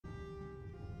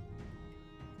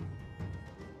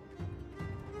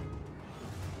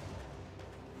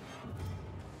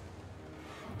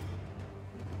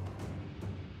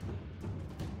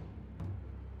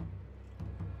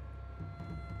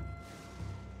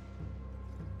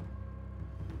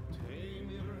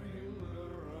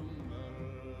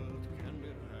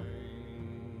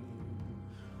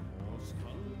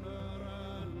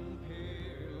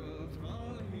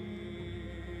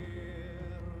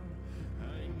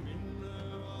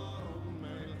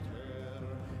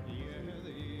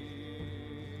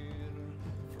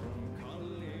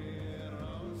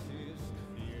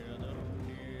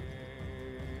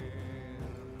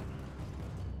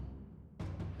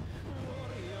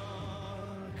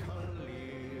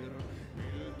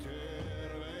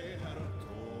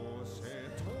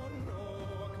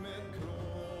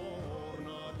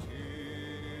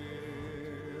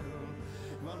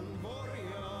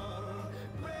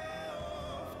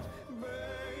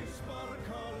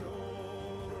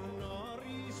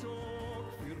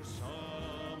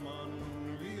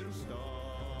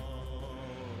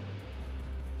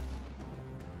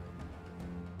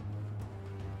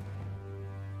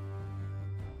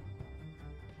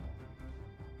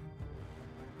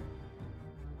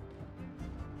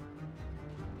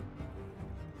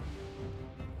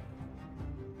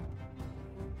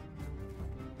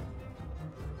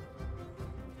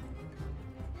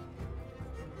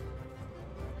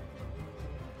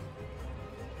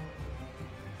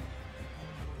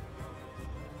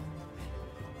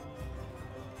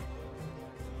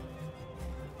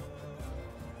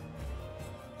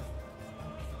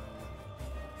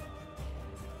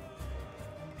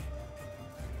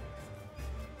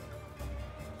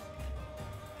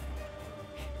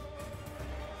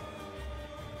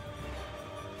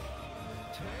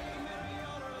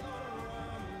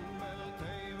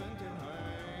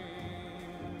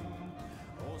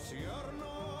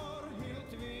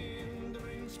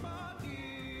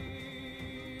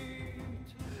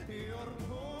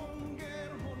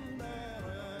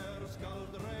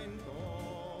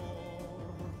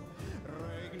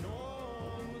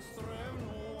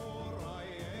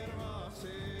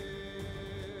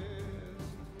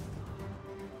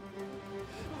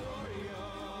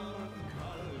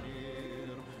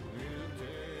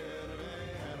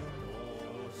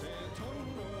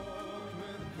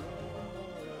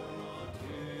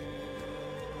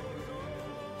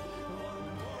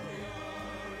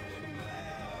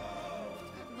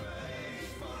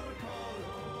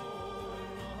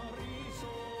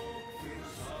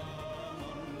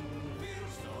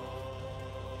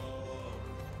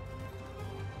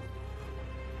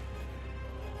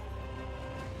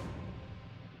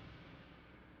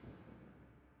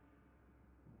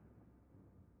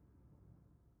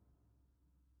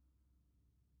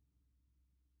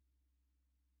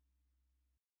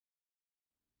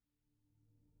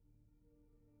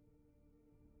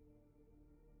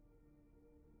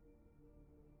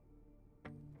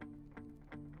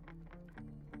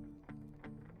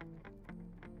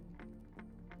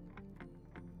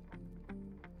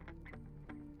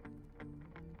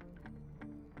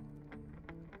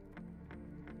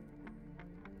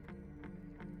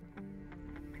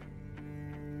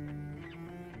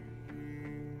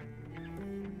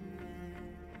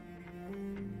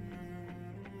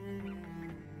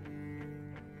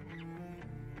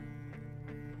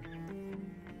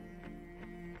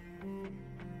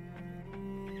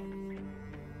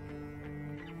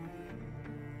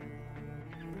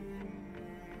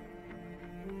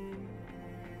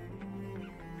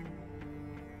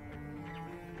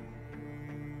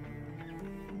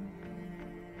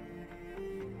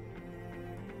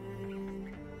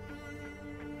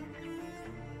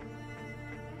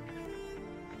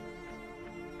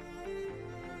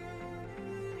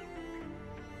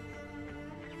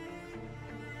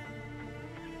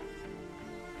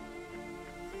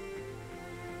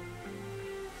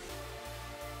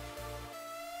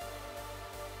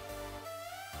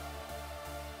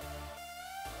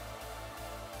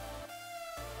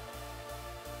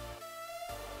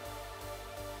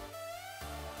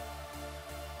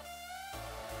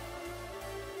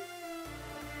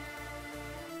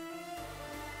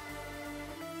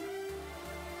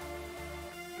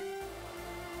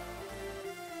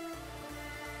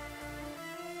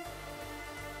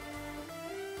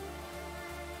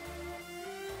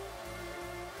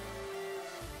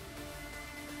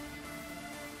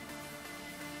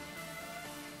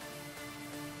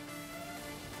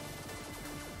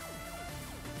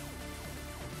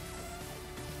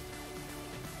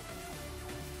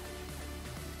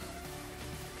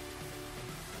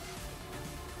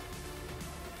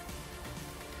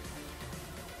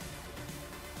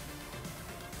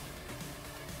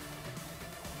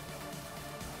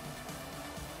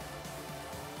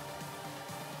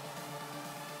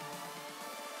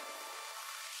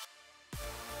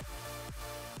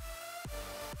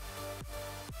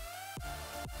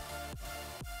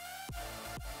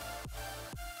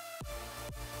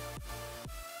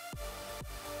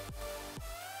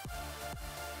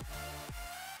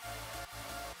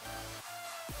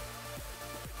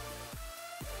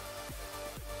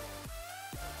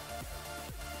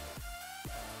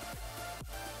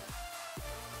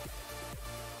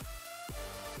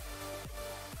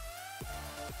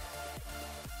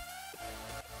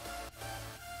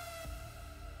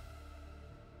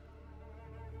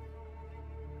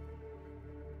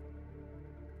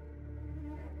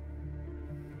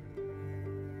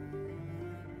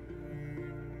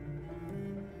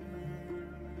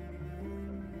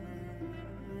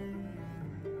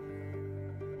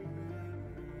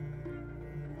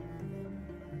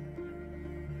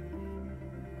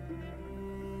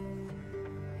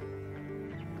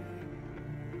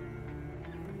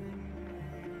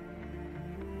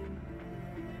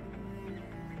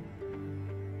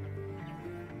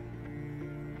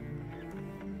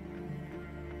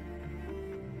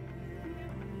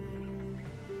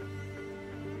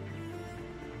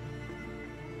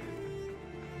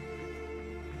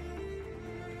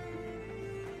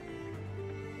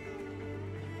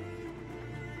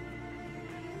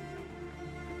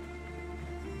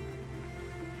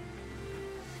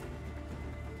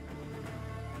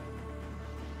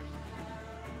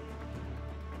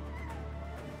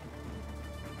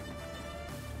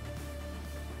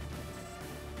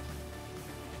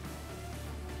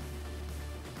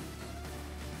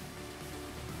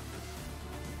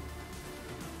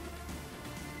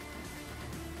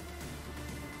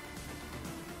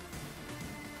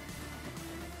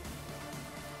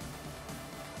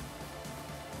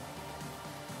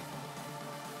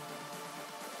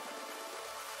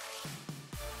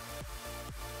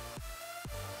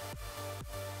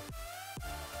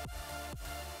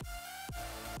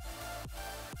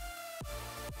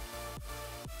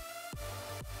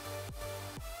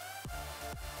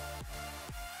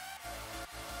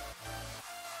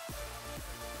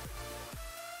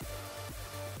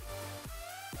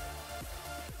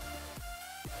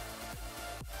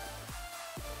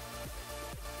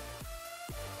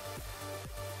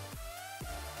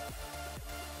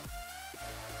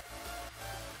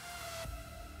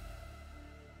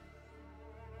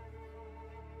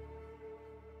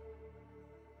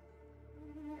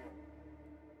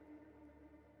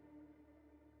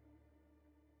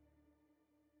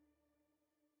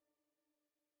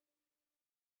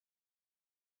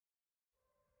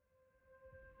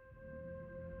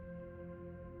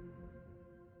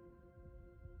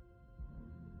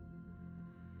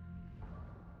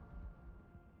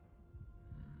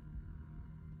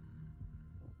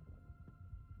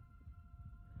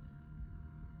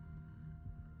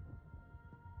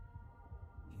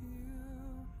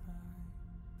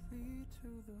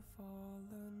the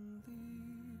fallen, leave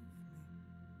me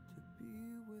to be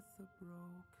with the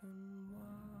broken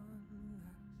one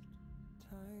last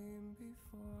time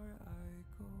before I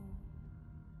go.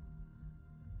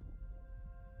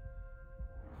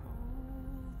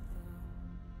 Hold the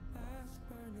last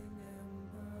burning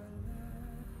ember,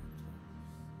 let us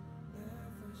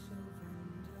never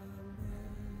surrender.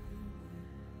 May we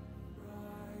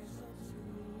rise up to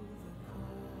the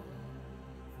call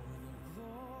for the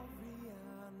glory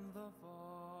and the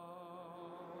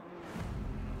fall.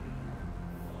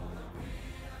 For the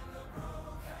beat and the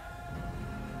broken,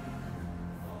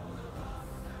 for the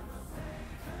lost and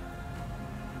forsaken,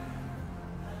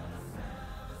 let us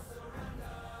never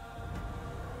surrender.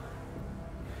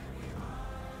 May we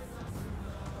rise up to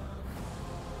the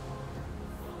call for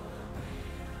the beat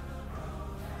and the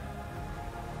broken,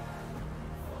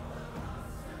 for the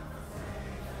lost and forsaken,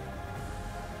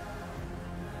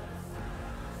 let us never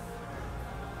surrender.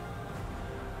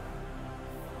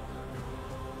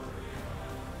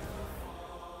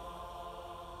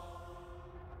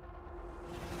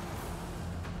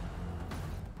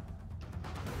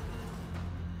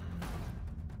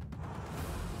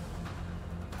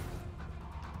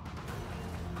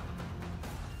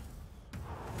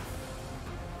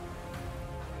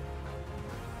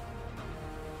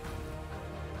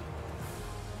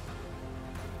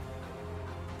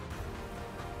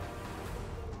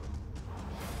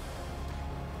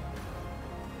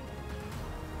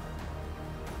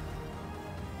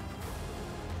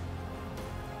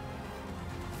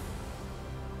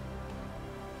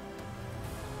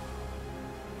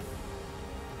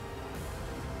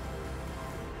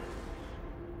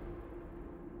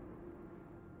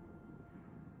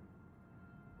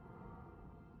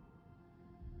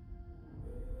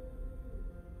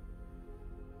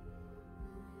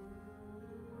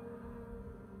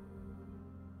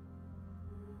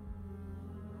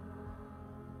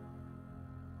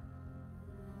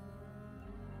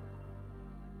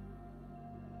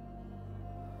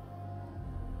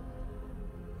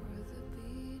 For the glory and the fall. For the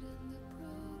beat and the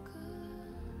broken,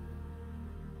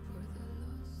 for the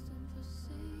lost and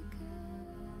forsaken,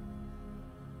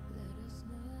 let us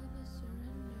never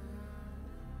surrender.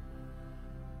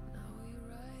 Now we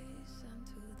rise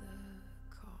unto the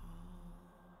call.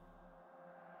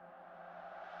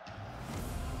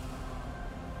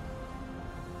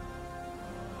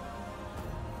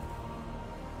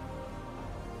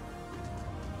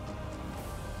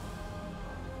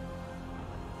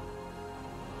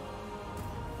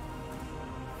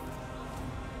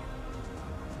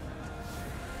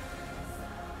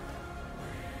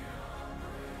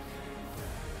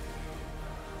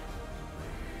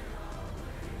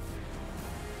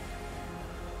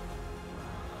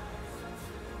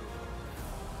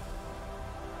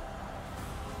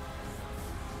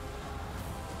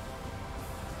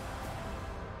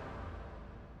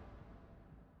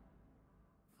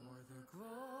 For the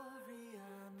glory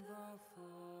and the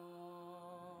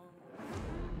fall.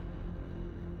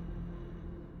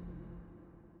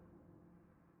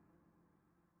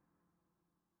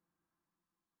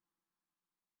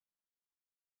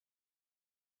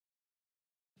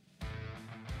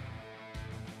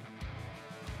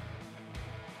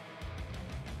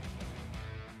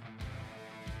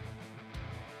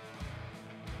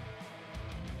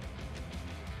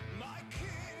 My king,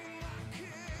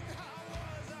 how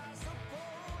was I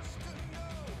supposed to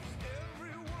know?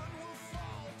 Everyone will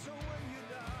falter when you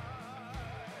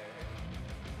die.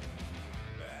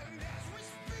 And as we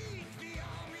speak, the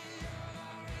army of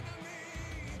our enemy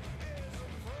is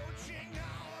approaching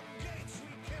our gates.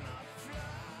 We cannot fly.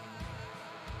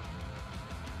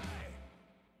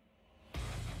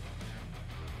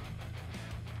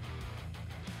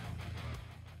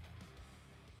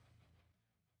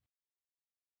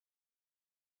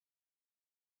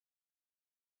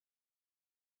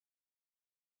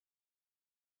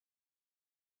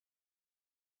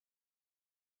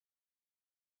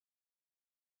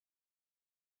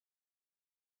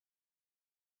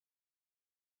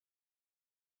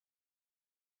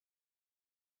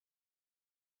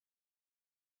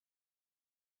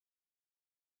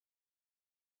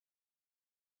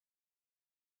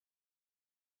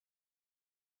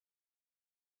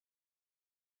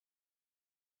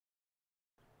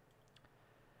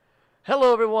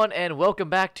 Hello, everyone, and welcome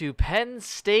back to Penn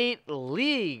State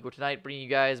League. We're tonight bringing you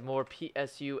guys more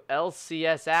PSU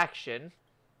LCS action,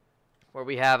 where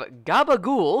we have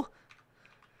Gabagool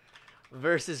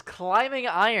versus Climbing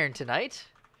Iron tonight.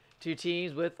 Two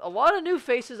teams with a lot of new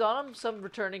faces on them, some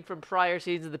returning from prior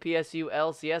seasons of the PSU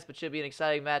LCS, but should be an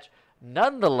exciting match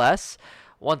nonetheless.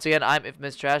 Once again, I'm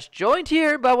Infamous Trash, joined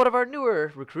here by one of our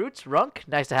newer recruits, Runk.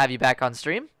 Nice to have you back on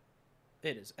stream.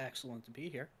 It is excellent to be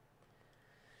here.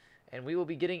 And we will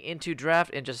be getting into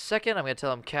draft in just a second. I'm going to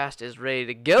tell him cast is ready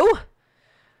to go.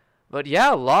 But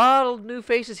yeah, a lot of new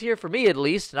faces here for me at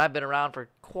least, and I've been around for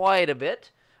quite a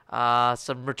bit.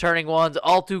 Some returning ones,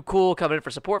 all too cool, coming in for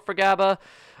support for Gaba.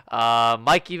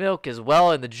 Mikey Milk as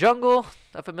well in the jungle,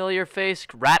 a familiar face.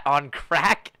 Rat on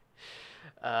Crack.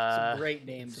 Some great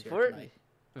names here tonight.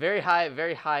 Very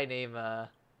high name draw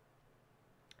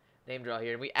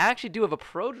here. And we actually do have a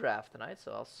pro draft tonight,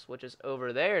 so I'll switch us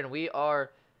over there, and we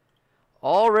are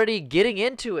already getting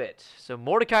into it. So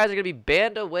Mordecai's are going to be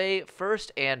banned away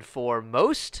first and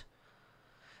foremost.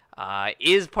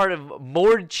 Is part of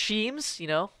Mord Cheems, you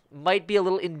know, might be a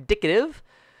little indicative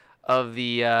of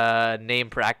the name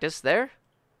practice there.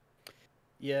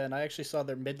 Yeah, and I actually saw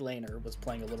their mid laner was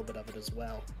playing a little bit of it as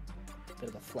well. Bit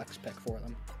of a flex pick for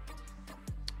them.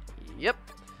 Yep.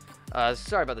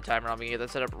 Sorry about the timer. I'm going to get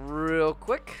that set up real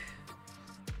quick.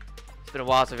 It's been a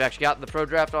while since we've actually gotten the pro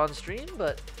draft on stream,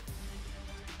 but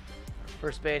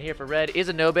first ban here for Red is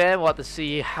a no ban. We'll have to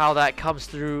see how that comes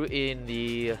through in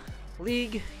the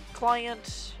league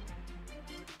client.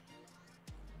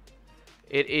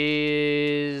 It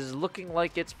is looking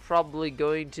like it's probably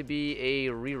going to be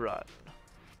a rerun.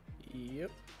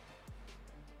 Yep.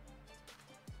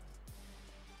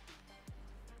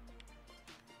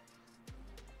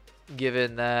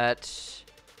 Given that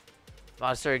I'm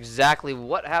not sure exactly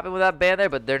what happened with that ban there,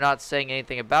 but they're not saying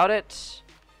anything about it.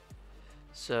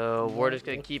 So we're just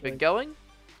going to keep it going.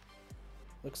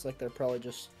 Looks like they're probably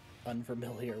just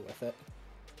unfamiliar with it.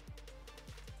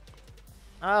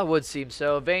 Would seem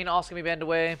so. Vayne also going to be banned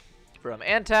away from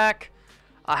Antac.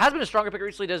 Has been a stronger pick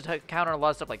recently. Does counter a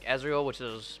lot of stuff like Ezreal, which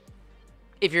is,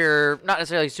 if you're not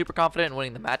necessarily super confident in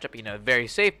winning the matchup, you know, very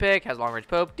safe pick. Has long range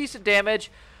poke, decent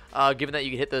damage. Given that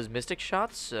you can hit those mystic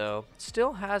shots, so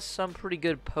still has some pretty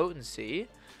good potency.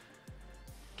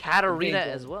 Katarina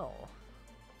as well.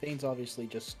 Vayne's obviously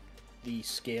just the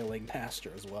scaling master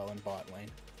as well in bot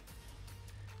lane.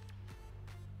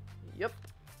 Yep.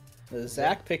 The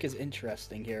Zac pick is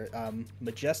interesting here.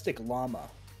 Majestic Llama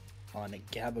on a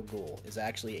Gabagool is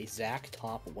actually a Zac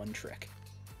top one trick.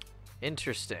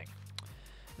 Interesting.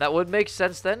 That would make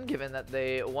sense then, given that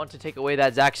they want to take away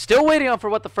that Zac. Still waiting on for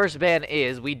what the first ban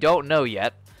is. We don't know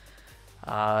yet.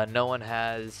 No one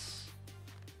has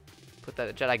put that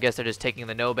in chat. I guess they're just taking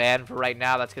the no ban for right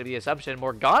now. That's going to be the assumption.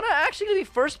 Morgana actually going to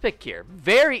be first pick here.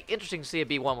 Very interesting to see it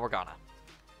be one Morgana.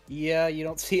 Yeah, you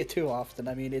don't see it too often.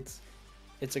 I mean, it's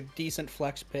a decent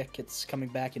flex pick. It's coming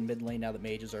back in mid lane now that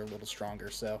mages are a little stronger.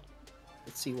 So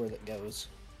let's see where that goes.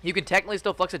 You can technically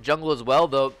still flex a jungle as well,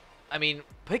 though. I mean,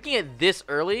 picking it this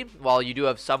early, while you do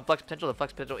have some flex potential, the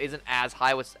flex potential isn't as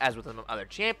high as with some other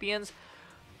champions.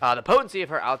 The potency of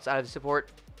her outside of support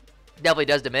definitely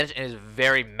does diminish and is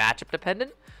very matchup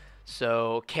dependent.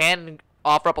 So can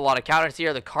offer up a lot of counters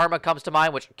here. The Karma comes to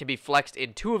mind, which can be flexed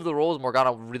in two of the roles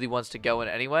Morgana really wants to go in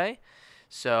anyway.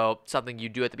 So something you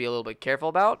do have to be a little bit careful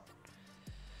about.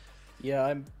 Yeah,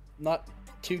 I'm not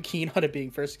too keen on it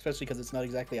being first, especially because it's not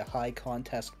exactly a high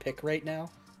contest pick right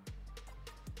now.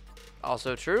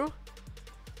 Also true.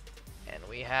 And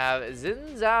we have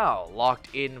Xin Zhao locked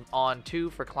in on 2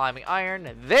 for Climbing Iron.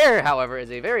 There, however, is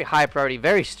a very high priority,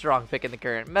 very strong pick in the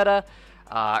current meta.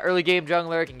 Early game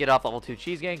jungler, can get off level 2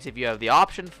 cheese ganks if you have the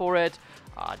option for it.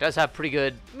 Does have pretty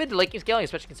good mid to late game scaling,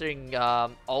 especially considering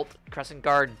alt Crescent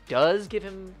Guard does give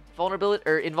him vulnerability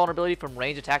or invulnerability from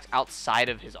range attacks outside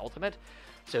of his ultimate.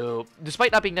 So,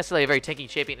 despite not being necessarily a very tanky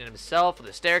champion in himself, the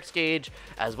Sterix gauge,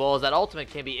 as well as that ultimate,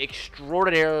 can be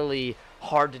extraordinarily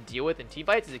hard to deal with in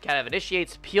teamfights, as it kind of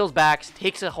initiates, peels back,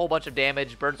 takes a whole bunch of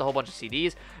damage, burns a whole bunch of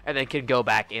CDs, and then can go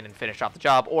back in and finish off the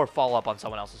job, or follow up on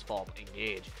someone else's follow-up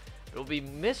engage. It will be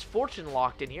Misfortune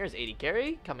locked in here as AD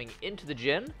carry, coming into the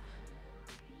Jhin.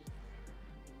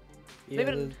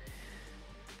 Yeah,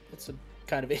 it's a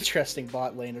kind of interesting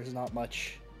bot lane. There's not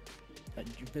much.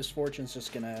 Misfortune's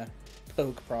just going to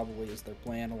poke probably is their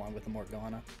plan, along with the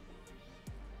Morgana.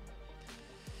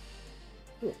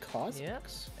 Ooh,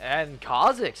 Kha'Zix. Yeah. And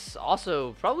Kha'Zix,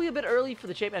 also probably a bit early for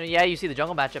the champion. I mean, yeah, you see the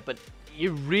jungle matchup, but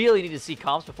you really need to see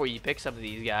comps before you pick some of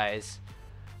these guys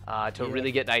to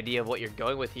really get an idea of what you're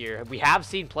going with here. We have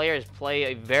seen players play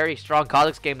a very strong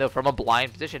Kha'Zix game, though, from a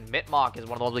blind position. Mitmok is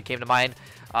one of the ones that came to mind.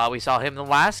 We saw him in the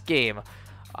last game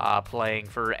playing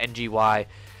for NGY.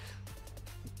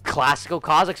 Classical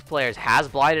Kha'Zix players has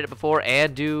blinded it before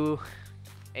and do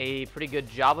a pretty good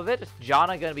job of it.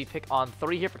 Janna going to be pick on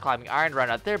 3 here for Climbing Iron, round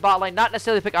out their bot lane. Not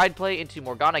necessarily pick I'd play into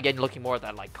Morgana. Again, looking more at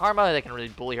that like Karma. They can really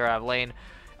bully her out of lane.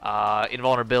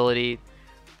 Invulnerability.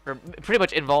 or pretty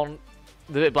much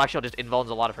the Black Shield just invulns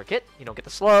a lot of her kit. You don't get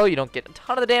the slow, you don't get a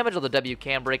ton of the damage, although W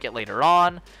can break it later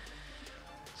on.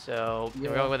 So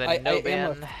we're going with a no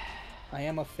ban. I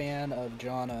am a fan of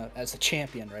Janna as a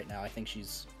champion right now. I think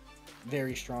she's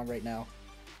very strong right now.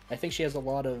 I think she has a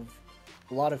lot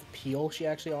of peel she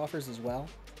actually offers as well.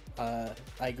 I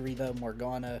agree though,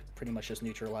 Morgana pretty much just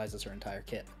neutralizes her entire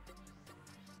kit.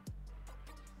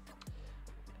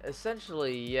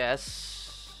 Essentially, yes.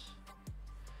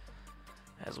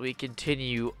 As we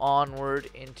continue onward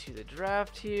into the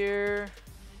draft here.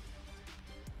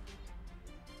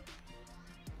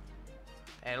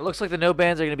 And it looks like the no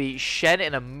bans are going to be Shen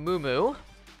and a Mumu.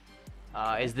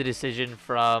 Is the decision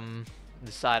from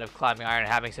the side of Climbing Iron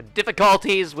having some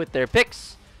difficulties with their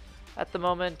picks at the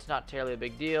moment. Not terribly a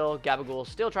big deal. Gabagool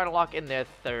still trying to lock in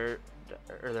their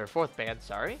fourth ban,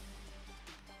 sorry.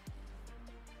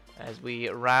 As we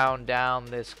round down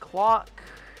this clock.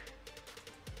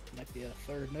 Might be a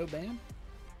third no ban.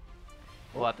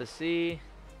 We'll have to see.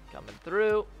 Coming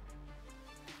through.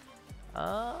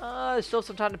 Still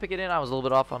some time to pick it in. I was a little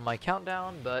bit off on my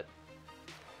countdown, but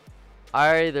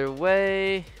either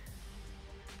way,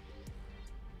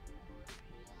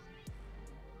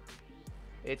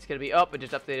 it's gonna be up. It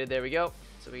just updated. There we go.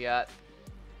 So we got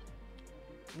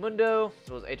Mundo, as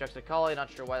well as Aatrox Akali.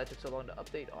 Not sure why that took so long to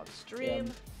update on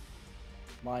stream.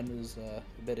 Mine was a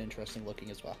bit interesting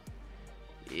looking as well.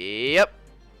 Yep.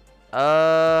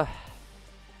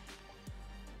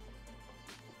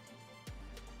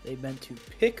 They meant to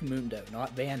pick Mundo,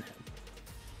 not ban him.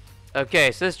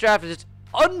 Okay, so this draft is just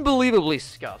unbelievably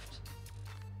scuffed.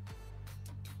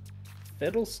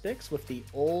 Fiddlesticks with the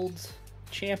old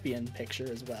champion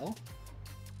picture as well.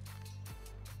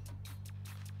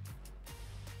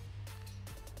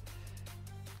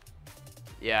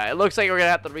 Yeah, it looks like we're going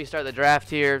to have to restart the draft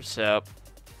here, so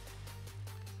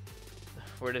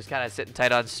we're just kind of sitting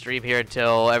tight on stream here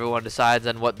until everyone decides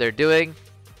on what they're doing.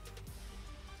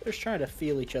 They're just trying to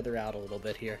feel each other out a little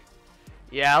bit here.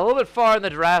 Yeah, a little bit far in the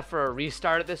draft for a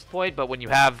restart at this point, but when you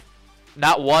have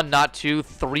not one, not two,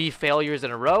 3 failures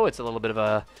in a row, it's a little bit of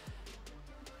a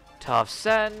tough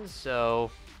send,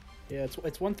 so yeah,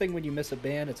 it's one thing when you miss a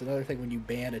ban, it's another thing when you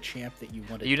ban a champ that you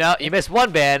wanted. You miss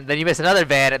one ban, then you miss another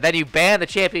ban, and then you ban the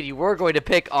champion you were going to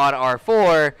pick on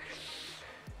R4.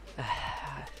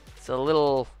 It's a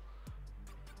little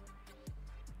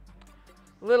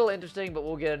interesting, but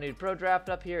we'll get a new pro draft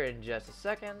up here in just a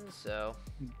second, so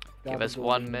give us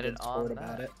 1 minute on that.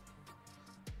 About it.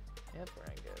 Yep, we're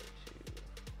going to go to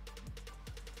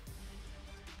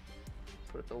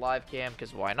put up the live cam,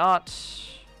 because why not?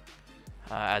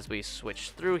 As we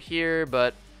switch through here,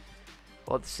 but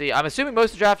let's see. I'm assuming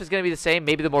most of the draft is going to be the same.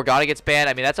 Maybe the Morgana gets banned.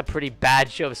 I mean, that's a pretty bad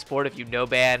show of sport if you no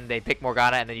ban, they pick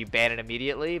Morgana, and then you ban it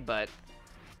immediately, but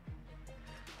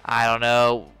I don't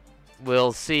know.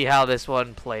 We'll see how this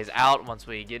one plays out once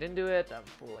we get into it. I'm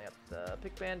pulling up the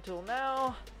pick ban tool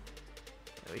now.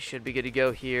 We should be good to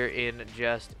go here in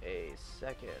just a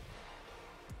second.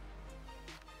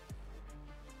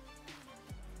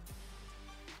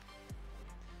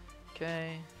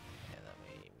 Okay, and then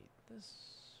we mute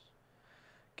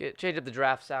this. Change up the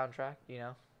draft soundtrack, you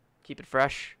know, keep it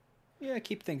fresh. Yeah,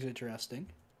 keep things interesting.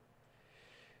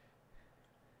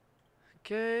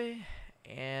 Okay,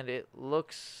 and it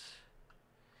looks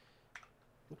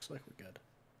like we're good.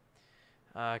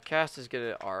 Cast is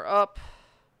gonna R up,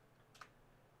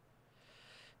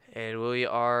 and we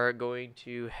are going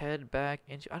to head back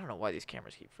into. I don't know why these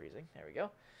cameras keep freezing. There we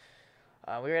go.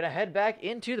 We're gonna head back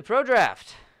into the pro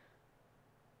draft.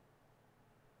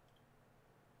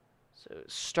 So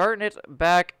starting it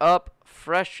back up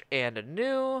fresh and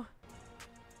new.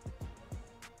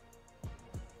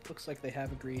 Looks like they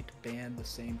have agreed to ban the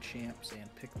same champs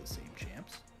and pick the same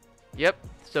champs. Yep.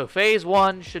 So phase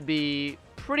 1 should be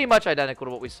pretty much identical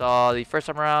to what we saw the first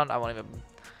time around. I won't even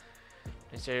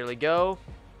necessarily go.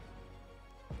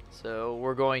 So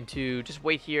we're going to just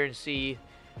wait here and see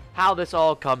how this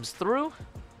all comes through.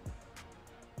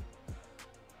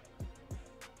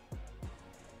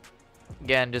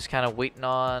 Again, just kind of waiting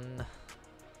on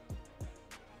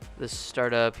the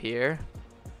startup here.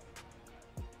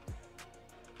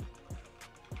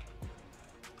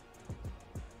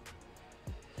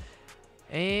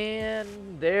 And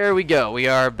there we go. We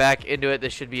are back into it.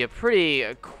 This should be a pretty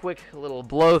quick little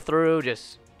blow through,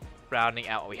 just rounding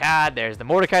out what we had. There's the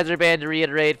Mordekaiser band to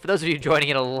reiterate. For those of you joining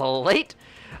in a little late,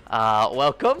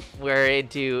 welcome. We're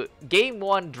into Game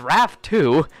 1, Draft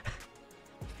 2.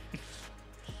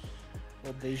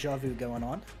 Little deja vu going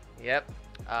on. Yep.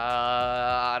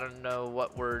 I don't know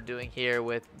what we're doing here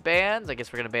with bans. I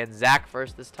guess we're going to ban Zach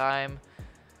first this time.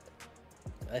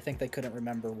 I think they couldn't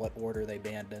remember what order they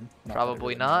banned in. Not that it Probably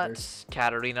really not. matters.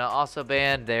 Katarina also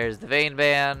banned. There's the Vayne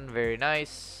ban. Very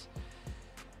nice.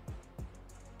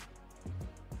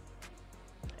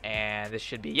 And this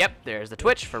should be, yep, there's the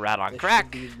Twitch for Rat on This Crack.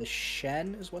 should be the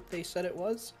Shen is what they said it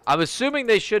was. I'm assuming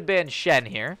they should ban Shen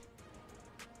here.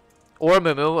 Or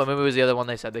Mumu. Mumu was the other one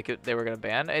they said they were going to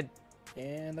ban. And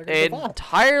they're going to go Vi.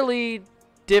 Entirely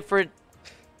different.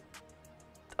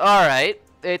 Alright,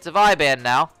 it's a Vi ban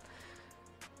now.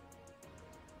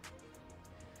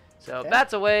 So Okay.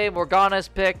 that's away. Morgana's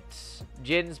picked.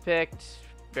 Jin's picked.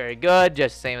 Very good.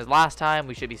 Just the same as last time.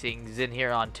 We should be seeing Xin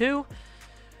here on 2.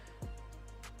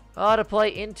 To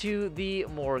play into the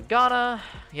Morgana.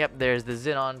 Yep, there's the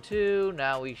Xin on 2.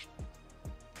 Now we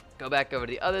go back over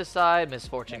to the other side.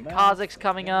 Misfortune Kazakh's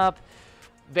coming up.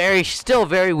 Still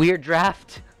very weird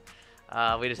draft.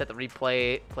 We just have to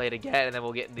play it again, and then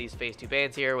we'll get into these phase 2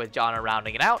 bans here with Jana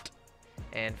rounding it out.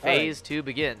 And phase 2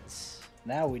 begins.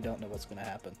 Now we don't know what's going to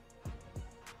happen.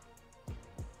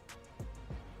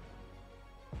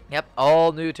 Yep,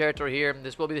 all new territory here.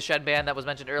 This will be the Shen ban that was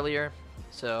mentioned earlier.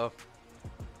 So,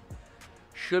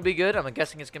 should be good. I'm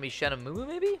guessing it's going to be Shen and Mumu,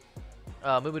 maybe?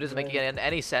 Mumu doesn't make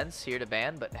any sense here to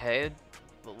ban, but hey,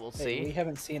 we'll see. We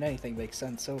haven't seen anything make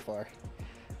sense so far.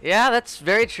 Yeah, that's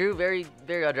very true. Very,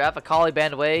 very odd draft. Akali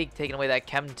banned away, taking away that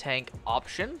Chem Tank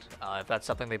option. If that's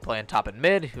something they play in top and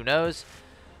mid, who knows?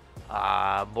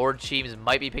 More teams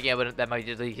might be picking up that might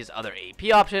be his other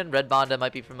AP option. Red Bonda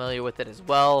might be familiar with it as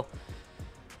well.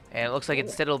 And it looks like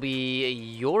instead it'll be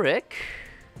Yorick.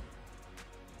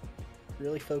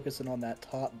 Really focusing on that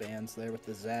top bands there with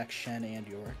the Zac, Shen, and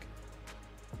Yorick.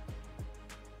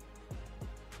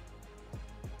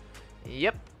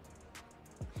 Yep.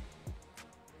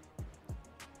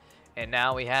 And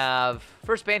now we have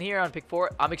first ban here on pick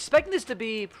 4. I'm expecting this to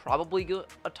be probably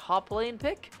a top lane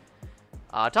pick.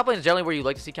 Top lane is generally where you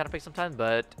like to see counter pick sometimes,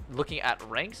 but looking at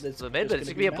ranks, it's the mid, but it's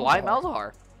going to be a blind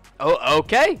Malzahar. Oh,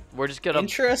 okay. We're just going to...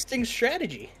 Interesting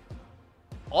strategy.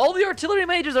 All the artillery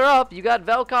mages are up. You got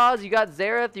Vel'Koz, you got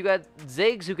Xerath, you got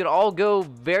Ziggs, who can all go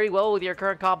very well with your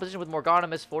current composition, with Morgana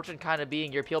Misfortune kind of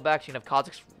being your peel back. You can have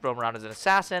Kha'Zix roam around as an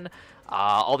assassin.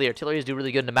 All the artilleries do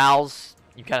really good into Malz.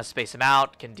 You kind of space him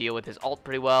out, can deal with his ult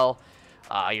pretty well.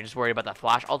 You're just worried about that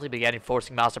flash ulti, but again,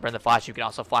 forcing Malz to burn the flash. You can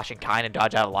also flash in kind and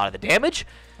dodge out a lot of the damage.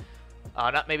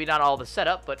 Maybe not all the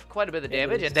setup, but quite a bit of the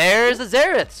damage. And there's the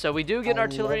Xerath. So we do get an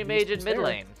artillery mage in mid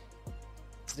lane.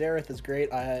 Xerath is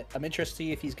great. I'm interested to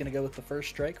see if he's going to go with the first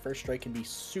strike. First strike can be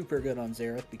super good on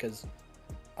Xerath because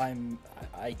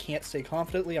I can't say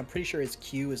confidently. I'm pretty sure his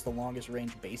Q is the longest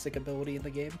range basic ability in the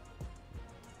game.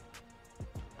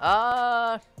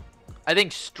 I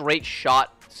think straight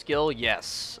shot skill,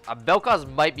 yes. Vel'Koz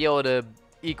might be able to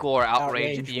equal or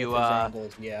outrange if you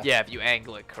if you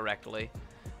angle it correctly.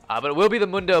 But it will be the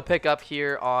Mundo pickup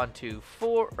here on to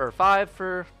 4 or 5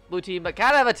 for blue team. But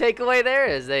kind of a takeaway there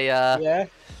is they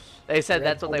said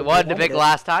that's what they wanted to pick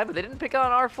last time, but they didn't pick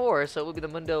on R4, so it will be the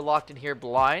Mundo locked in here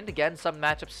blind. Again, some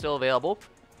matchups still available.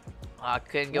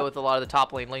 Can go with a lot of the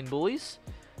top lane bullies.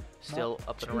 Still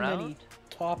up and around. Many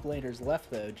top laners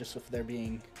left though, just if they're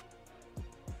being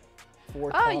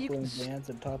 4 top lane bans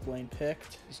and top lane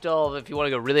picked. Still, if you want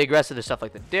to go really aggressive, there's stuff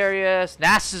like the Darius.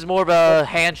 Nasus is more of a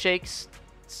handshakes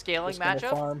scaling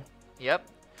matchup. Farm. Yep.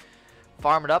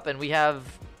 Farm it up, and we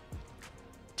have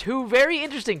 2 very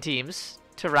interesting teams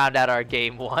to round out our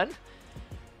game 1.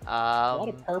 A lot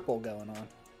of purple going on.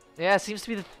 Yeah, it seems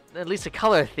to be at least a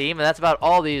color theme, and that's about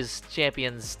all these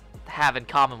champions have in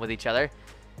common with each other,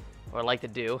 or like to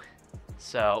do.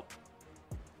 So,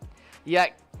 yeah,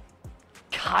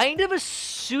 kind of a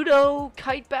pseudo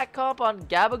kite back comp on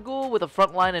Gabagool with a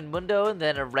frontline and Mundo, and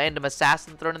then a random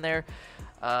assassin thrown in there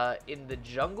in the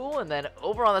jungle. And then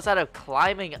over on the side of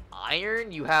Climbing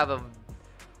Iron, you have a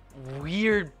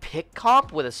weird pick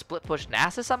comp with a split push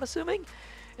Nasus, I'm assuming,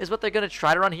 is what they're going to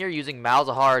try to run here, using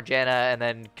Malzahar, Janna, and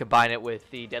then combine it with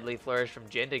the Deadly Flourish from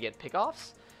Jhin to get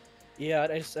pickoffs. Yeah,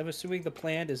 I'm assuming the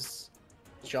plan is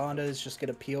Janna is just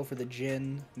going to peel for the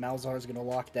Jhin, Malzahar is going to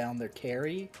lock down their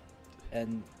carry,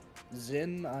 and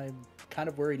Xin, I'm kind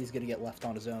of worried he's going to get left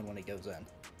on his own when he goes in.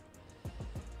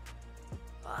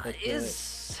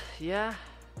 Yeah.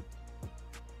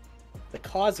 The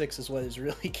Kha'Zix is what is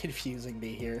really confusing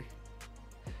me here.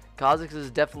 Kha'Zix is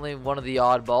definitely one of the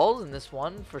oddballs in this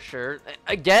one, for sure.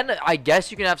 Again, I guess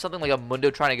you can have something like a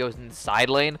Mundo trying to go in the side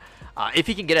lane. If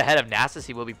he can get ahead of Nasus,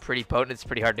 he will be pretty potent. It's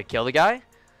pretty hard to kill the guy.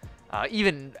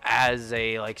 Even as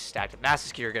a like stacked up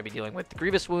Nasus gear, you're going to be dealing with the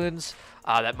Grievous wounds.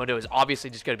 That Mundo is obviously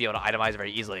just going to be able to itemize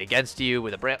very easily against you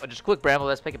with a just a quick Bramble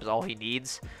Vest pickup is all he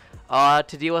needs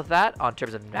to deal with that. On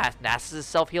terms of Nasus'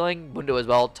 self-healing, Mundo as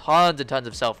well, tons and tons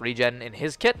of self-regen in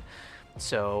his kit.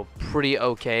 So pretty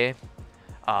okay.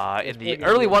 In the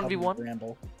early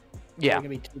 1v1. Yeah. There's going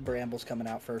to be 2 Brambles coming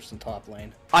out first in top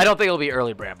lane. I don't think it'll be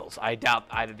early Brambles. I doubt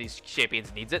either of these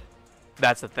champions needs it.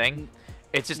 That's the thing.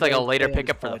 It's just like a later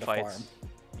pickup for the fights.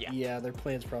 Yeah. Yeah, their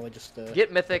plan's probably just to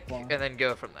get Mythic and then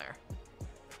go from there.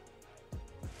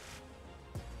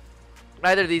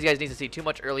 Neither of these guys needs to see too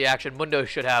much early action. Mundo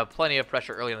should have plenty of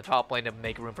pressure early in the top lane to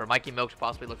make room for Mikey Milk to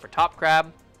possibly look for top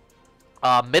crab.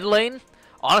 Mid lane,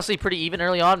 honestly pretty even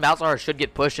early on. Malzahar should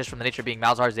get pushed just from the nature of being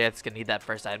Malzahar's there. It's going to need that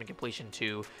first item completion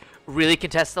to really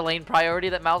contest the lane priority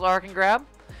that Malzahar can grab.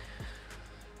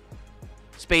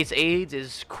 Space Aids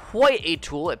is quite a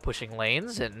tool at pushing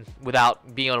lanes, and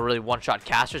without being able to really one-shot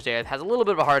casters there, it has a little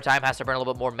bit of a hard time, has to burn a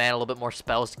little bit more mana, a little bit more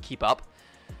spells to keep up.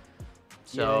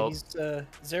 So yeah,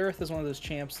 Xerath is one of those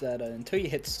champs that until you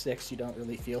hit 6, you don't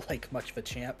really feel like much of a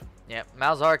champ. Yeah,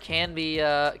 Malzahar can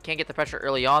get the pressure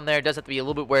early on there. Does have to be a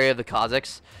little bit wary of the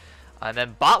Kha'Zix. And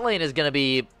then bot lane is going to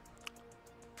be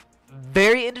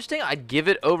very interesting. I'd give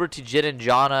it over to Jhin and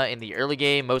Janna in the early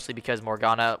game, mostly because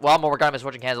Morgana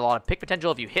Misfortune has a lot of pick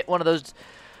potential. If you hit one of those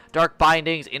dark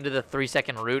bindings into the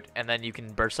 3-second route, and then you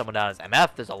can burst someone down as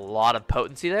MF, there's a lot of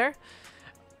potency there.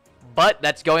 But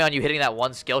that's going on you hitting that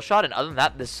one skill shot, and other than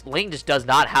that, this lane just does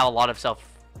not have a lot of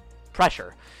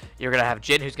self-pressure. You're going to have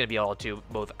Jhin, who's going to be able to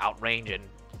both outrange and,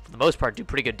 for the most part, do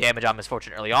pretty good damage on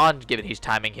Misfortune early on, given he's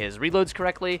timing his reloads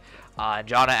correctly. And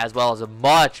Janna, as well, is a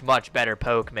much, much better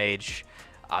poke mage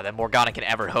than Morgana can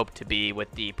ever hope to be,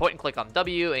 with the point and click on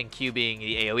W and Q being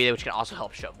the AoE, which can also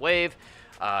help shove wave.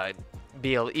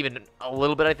 Be even a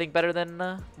little bit, I think, better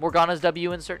than Morgana's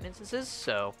W in certain instances,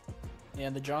 so... Yeah,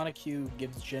 the Janna Q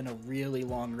gives Jhin a really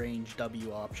long-range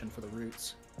W option for the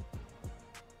roots.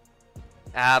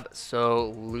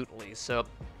 Absolutely. So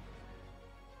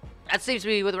that seems to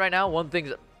be with it right now. One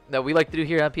thing that we like to do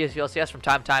here on PSU LCS from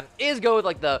time to time is go with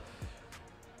like the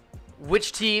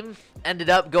which team ended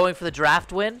up going for the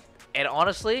draft win. And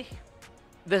honestly,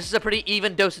 this is a pretty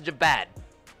even dosage of bad.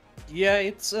 Yeah,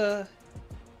 it's the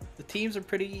teams are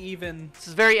pretty even. This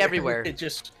is very everywhere. It's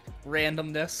just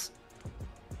randomness.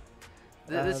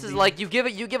 This is like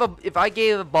if I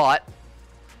gave a bot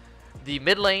the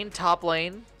mid lane, top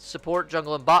lane, support,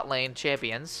 jungle, and bot lane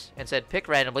champions and said pick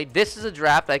randomly, this is a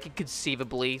draft I could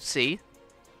conceivably see.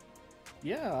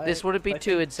 Yeah. This wouldn't be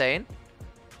too insane.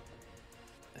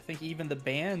 I think even the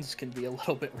bans can be a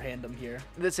little bit random here.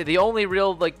 Let's say the only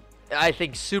real, like, I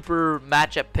think super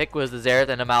matchup pick was the Xerath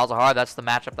and the Malzahar. That's the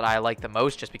matchup that I like the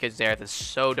most, just because Xerath is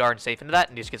so darn safe into that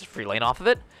and just gets a free lane off of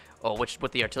it. Oh,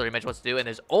 what the artillery mage wants to do, and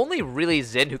there's only really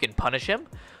Xin who can punish him.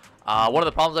 One of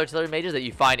the problems with artillery mages that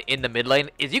you find in the mid lane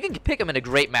is you can pick them into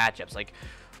great matchups. Like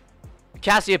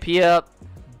Cassiopeia,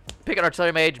 pick an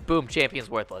artillery mage, boom, champion's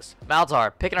worthless.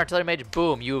 Malzahar, pick an artillery mage,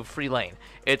 boom, you have free lane.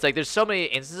 It's like there's so many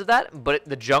instances of that, but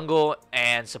the jungle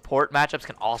and support matchups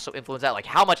can also influence that. Like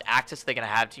how much access they're going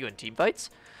to have to you in team fights.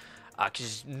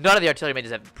 Because none of the artillery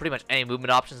mages have pretty much any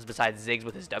movement options besides Ziggs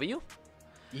with his W.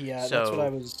 Yeah, so, that's what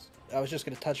I was just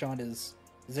going to touch on is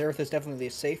Xerath is definitely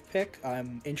a safe pick.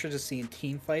 I'm interested to see in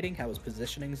team fighting how his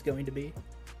positioning is going to be.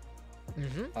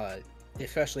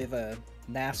 Especially if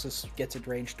Nasus gets in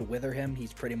range to wither him,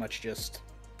 he's pretty much just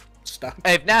stuck.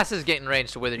 If Nasus getting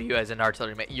range to wither you as an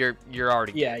artillery mate, you're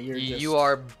already you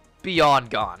are beyond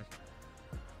gone.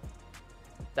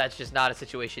 That's just not a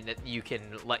situation that you can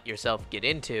let yourself get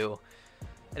into.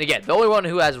 And again, the only one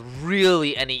who has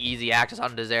really any easy access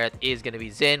onto Xerath is going to be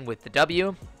Xin with the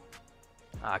W.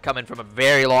 Coming from a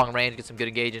very long range, get some good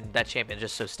engagement. That champion is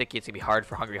just so sticky, it's going to be hard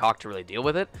for Hungry Hawk to really deal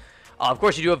with it. Of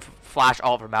course, you do have Flash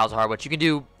Ult for Malzahar, which you can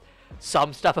do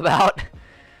some stuff about.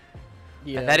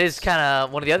 Yeah, and that is kind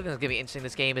of one of the other things that's going to be interesting in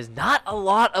this game is not a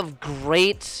lot of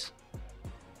great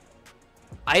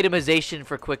itemization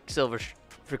for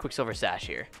Quicksilver Sash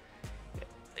here.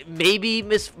 Maybe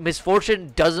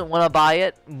Misfortune doesn't want to buy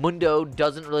it. Mundo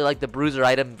doesn't really like the Bruiser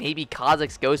item. Maybe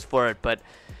Kha'Zix goes for it, but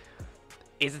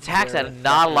it's attacks that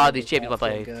not a lot of these champions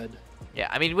play. Good. Yeah,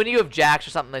 I mean, when you have Jax or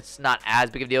something that's not as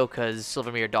big of a deal because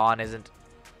Silvermere Dawn isn't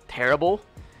terrible.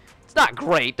 It's not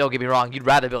great, don't get me wrong. You'd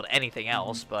rather build anything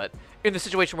else, but in the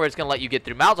situation where it's going to let you get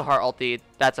through Malzahar ulti,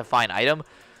 that's a fine item.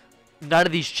 None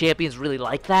of these champions really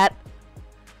like that.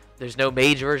 There's no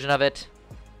mage version of it.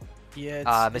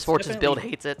 Yeah, Misfortune's build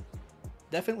hates it.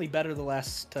 Definitely better the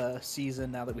last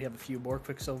season now that we have a few more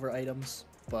Quicksilver items,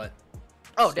 but...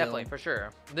 Oh, still, definitely, for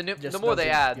sure. The more they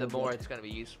add, the more it's going to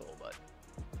be useful, but...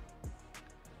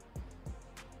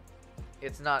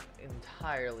 it's not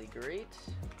entirely great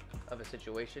of a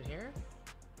situation here.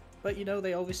 But you know,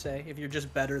 they always say if you're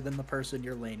just better than the person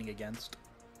you're laning against.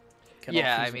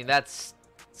 Yeah, I mean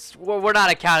we're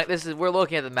not accounting. We're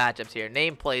looking at the matchups here.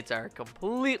 Nameplates are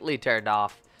completely turned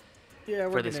off. Yeah,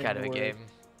 for this kind of a game.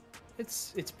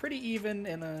 It's pretty even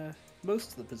in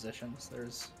most of the positions.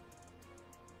 There's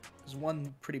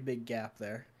one pretty big gap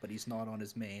there, but he's not on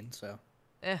his main, so.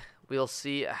 We'll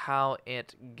see how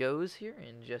it goes here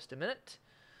in just a minute.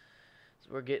 So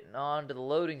we're getting on to the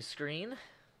loading screen.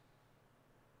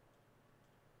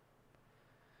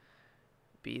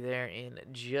 Be there in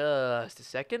just a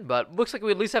second, but looks like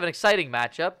we at least have an exciting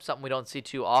matchup, something we don't see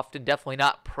too often. Definitely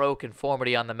not pro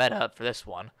conformity on the meta for this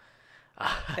one.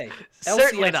 Hey,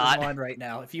 certainly LCS not is on right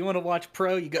now. If you want to watch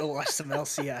pro, you go watch some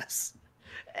LCS.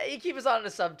 You keep us on a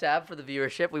sub tab for the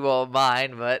viewership, we won't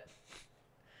mind, but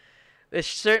it's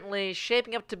certainly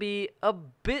shaping up to be a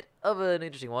bit of an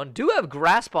interesting one. Do have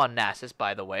grasp on Nasus,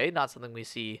 by the way, not something we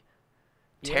see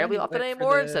terribly often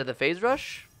anymore instead of the phase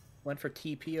rush. Went for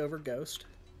TP over Ghost.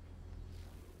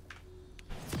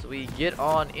 So we get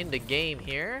on into game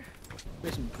here.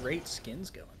 There's some great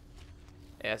skins going.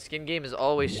 Yeah, skin game is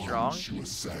always strong. Star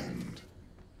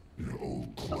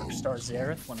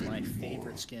Xerath, one of my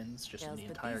favorite skins just in the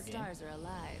entire game. Stars are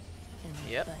alive and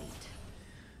Yep. bite.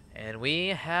 And we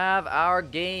have our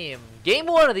game. Game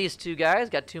one of these two guys.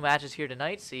 Got 2 matches here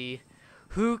tonight. See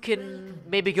who can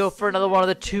maybe go for another one of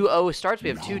the 2-0 starts. We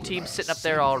have 2 teams sitting up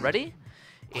there already.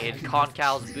 In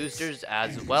Concal's boosters,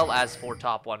 as well as for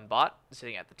top 1 bot,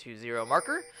 sitting at the 2-0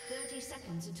 marker. 30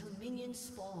 seconds until minions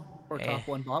spawn. Or top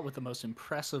 1 bot with the most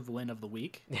impressive win of the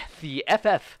week. The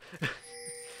FF.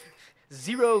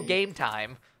 0 game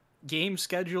time. Game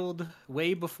scheduled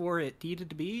way before it needed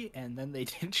to be, and then they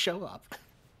didn't show up.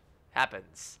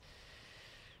 Happens.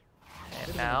 And Bit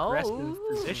of an now, aggressive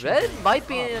position. Red might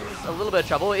be in a little bit of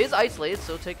trouble. It is isolated,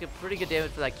 so take a pretty good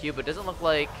damage for that Q, but doesn't look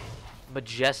like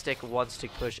Majestic wants to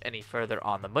push any further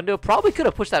on the Mundo. Probably could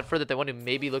have pushed that further if they wanted to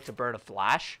maybe look to burn a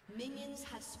flash. Minions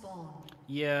have spawned.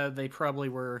 Yeah, they probably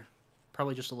were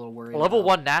just a little worried. Level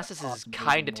 1 about Nasus is possibly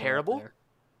kind of more up terrible, there.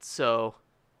 so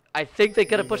I think they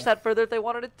could have pushed Yeah. that further if they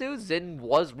wanted it to. Zin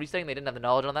was resetting, they didn't have the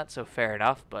knowledge on that, so fair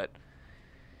enough, but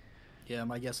Yeah,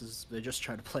 my guess is they're just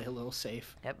trying to play a little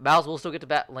safe. yep, Mouse will still get to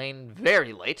bat lane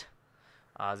very late.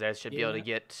 Zez should be able to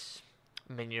Yeah. get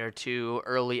minion or 2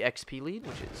 early XP lead,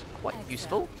 which is quite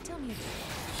useful. Tell me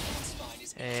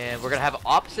And we're going to have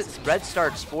opposite red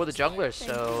starts for the junglers.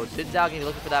 So Dinzao going to be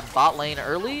looking for that bot lane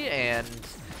early, and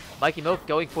Mikey Milk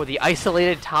going for the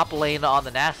isolated top lane on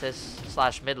the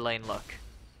Nasus / mid lane look.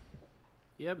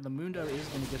 Yeah, but the Mundo is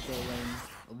going to get the lane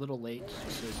a little late,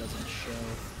 so it doesn't show.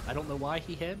 I don't know why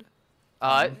he hid.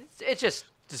 It's just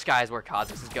disguise where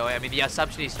Kha'Zix is going. I mean, the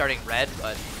assumption he's starting red,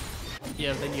 but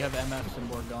Yeah, then you have MF and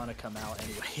Morgana come out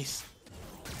anyways.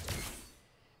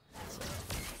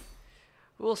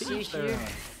 we'll see here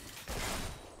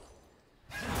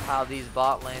how these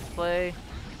bot lanes play.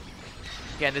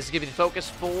 Again, this is giving focus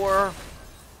for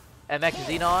MX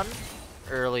Xenon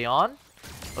early on.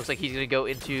 Looks like he's going to go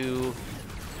into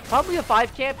probably a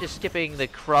 5 camp, just skipping the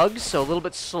Krugs, so a little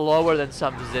bit slower than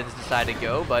some Zins decide to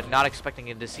go, but not expecting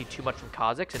him to see too much from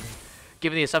Kha'Zix. And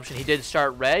given the assumption he did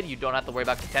start red, you don't have to worry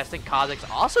about contesting. Kha'Zix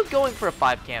also going for a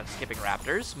 5 camp, skipping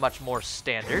Raptors, much more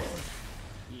standard,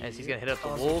 as he's going to hit up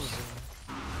the Wolves.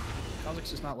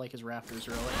 Kha'Zix is not like his Raptors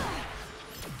early.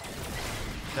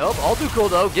 Nope, all too cool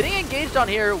though. Getting engaged on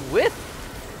here with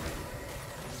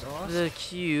Exhaust. the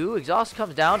Q. Exhaust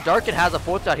comes down. Darkin has a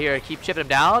 4th shot here to keep chipping him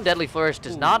down. Deadly Flourish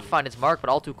does not find its mark, but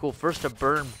all too cool first to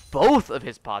burn both of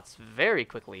his pots very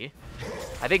quickly.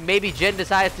 I think maybe Jin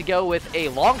decides to go with a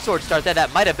longsword start there.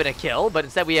 That might have been a kill, but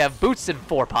instead we have boots and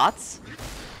 4 pots.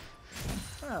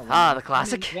 The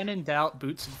classic. When in doubt,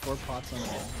 boots and 4 pots on the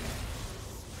wall.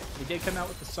 They did come out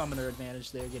with the summoner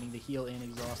advantage there, getting the heal and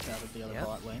exhaust out of the other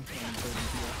bot lane.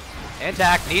 And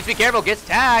tack needs to be careful, gets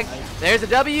tagged. There's a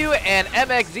W, and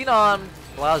MX Xenon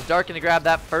allows Darkin to grab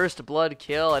that first blood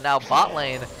kill, and now bot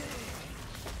lane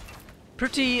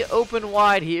pretty open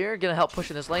wide here. Gonna help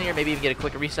pushing this lane here, maybe even get a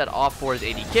quick reset off for his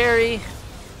AD carry.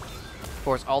 Of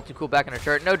course, all too cool back in her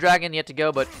turret. No dragon yet to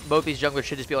go, but both these junglers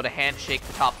should just be able to handshake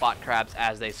the top bot crabs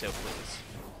as they so please.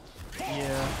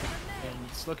 Yeah, and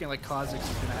it's looking like Kha'Zix is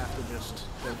going to have to just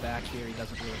go back here. He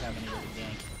doesn't really have anywhere to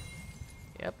gank.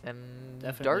 Yep, and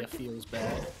Definitely Dark. feels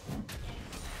bad.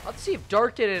 Let's see if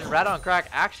Darkin and Radon Crack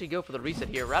actually go for the reset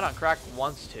here. Radon Crack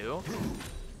wants to.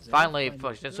 Finally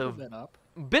pushed in, so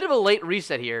bit of a late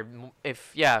reset here.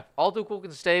 If, yeah, all too cool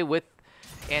can stay with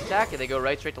Antac, and they go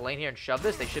right straight to lane here and shove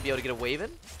this, they should be able to get a wave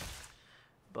in.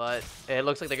 But it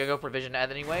looks like they're going to go for Vision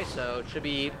anyway, so it should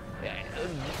be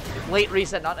late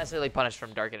reset, not necessarily punished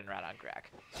from Darken and Rat on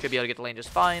crack. Should be able to get the lane just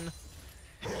fine.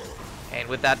 And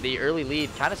with that, the early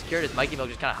lead kind of secured as Mikey Milk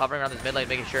just kind of hovering around this mid lane,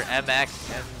 making sure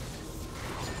MX and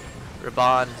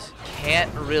Rabond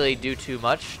can't really do too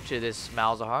much to this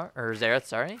Malzahar, or Xerath,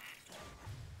 sorry.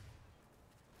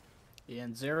 Yeah,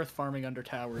 and Xerath farming under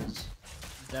tower is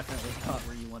definitely not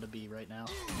where you want to be right now.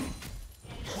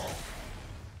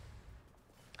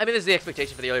 I mean, this is the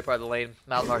expectation for the early part of the lane.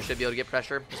 Malzahar should be able to get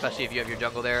pressure, especially if you have your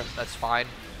jungle there. That's fine.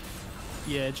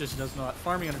 Yeah, it just does not.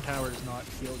 Farming under tower does not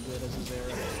feel good as a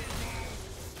Xerath.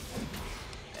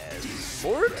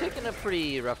 We're taking a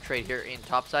pretty rough trade here in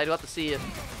topside. We'll have to see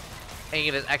if any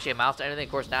of it is actually amounts to anything.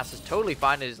 Of course, Nass is totally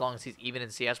fine as long as he's even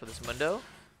in CS with this Mundo.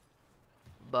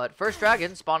 But first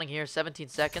dragon spawning here, 17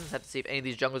 seconds. Have to see if any of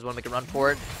these junglers want to make a run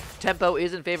for it. Tempo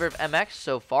is in favor of MX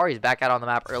so far. He's back out on the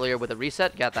map earlier with a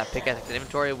reset. Got that pickaxe in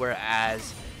inventory,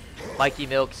 whereas Mikey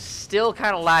Milk still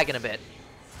kind of lagging a bit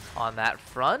on that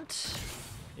front.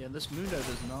 Yeah, this Mundo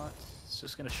does not. It's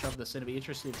just going to shove this in. It'll be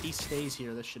interesting. If he stays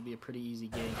here, this should be a pretty easy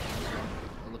game.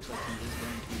 It looks like he is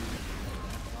going to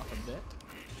back off a bit.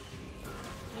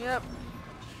 Yep.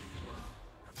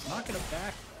 Not going to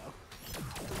back, though.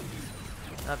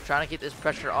 I'm trying to keep this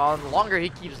pressure on. The longer he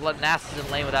keeps letting Nasus in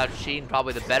lane without Sheen,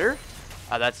 probably the better.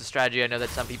 That's a strategy I know that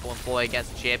some people employ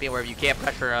against a champion, where if you can't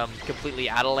pressure him completely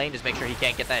out of lane, just make sure he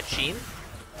can't get that Sheen.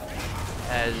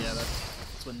 Yeah,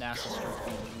 that's when Nasus starts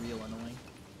being real annoying.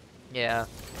 Yeah.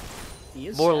 He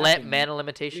is more stacking mana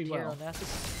limitation pretty here well. on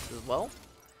Nasus as well.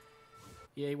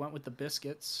 Yeah, he went with the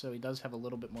biscuits, so he does have a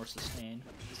little bit more sustain.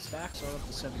 His stacks are up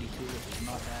to 72, which is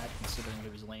not bad considering who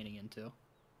he's laning into.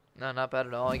 No, not bad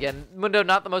at all. Again, Mundo,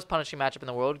 not the most punishing matchup in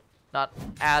the world. Not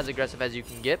as aggressive as you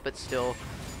can get, but still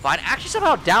fine. Actually,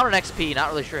 somehow down in XP. Not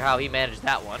really sure how he managed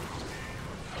that one.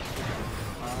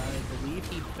 I believe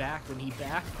when he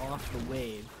backed off the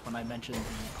wave, when I mentioned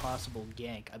the possible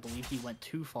gank, I believe he went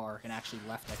too far and actually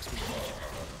left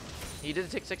XP. He did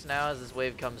take 6 now as this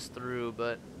wave comes through,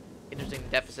 but interesting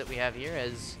deficit we have here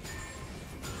as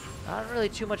not really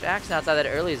too much action outside that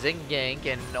early Zing gank,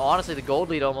 and honestly the gold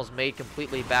lead almost made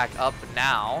completely back up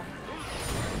now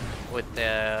with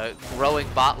the growing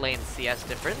bot lane CS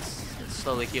difference. It's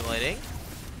slowly accumulating.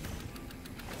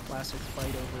 Classic fight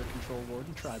over control ward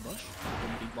and Tribush.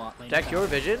 Wouldn't be bot lane. Protect your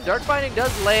vision. Dark Binding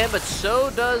does land, but so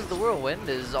does the Whirlwind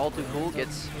as All Too Cool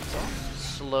gets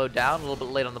slowed down a little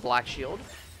bit late on the Black Shield.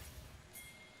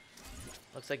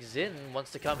 Looks like Xin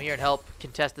wants to come here and help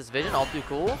contest this vision. All Too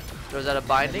Cool throws out a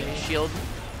binding. Shield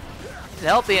is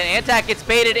healthy, and Antac gets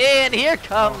baited in. Here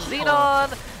comes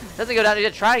Xenon. Doesn't go down.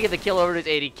 He's trying to get the kill over to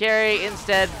his AD carry.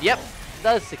 Instead, yep,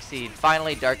 does succeed.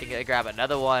 Finally, Dark can grab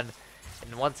another one.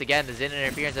 And once again, the Xin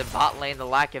interference in bot lane, the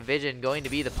lack of vision going to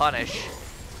be the punish.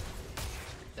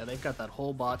 Yeah, they've got that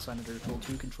whole bot side under control,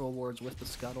 2 control wards with the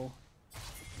scuttle.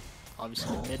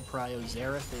 Obviously, mid-prio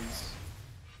Xerath is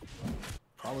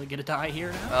probably gonna die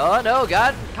here now. Oh no,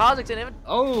 got Kha'Zix in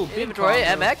inventory.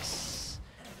 combo. MX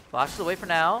flashes away for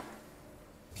now.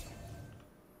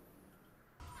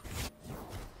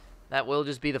 That will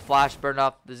just be the flash burn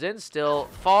off the Xin. Still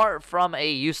far from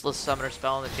a useless summoner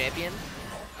spell on the champion.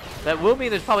 That will mean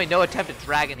there's probably no attempt at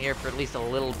dragon here for at least a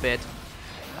little bit.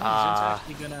 Zin's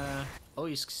actually gonna. Oh,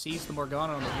 he sees the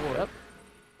Morgana on the board. Yep.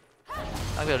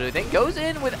 I'm gonna do anything. Goes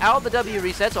in without the W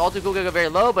reset, so All Too Cool gonna go very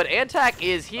low, but Antac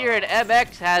is here and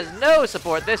MX has no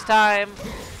support this time.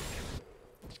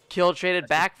 Kill traded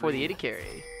back for the AD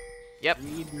carry. Yep.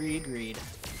 Greed.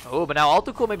 Oh, but now All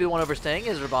Too Cool may be the one overstaying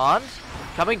is Rabond.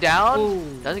 Coming down.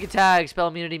 Ooh. Doesn't get tagged. Spell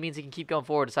immunity means he can keep going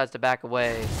forward. Decides to back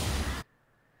away.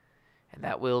 And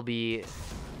that will be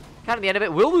kind of the end of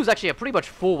it. We'll lose actually a pretty much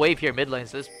full wave here mid lane,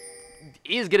 so this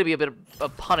is going to be a bit of a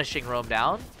punishing roam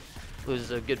down.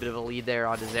 Loses a good bit of a lead there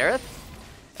onto Xerath.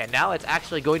 And now it's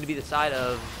actually going to be the side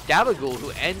of Gabagool, who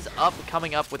ends up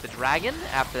coming up with the dragon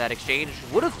after that exchange.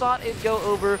 Would have thought it'd go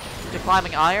over to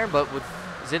Climbing Iron, but with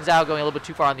Xin Zhao going a little bit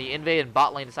too far on the invade and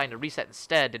bot lane deciding to reset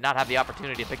instead, did not have the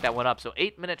opportunity to pick that one up. So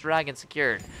 8-minute dragon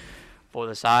secured for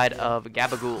the side of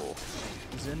Gabagool.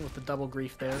 Xin with the double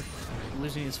grief there.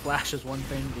 Losing his flash is one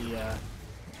thing.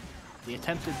 The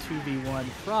attempted 2v1,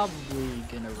 probably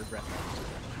gonna regret that.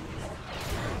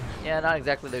 Yeah, not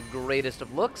exactly the greatest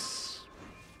of looks.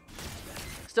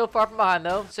 Still far from behind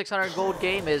though. 600 gold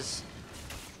game is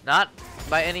not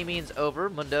by any means over.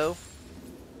 Mundo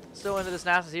still into this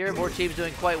Nasus here. More teams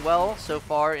doing quite well so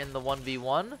far in the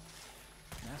 1v1.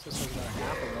 Nasus has about a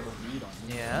half a level lead on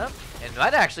him. Yeah, and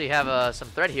might actually have some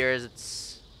threat here as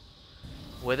it's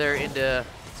Wither into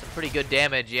some pretty good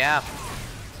damage. Yeah,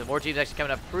 so more teams actually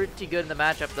coming up pretty good in the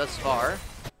matchup thus far.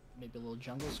 Maybe a little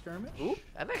jungle skirmish. Ooh,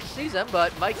 MX sees him,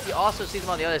 but Mikey also sees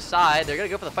him on the other side. They're going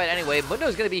to go for the fight anyway.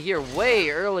 Mundo's going to be here way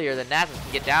earlier than Nasus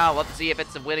can get down. We'll have to see if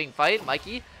it's a winning fight.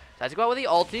 Mikey decides to go out with the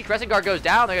ulti. Crescent Guard goes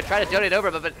down. They're going to try to donate over,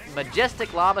 but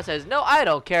Majestic Llama says, no, I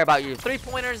don't care about your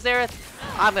 3-pointers, Zareth.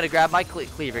 I'm going to grab my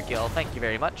cleaver kill. Thank you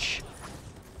very much.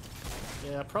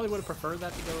 Yeah, I probably would have preferred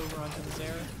that to go over onto the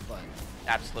Zareth, but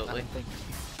Absolutely.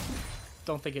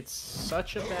 don't think it's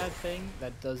such a bad thing.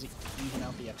 That does even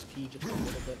out the XP just a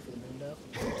little bit for the Mundo.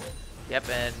 Yep,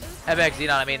 and MX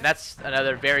Xenon, I mean, that's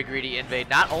another very greedy invade.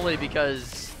 Not only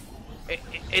because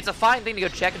it's a fine thing to go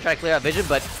check and try to clear out vision,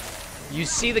 but you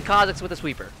see the Kha'Zix with a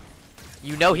sweeper.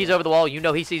 You know he's over the wall. You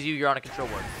know he sees you. You're on a control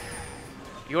ward.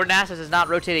 Your Nasus is not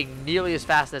rotating nearly as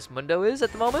fast as Mundo is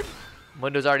at the moment.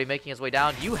 Mundo's already making his way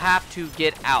down. You have to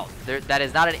get out. That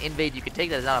is not an invade you can take.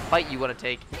 That is not a fight you want to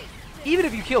take. Even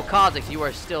if you kill Kha'Zix, you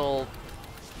are still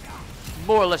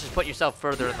more or less just putting yourself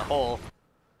further in the hole.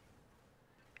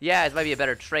 Yeah, it might be a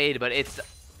better trade, but it's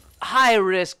high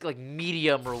risk, like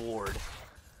medium reward.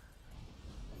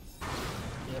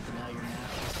 Yep, now your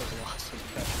Nasus has lost his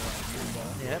pressure on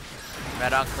Mundo. Yep.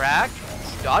 Red on crack.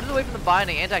 Dodges away from the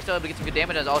binding. Anti still able to get some good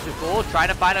damage. That's also cool. Trying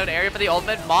to find out an area for the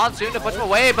ultimate. Monsoon to push him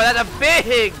away, but that's a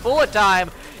big bullet time.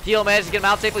 Heal manages to get him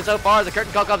out safely so far. The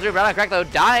curtain call comes through. Red on crack though,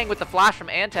 dying with the flash from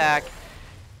Antac.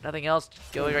 Nothing else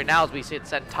going right now as we see it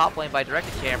sent top lane by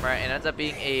directed camera, and ends up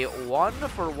being a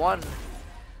 1-for-1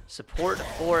 support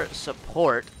for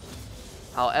support.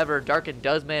 However, Darkin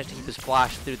does manage to keep his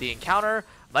flash through the encounter.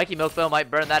 Mikey Milkville might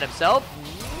burn that himself.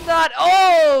 Not.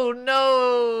 Oh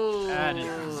no! That is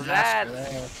a disaster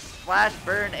That there. flash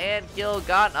burn and kill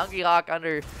got Hungry Hawk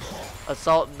under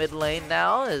assault mid lane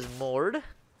now is moored,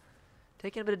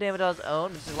 taking a bit of damage on his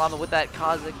own. This is Llama with that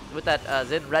Kha'Zix, with that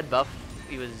Zen red buff.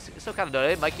 He was still kind of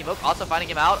donated. Mikey Milk also finding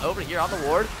him out over here on the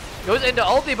ward. Goes into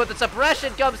ulti, but the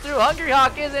suppression comes through. Hungry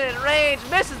Hawk isn't in range,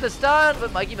 misses the stun,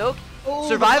 but Mikey Milk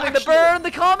surviving the burn,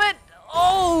 the comment.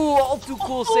 Oh, all too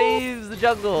cool saves the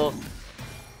jungle.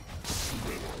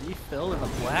 Refill and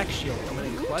the Black Shield coming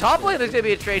in clutch. Top lane, there's going to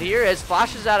be a trade here as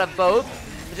flashes out of both.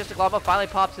 Majestic Llama finally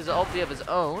pops his ulti of his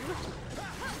own.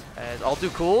 As all too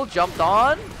cool jumped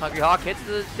on. Hungry Hawk hits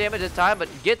the damage this time, but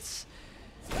gets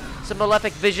some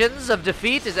malefic visions of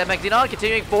defeat as MX Xenon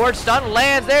continuing forward. Stun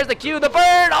lands. There's the Q. The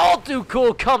burn. All too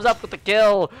cool comes up with the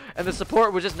kill. And the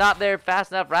support was just not there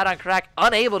fast enough. Right on crack.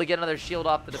 Unable to get another shield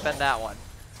off to defend that one.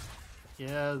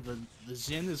 Yeah, the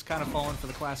Xin is kind of falling for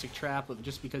the classic trap of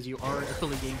just because you are an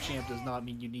early game champ does not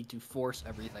mean you need to force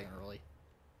everything early.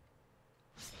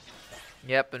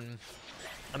 Yep, and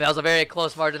I mean that was a very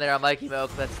close margin there on Mikey Milk.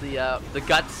 That's the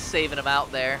guts saving him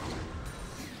out there.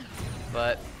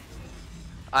 But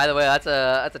either way, that's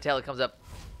a tail that comes up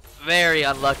very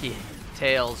unlucky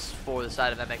tails for the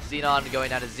side of MX Xenon,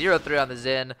 going down to 0-3 on the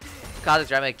Xin. Kha'Zix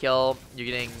trying to make a kill. You're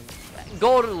getting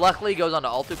gold, luckily goes on to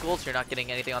Altucool, so you're not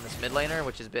getting anything on this mid laner,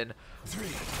 which has been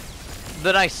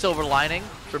the nice silver lining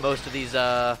for most of these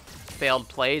failed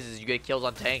plays. Is you get kills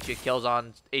on tanks, you get kills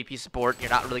on AP support. You're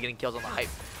not really getting kills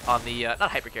on the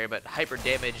not hyper carry, but hyper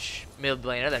damage mid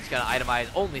laner. That's gonna itemize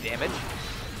only damage.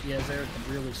 Yeah, Zareth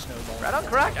can really snowball. Right on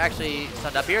correct. Actually,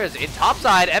 stunned up here is in top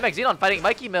side. MX Xenon fighting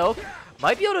Mikey Milk.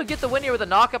 Might be able to get the win here with a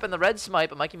knock up in the red smite,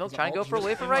 but Mikey Milk trying to go for a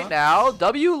wave from right now.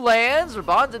 W lands.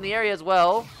 Raban's in the area as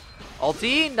well.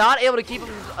 Ulti not able to keep him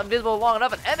invisible long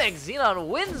enough, and MX Xenon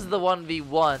wins the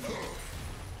 1v1.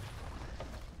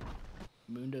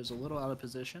 Mundo's a little out of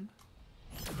position.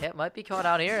 Yeah, might be caught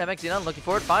out here. MX Xenon looking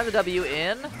for it, finds the W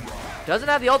in. Doesn't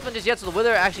have the ultimate just yet, so the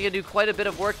Wither actually going to do quite a bit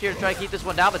of work here to try to keep this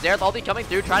one down. But Zareth ulti coming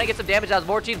through, trying to get some damage out of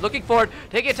more teams. Looking for it,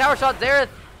 taking a tower shot. Zareth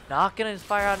not going to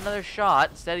inspire out another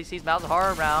shot. Instead, he sees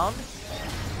Malzahar around.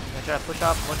 Going to try to push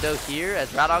off Mundo here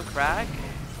as Rat on crack.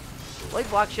 Blade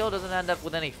Block Shield doesn't end up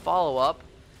with any follow-up.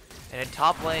 And in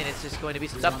top lane, it's just going to be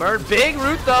some stuff. Burn. Big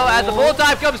root, though, as the full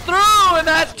time comes through. And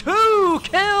that's 2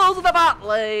 kills in the bot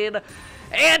lane.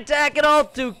 Antac and all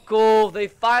too cool. They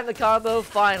find the combo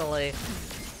finally.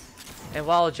 And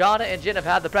while Janna and Jin have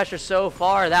had the pressure so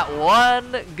far, that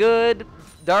one good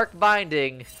Dark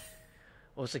Binding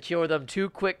will secure them 2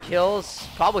 quick kills.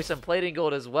 Probably some plating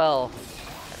gold as well.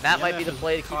 And that might be the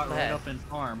play to keep them right ahead. up in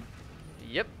farm.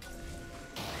 Yep.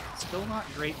 Still not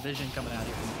great vision coming out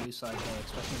here from the blue side, though,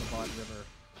 especially in the bot river.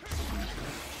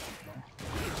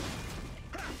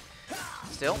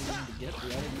 Still. To get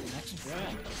ready for the next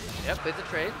drag. Yep, it's a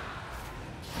trade.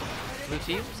 Blue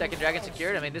team, second dragon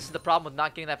secured. I mean, this is the problem with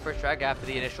not getting that first drag after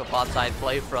the initial bot side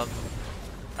play from...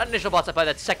 Not initial bot side play,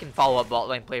 that second follow-up bot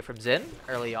lane play from Xin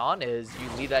early on is you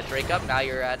leave that Drake up. Now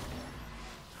you're at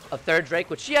a third Drake,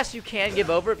 which yes, you can give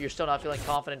over if you're still not feeling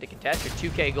confident to contest.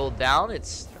 You're 2k gold down.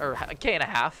 It's, or a K and a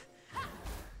half.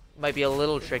 might be a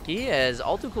little tricky, as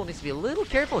Altucool needs to be a little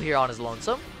careful here on his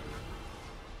lonesome.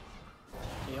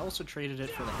 They also traded it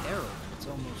for the Herald. It's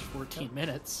almost 14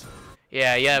 minutes.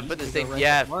 Yeah, but this thing,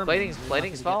 yeah,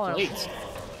 plating's falling. Plates.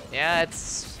 Yeah,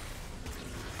 it's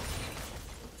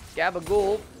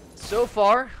Gabagool so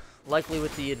far, likely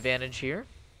with the advantage here.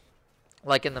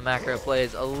 Like in the macro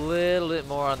plays, a little bit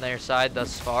more on their side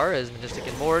thus far, as Majestic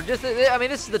and more. Just, I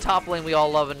mean, this is the top lane we all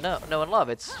love and know and love.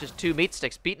 It's just two meat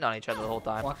sticks beating on each other the whole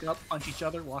time. Walk up, punch each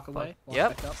other, walk away. Walk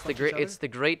Yep, back up, it's the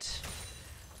great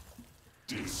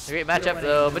matchup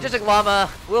though. Majestic Llama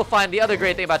will find the other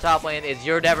great thing about top lane is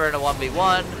you're never in a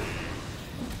 1v1.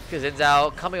 Because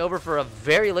Inzao coming over for a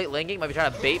very late lane game, might be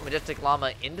trying to bait Majestic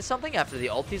Llama into something after the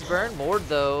ulti's burn. Mord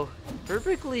though,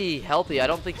 perfectly healthy. I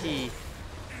don't think he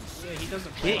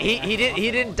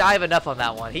didn't dive enough on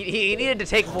that one. He needed to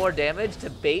take more damage to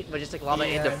bait Majestic Llama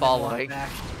into following.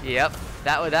 Yep,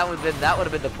 that would have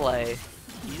been the play.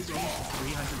 He is almost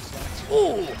 300 stacks.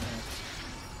 Ooh.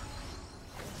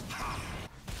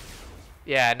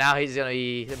 Yeah, now he's gonna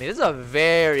be. I mean, this is a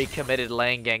very committed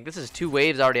lane gang. This is 2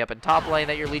 waves already up in top lane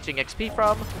that you're leeching XP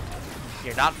from.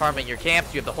 You're not farming your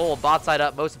camps. You have the whole bot side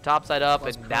up, most of top side up,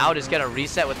 and now just gonna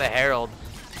reset with the Herald.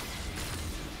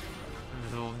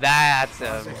 That's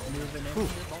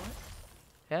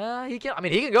yeah, he can. I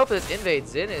mean, he can go for this invade.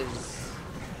 Zin is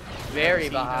very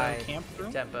behind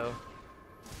tempo.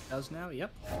 Does now?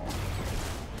 Yep.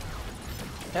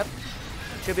 Yep.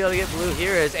 Should be able to get blue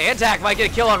here as Antac might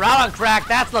get a kill on Round on Crack.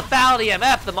 That's lethality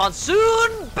MF. The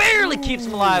Monsoon barely keeps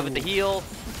him alive with the heal.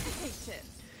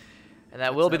 And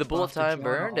that will be the bullet time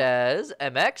burned as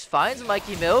MX finds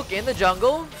Mikey Milk in the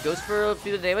jungle. Goes for a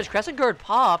few damage. Crescent Guard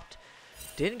popped.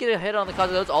 Didn't get a hit on the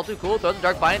Kazakhs. All too cool. Throws the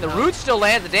Dark Binding. The root still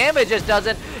lands. The damage just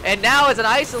doesn't. And now it's an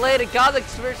isolated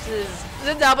Kazakhs versus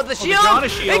Zinda with the shield.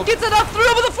 It gets enough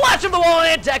through with the flash of the wall.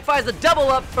 And Antac finds the double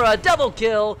up for a double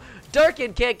kill.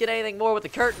 Darkin can't get anything more with the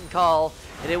curtain call.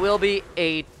 And it will be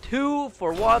a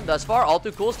 2-for-1 thus far. All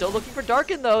too cool. Still looking for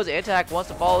Darkin though. Antac wants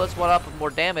to follow this one up with more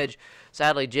damage.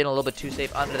 Sadly, Jin a little bit too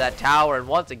safe under that tower. And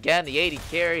once again, the 80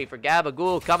 carry for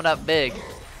Gabagool coming up big.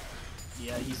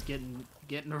 Yeah, he's getting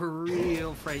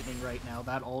real frightening right now.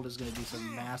 That ult is going to do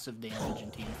some massive damage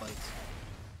in team fights.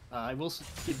 I will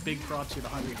give big props here to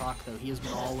Hungry Hawk, though. He has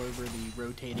been all over the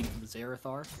rotating from the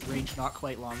Zerathar. Range not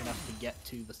quite long enough to get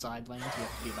to the side lanes. You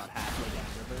have to be about halfway down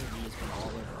the river, and he has been all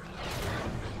over.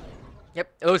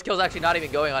 Yep, those kills actually not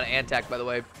even going on Antac, by the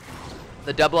way.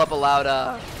 The double up allowed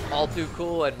All Too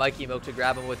Cool and Mikey Milk to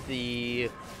grab him with the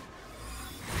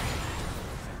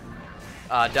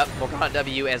Morgana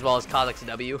W as well as Kazakh's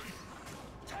W.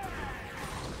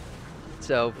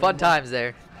 So fun times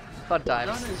there, fun times.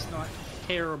 Morgana is not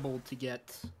terrible to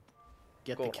get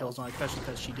the kills on, especially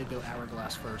because she did go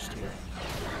Hourglass first here.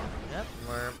 Yep,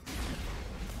 we're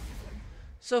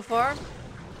so far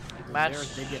match.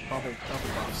 They get double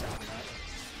buffs after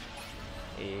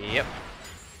that. Yep.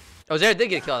 Oh, Xerath did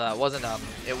get a kill on that.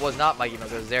 It was not Mikey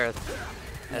Milk, it was Xerath.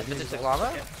 As Majestic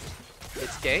Llama,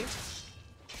 it's ganked.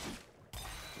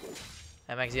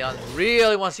 MXeon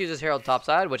really wants to use his Herald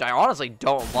topside, which I honestly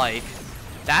don't like.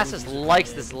 Nasus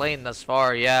likes this lane thus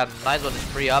far. Yeah, might as well just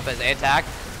free up as Antac.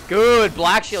 Good.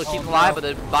 Black Shield keeps alive, but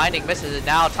the binding misses. And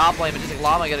now top lane, Majestic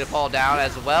Llama going to fall down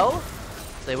as well.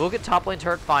 So they will get top lane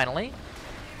turret finally.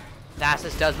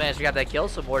 Nasus does manage to grab that kill,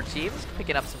 so more teams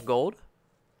picking up some gold.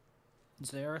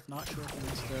 Xerath, not sure if he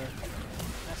wants to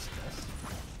test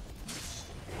this.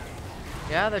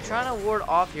 Yeah, they're trying to ward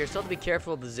off here. Still to be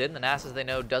careful of the Xin. The Nasus they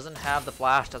know doesn't have the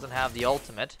flash, doesn't have the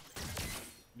ultimate.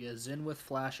 Yeah, Xin with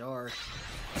flash R.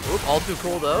 Oop, all too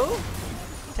cool though.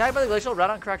 Tagged by the Glacial,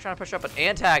 Round on Crack trying to push up, but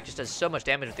Antac just does so much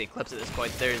damage with the Eclipse at this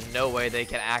point. There's no way they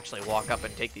can actually walk up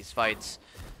and take these fights.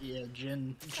 Yeah,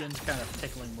 Jin's kind of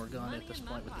tickling Morgana at this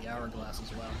point with the Hourglass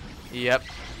as well. Yep.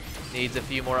 Needs a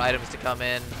few more items to come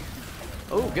in.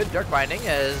 Oh, good Dark Binding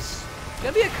is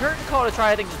gonna be a curtain call to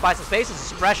try, I think, just buy some space. It's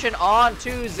suppression on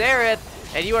to Xerath,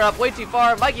 and you are up way too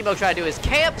far. Mikey Milk trying to do his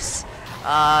camps.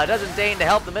 Doesn't deign to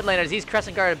help the mid laners. He's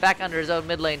crescent guarded back under his own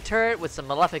mid lane turret with some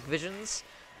malefic visions.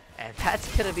 And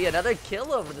that's going to be another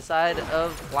kill over the side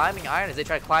of Climbing Iron as they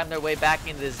try to climb their way back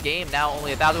into this game. Now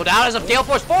only 1,000 go down as a Gale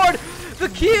Force forward. The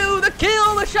Q, the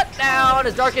kill, the shutdown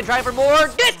as Darkin trying for more.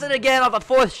 Gets it again off a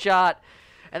 4th shot.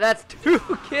 And that's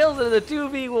 2 kills into the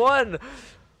 2v1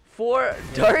 for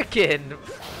Darkin.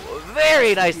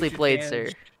 Very nicely played, sir.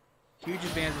 Huge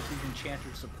advantage with these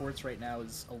Enchanted supports right now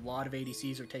is a lot of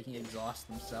ADCs are taking exhaust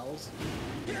themselves,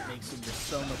 and it makes them just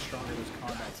so much stronger in those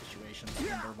combat situations when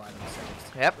they're by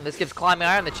themselves. Yep, and this gives Climbing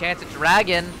Iron the chance at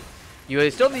Dragon. You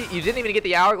didn't even get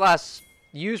the Hourglass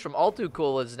used from All Too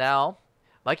Cool as now.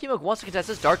 Mikey Milk wants to contest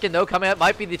this. Darkin, though, coming up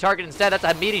might be the target instead. That's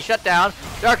a meaty shutdown.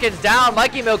 Darkin's down.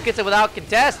 Mikey Milk gets it without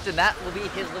contest, and that will be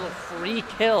his little free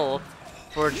kill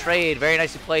for a trade. Very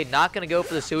nicely played. Not going to go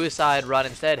for the suicide run.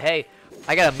 Instead, hey,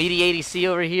 I got a meaty ADC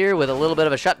over here with a little bit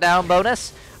of a shutdown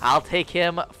bonus. I'll take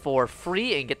him for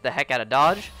free and get the heck out of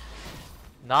dodge.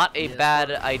 Not a bad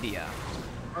idea.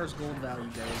 As far as gold value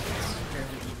goes, it's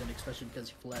fairly even, especially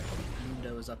because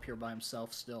Mundo is up here by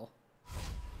himself still.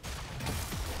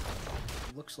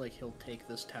 It looks like he'll take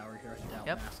this tower here. I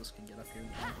doubt Nasus can get up here.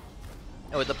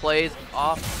 And with the plays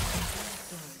off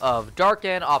of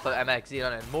Darkin, off of MX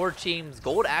Xenon, and more teams,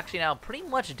 gold actually now pretty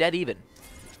much dead even.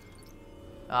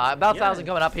 About 1,000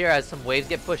 coming up here as some waves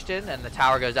get pushed in, and the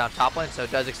tower goes down top lane, so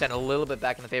it does extend a little bit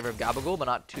back in the favor of Gabagool, but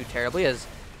not too terribly, as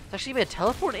it's actually been a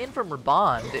teleport in from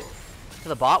Rabond to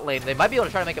the bot lane. They might be able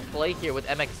to try to make a play here with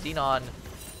MX Xenon.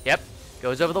 Yep,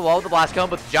 goes over the wall with the blast cone,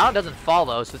 but John doesn't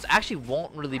follow, so this actually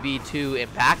won't really be too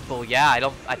impactful.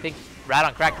 Yeah, I think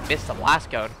Radon Crack missed the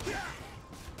blast cone.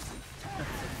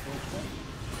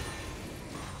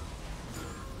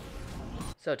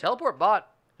 So teleport bot.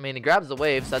 I mean, he grabs the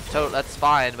waves. That's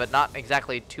fine, but not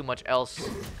exactly too much else.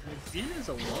 It is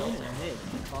a little mid.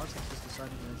 Kha'Zix is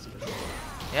deciding to go.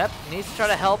 Yep, needs to try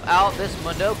to help out this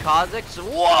Mundo. Kha'Zix,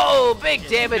 whoa, big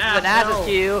damage to the Nasus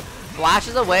Q.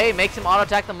 Flashes away, makes him auto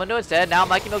attack the Mundo instead. Now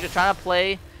Mikey Milk just trying to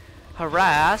play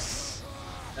harass.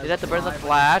 He's at the burn the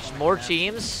flash. More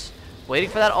teams waiting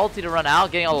for that ulti to run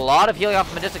out. Getting a lot of healing off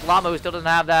of Majestic Llama, who still doesn't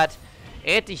have that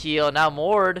anti-heal. Now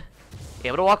Mord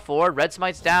able to walk forward. Red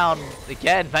Smite's down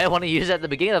again. Might want to use it at the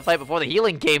beginning of the fight before the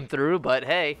healing came through, but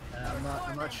hey.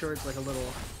 I'm not sure it's like a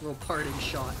little parting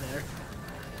shot there.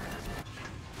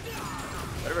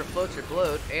 Whatever floats your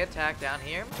bloat. Antac down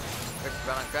here. Versus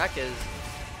Radon Crack is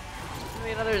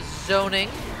maybe another zoning.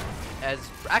 As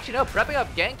actually no, prepping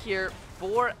up gank here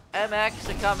for MX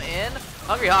to come in.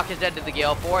 Hungry Hawk is dead to the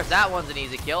Gale Force. That one's an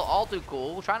easy kill. All too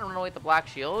cool. Trying to run away with the Black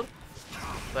Shield.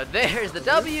 But there's the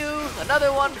W.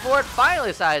 Another one for it. Finally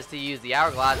decides to use the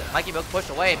Hourglass. Mikey Milk pushed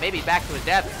away. Maybe back to his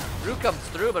death. Drew comes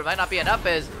through, but it might not be enough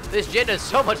as this Jin does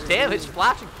so much damage.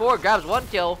 Flashing forward, grabs one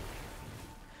kill.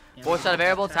 Fourth side of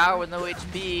variable. Tower with no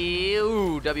HP.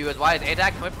 Ooh, W is wide.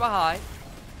 Antac coming from behind.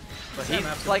 But he's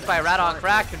flanked by Radon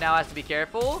Crack, who now has to be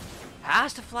careful.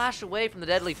 Has to flash away from the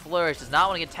deadly flourish. Does not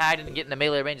want to get tagged and get in the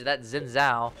melee range of that Xin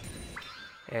Zhao.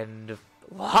 And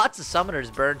lots of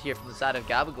summoners burned here from the side of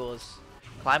Gabagool.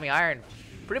 Climbing Iron,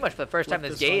 pretty much for the first time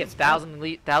this game,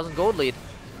 1,000 gold lead.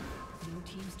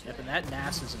 Yep, and that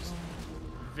Nasus is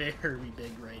very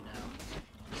big right now.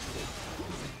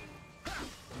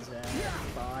 He's at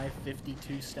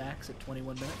 552 stacks at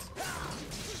 21 minutes.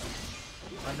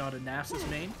 I'm not a Nasus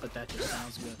main, but that just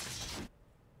sounds good.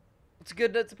 It's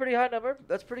good. That's a pretty high number.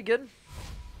 That's pretty good.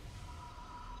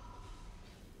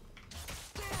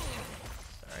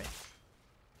 Sorry.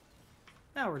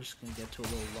 Now we're just going to get to a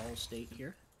little lull state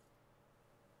here.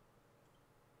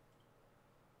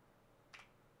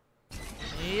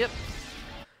 Yep.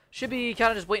 Should be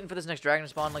kind of just waiting for this next dragon to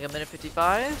spawn like a minute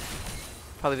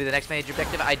 55. Probably be the next major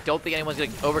objective. I don't think anyone's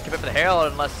going to overcommit for the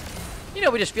Herald unless, you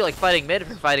know, we just feel like fighting mid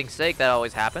for fighting's sake. That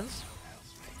always happens.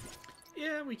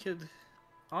 Yeah, we could...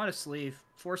 Honestly,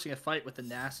 forcing a fight with the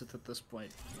Nasus at this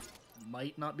point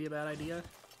might not be a bad idea.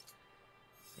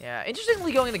 Yeah,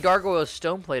 interestingly going into Gargoyle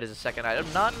Stoneplate as a second item.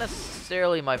 Not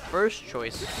necessarily my first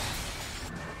choice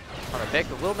on the pick,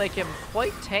 but will make him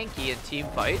quite tanky in team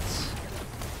fights.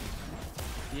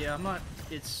 Yeah, I'm not...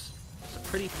 It's a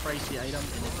pretty pricey item,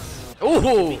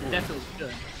 Ooh! and it's definitely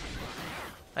good.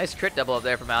 Nice crit double up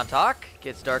there from Montauk.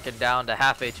 Gets darkened down to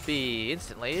half HP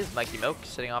instantly as Mikey Milk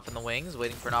sitting off in the wings,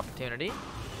 waiting for an opportunity.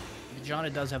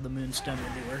 Janna does have the Moonstone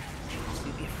Manure.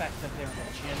 See the effect up there on the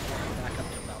chin, back up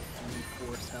to about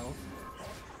 3/4 health.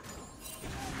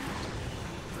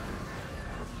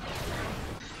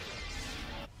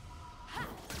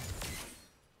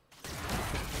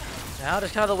 Now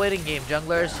just kind of the waiting game.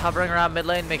 Junglers hovering around mid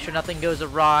lane, make sure nothing goes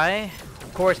awry.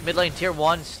 Of course, mid lane tier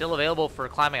 1 still available for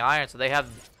Climbing Iron, so they have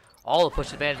all the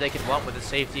push advantage they can want with the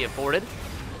safety afforded.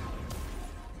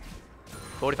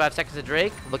 45 seconds of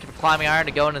Drake, looking for Climbing Iron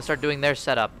to go in and start doing their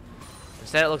setup.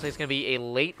 Instead, it looks like it's going to be a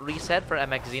late reset for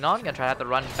MX Xenon. Going to try to have to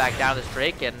run back down this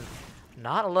Drake, and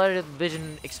not a lot of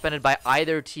vision expended by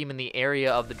either team in the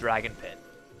area of the Dragon Pit.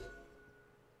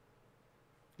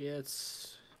 Yeah,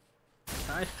 it's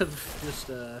kind of just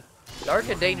a... Dark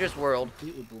and dangerous world.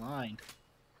 Completely blind.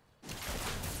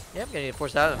 Yep, gonna need to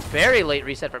force out a very late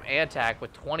reset from Antac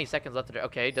with 20 seconds left to do.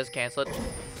 Okay, does cancel it.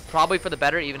 Probably for the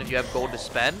better, even if you have gold to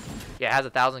spend. Yeah, it has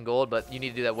 1,000 gold, but you need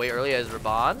to do that way early as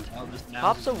Rabond.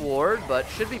 Pops a ward, but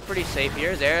should be pretty safe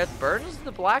here. There burns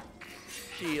the Black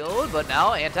shield, but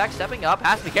now Antac stepping up,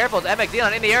 has to be careful. It's MX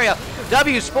Xenon in the area.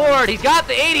 W Sport, he's got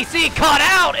the ADC caught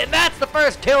out, and that's the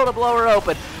first kill to blow her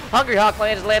open. Hungry Hawk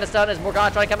lands a stun as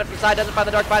Morgana trying to come in from the side, doesn't find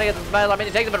the dark fighting against the metal. I mean,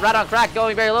 he takes him, but right on crack,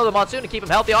 going very low. The Monsoon to keep him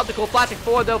healthy. Optical flashing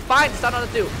forward, though, finds the stun on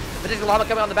the 2. Magic Llama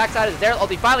coming on the backside as Daryl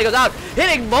ulti finally goes out,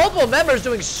 hitting multiple members,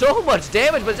 doing so much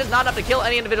damage, but it's just not enough to kill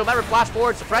any individual member. Flash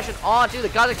forward, suppression onto the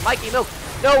Kazakh. Mikey Milk,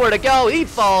 nowhere to go. He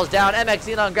falls down.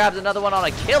 MX Xenon grabs another one on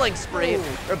a killing spree.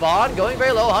 Rabon going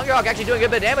very low. Hungry Hawk actually doing a good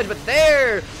bit of damage, but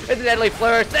there is the deadly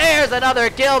flourish. There's another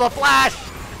kill. The flash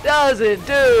doesn't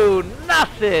do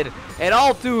nothing. And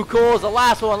all too cool is the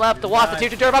last one left to watch the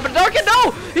team turn up. And Darkin, no!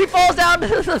 He falls down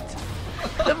to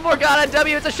the Morgana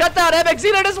W. It's a shutdown. MX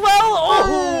Xenon as well.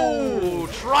 Oh,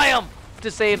 triumph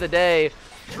to save the day.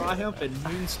 Triumph and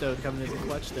Moonstone coming in the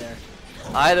clutch there.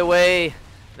 Either way,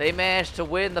 they managed to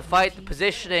win the fight. The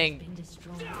positioning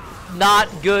not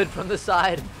good from the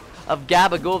side of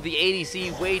Gabagool. The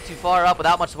ADC way too far up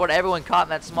without much support. Everyone caught in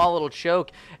that small little choke.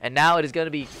 And now it is going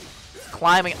to be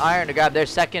Climbing Iron to grab their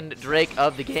second Drake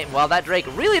of the game. While that Drake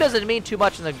really doesn't mean too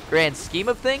much in the grand scheme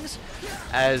of things,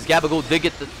 as Gabagool did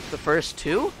get the first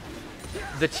 2,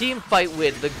 the team fight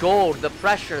win, the gold, the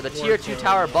pressure, the tier 2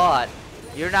 tower bot,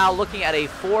 you're now looking at a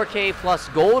 4K plus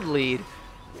gold lead,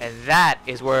 and that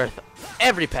is worth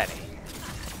every penny.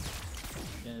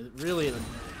 Yeah, really the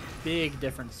big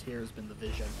difference here has been the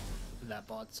vision of that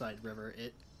bot side river.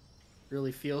 It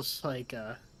really feels like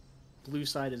blue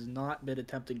side has not been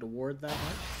attempting to ward that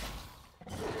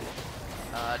much.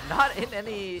 Not in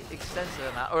any extensive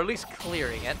amount, or at least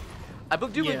clearing it. I do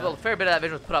believe Yeah. a fair bit of that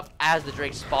vision was put up as the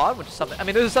Drake spawned, which is something. I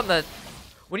mean, this is something that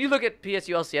when you look at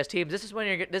PSU LCS teams, this is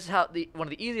when this is how one of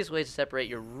the easiest ways to separate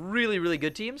your really, really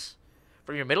good teams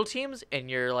from your middle teams and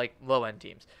your like low end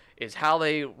teams is how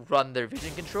they run their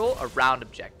vision control around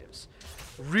objectives.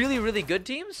 Really, really good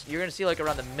teams, you're gonna see like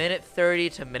around the minute 30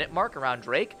 to minute mark around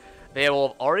Drake. They will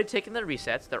have already taken their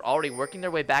resets. They're already working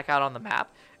their way back out on the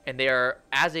map. And they are,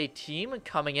 as a team,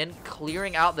 coming in,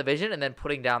 clearing out the vision, and then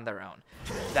putting down their own.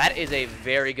 That is a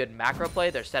very good macro play.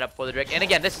 They're set up for the Drake. And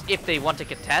again, this if they want to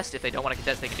contest. If they don't want to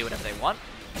contest, they can do whatever they want.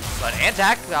 But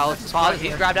Antac, let's pause.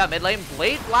 He's grabbed out mid lane.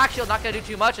 Blade Black Shield not going to do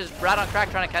too much. As Rat on Crack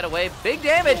trying to cut away. Big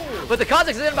damage. But the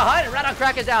Kazakhs is in behind, and Rat on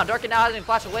Crack is down. Darkin now hasn't even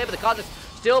flashed away, but the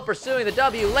Kazakhs still pursuing the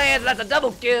W. Lands, and that's a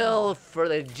double kill for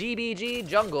the GBG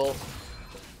jungle.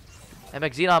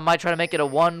 MX Xenon might try to make it a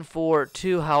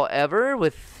 1-4-2, however,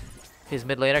 with his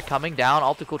mid laner coming down.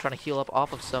 Alticool trying to heal up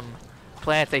off of some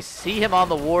plants. They see him on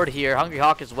the ward here. Hungry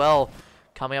Hawk as well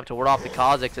coming up to ward off the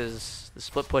Kazakhs as the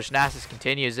split push Nasus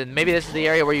continues. And maybe this is the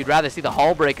area where you'd rather see the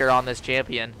Hull Breaker on this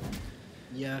champion.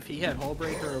 Yeah, if he had Hull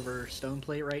Breaker over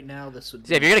Stoneplate right now, this would be...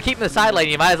 See, if you're going to keep him in the side lane,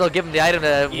 you might as well give him the item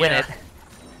to win it.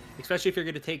 Especially if you're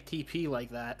going to take TP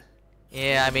like that.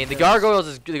 Yeah, I mean, the Gargoyles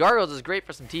is great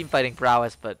for some team fighting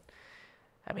prowess, but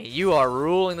I mean, you are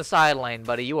ruling the side lane,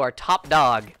 buddy. You are top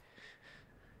dog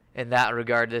in that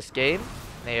regard this game.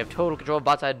 They have total control of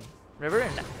bot side river,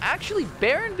 and actually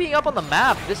Baron being up on the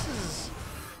map, this is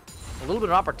a little bit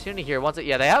of an opportunity here.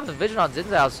 Yeah, they have the vision on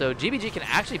Zinzao, so GBG can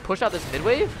actually push out this mid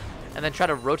wave and then try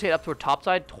to rotate up toward top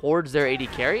side towards their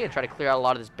AD carry and try to clear out a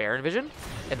lot of this Baron vision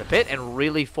in the pit and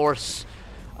really force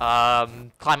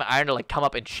Climate Iron to like come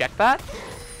up and check that.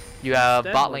 You have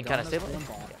bot lane kind of stable.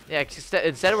 Yeah,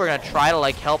 instead we're going to try to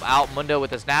like help out Mundo with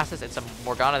his Nasus and some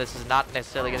Morgana. This is not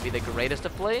necessarily going to be the greatest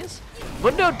of plays.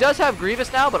 Mundo does have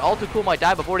Grievous now, but All Too Cool might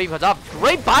die before it even comes off.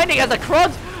 Great binding as the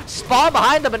Krugs spawn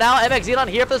behind them, and now MX Xenon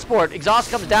here for the support.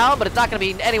 Exhaust comes down, but it's not going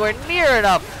to be anywhere near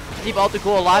enough to keep All Too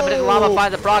Cool alive. But Llama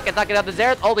finds the proc. It's not going to have the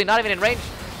Xerath. Ulti not even in range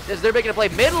as they're making a play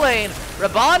mid lane.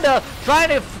 Rabonda trying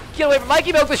to get away from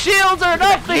Mikey Milk. The shields are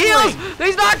enough. The heals.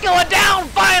 He's not going down.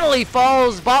 Finally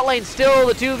falls. Bot lane still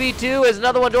the 2v2 as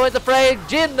another one joins the fray.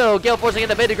 Jin though, Gale forcing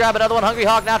into mid to grab another one. Hungry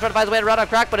Hawk now trying to find his way around on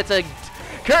crack, but it's a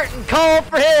curtain call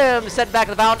for him. Sent back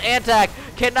to the fountain. Antac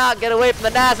cannot get away from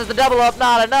the Nasus. The double up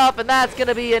not enough, and that's going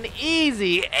to be an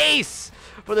easy ace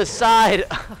for the side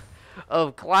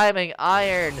of Climbing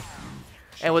Iron.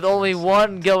 And with only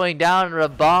one going down,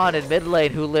 Rabon in mid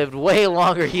lane, who lived way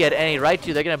longer he had any right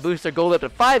to, they're going to boost their gold up to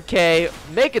 5K,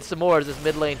 make it some more as this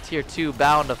mid lane tier 2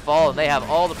 bound to fall, and they have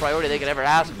all the priority they could ever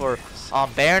ask for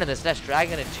on Baron and this next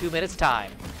Dragon in 2 minutes'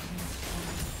 time.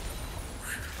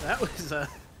 That was a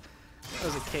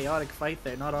chaotic fight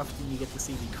there. Not often you get to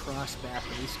see the cross-map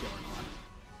race going on.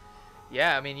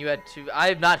 Yeah, I mean, you had to...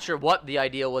 I'm not sure what the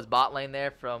idea was bot lane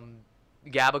there from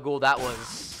Gabagool. That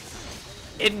was...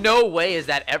 In no way is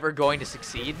that ever going to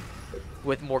succeed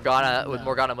with Morgana, with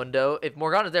Morgana Mundo. If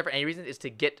Morgana's there for any reason, is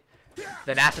to get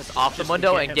the Nasus off the Just to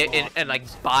window get and him get in off. and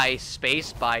like buy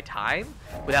space, buy time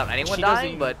without anyone She doesn't dying.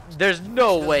 even- But there's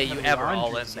no she way doesn't you have the ever all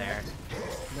in laundries there. yet.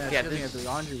 Yeah, Yeah, she doesn't this- have the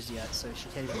laundries yet, so she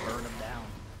can't even burn them down.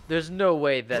 There's no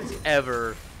way that's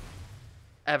ever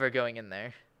going in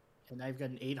there. And I've got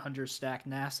an 800 stack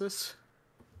Nasus.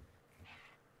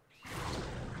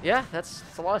 Yeah, that's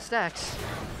a lot of stacks.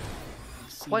 You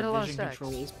see Quite the a lot of vision stacks.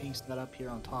 control is being set up here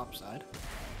on top side.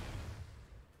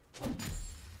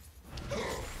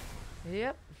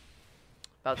 Yep.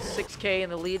 About 6K in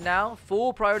the lead now.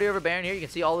 Full priority over Baron here. You can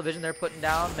see all the vision they're putting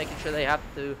down, making sure they have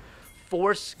to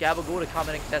force Gabagool to come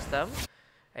in and test them.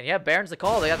 And yeah, Baron's the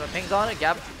call. They got the pings on it.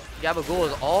 Gabagool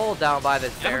is all down by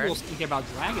this Baron. Gabagool's thinking about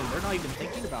Dragon. They're not even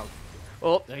thinking about.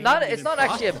 Well, They not haven't it's even not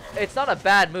actually thought. it's not a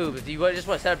bad move. If you just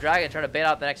want to set up Dragon and try to bait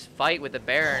out the next fight with the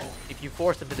Baron, if you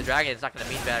force them to the Dragon, it's not going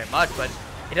to mean very much. But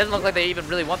it doesn't look like they even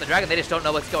really want the Dragon. They just don't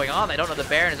know what's going on. They don't know the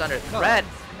Baron is under threat.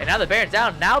 And now the Baron's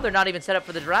down. Now they're not even set up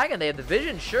for the Dragon. They have the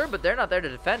vision, sure, but they're not there to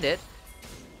defend it.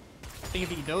 I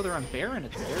think if you know they're on Baron,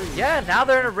 it's very. Yeah, now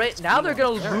they're in a race. Now they're on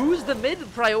going to Baron. lose the mid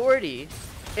priority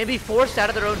and be forced out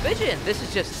of their own vision. This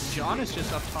is just... John is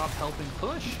just up top helping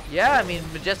push. Yeah, I mean,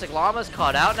 Majestic Llama's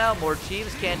caught out now. More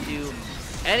teams can't do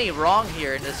any wrong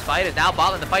here in this fight. And now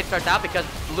bot lane, the fight starts out because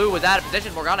Blue was out of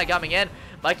position. Morgana coming in.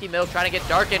 Mikey Milk trying to get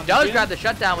dark and does grab the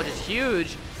shutdown, which is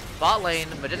huge. Bot lane,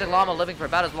 Majestic Llama living for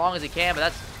about as long as he can, but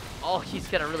that's all he's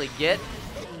going to really get.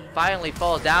 Finally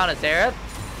falls down as Aerith.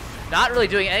 Not really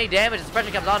doing any damage. The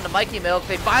suppression comes on to Mikey Milk.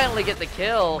 They finally get the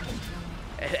kill.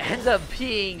 It ends up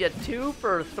being a 2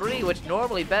 for 3, which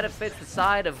normally benefits the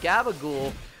side of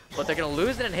Gabagool, but they're going to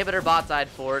lose an inhibitor bot side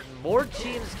for it. More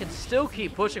teams can still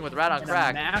keep pushing with Rat on And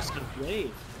Crack. a massive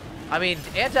wave. I mean,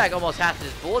 Antac almost has to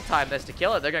just bullet time this to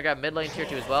kill it. They're going to grab mid lane tier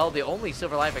 2 as well. The only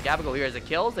silver line for Gabagool here is the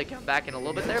kills. They come back in a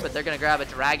little bit there, but they're going to grab a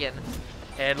Dragon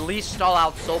and at least stall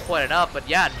out Soul Point enough. But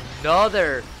yeah,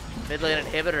 another mid lane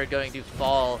inhibitor going to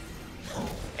fall.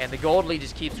 And the gold lead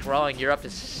just keeps growing. You're up to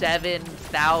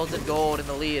 7,000 gold in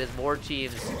the lead as more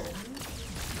teams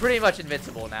pretty much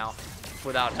invincible now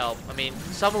without help. I mean,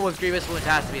 someone with Grievous Wounds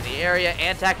has to be in the area.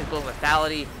 Antac is building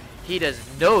lethality. He does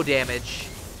no damage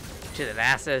to the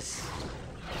Nasus.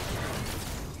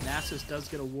 Nasus does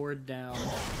get a ward down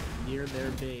near their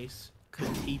base. Could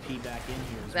TP back in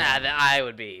here as Nah, well. I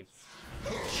would be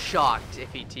shocked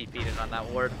if he TP'd it on that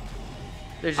ward.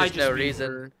 There's I just no mean reason.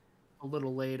 for a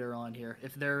little later on here.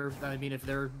 If they're, I mean, if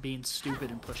they're being stupid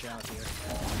and push out here.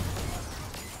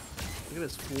 Look at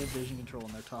this full vision control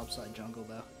on their top side jungle,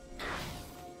 though.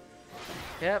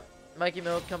 Yep, Mikey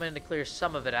Milk coming in to clear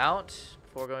some of it out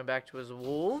before going back to his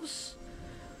wolves.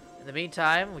 In the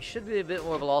meantime, we should be a bit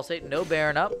more of a lull state. No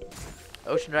Baron up.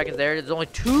 Ocean Dragon's there. There's only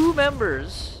 2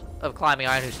 members of Climbing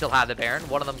Iron who still have the Baron.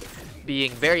 One of them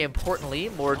being, very importantly,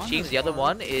 more teams. The other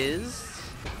one is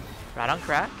Rat on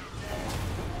Crack.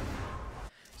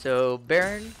 So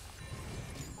Baron,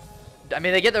 I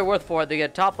mean, they get their worth for it. They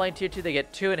get top lane tier 2. They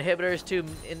get 2 inhibitors, 2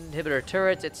 inhibitor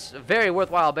turrets. It's a very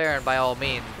worthwhile Baron by all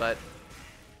means, but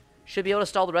should be able to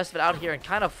stall the rest of it out here and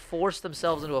kind of force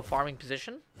themselves into a farming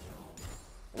position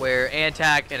where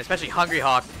Antac and especially Hungry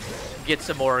Hawk get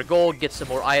some more gold, get some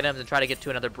more items, and try to get to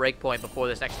another breakpoint before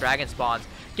this next dragon spawns.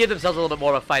 Give themselves a little bit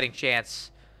more of a fighting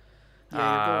chance. Yeah,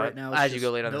 your goal right now is as you just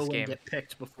go late on no this one game. get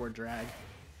picked before drag.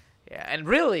 Yeah, and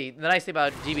really, the nice thing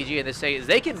about GBG in this state is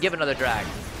they can give another drag.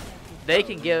 They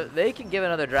can give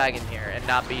another dragon here and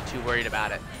not be too worried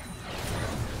about it.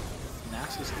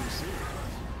 Nasus DC.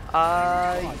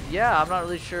 Yeah, I'm not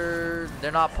really sure.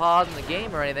 They're not pausing the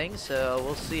game or anything, so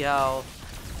we'll see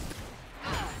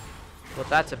what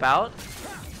that's about.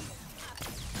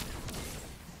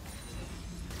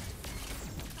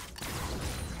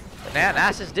 But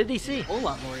Nasus did DC. A whole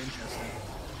lot more interesting.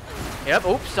 Yep,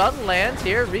 oops, stun lands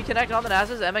here. Reconnect on the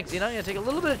Nasus. MX Xenon gonna take a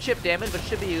little bit of chip damage, but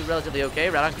should be relatively okay.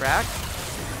 Rat on Crack.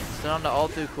 Stun on to all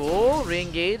too cool.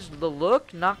 Re-engaged the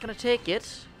look. Not gonna take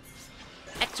it.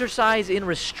 Exercise in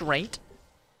restraint.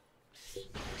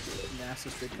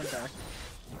 Nasus did come back.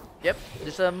 Yep,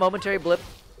 just a momentary blip.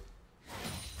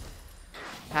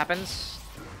 Happens.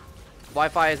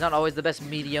 Wi-Fi is not always the best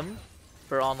medium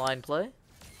for online play.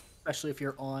 Especially if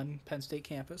you're on Penn State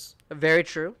campus. Very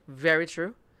true. Very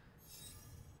true.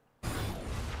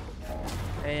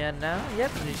 And now, yep,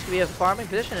 it's just gonna be a farming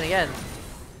position. And again,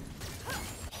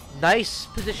 nice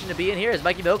position to be in here is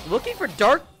Mikey Milk looking for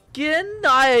Darken.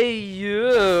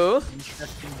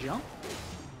 Interesting jump.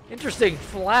 Interesting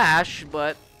flash,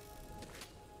 but...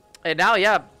 And now,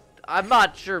 yeah, I'm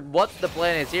not sure what the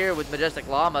plan is here with Majestic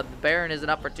Llama. The Baron isn't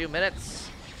up for 2 minutes.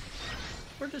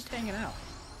 We're just hanging out.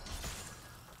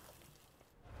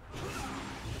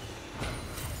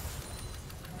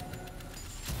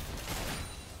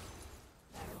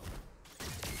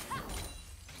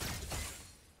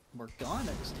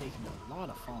 Morgana is taking a lot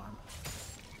of farm.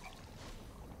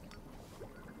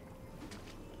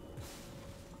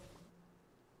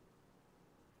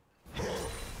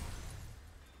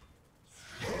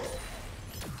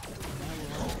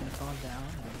 Down.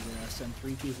 I'm gonna send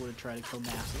 3 people to try to kill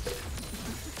Nasus.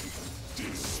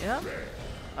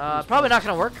 Yeah. Probably not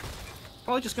gonna work.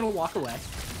 Probably just gonna walk away.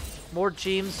 More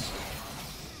teams.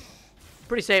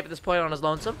 Pretty safe at this point on his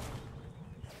lonesome.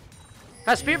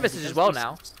 Has spirit message as well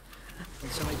now.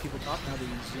 When so many people talk now, the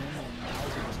Zoom and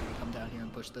Bowser is gonna come down here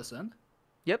and push this in.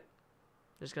 Yep.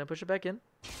 Just gonna push it back in.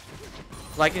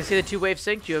 Like you can see the 2 waves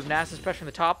synced. You have Nasus pressuring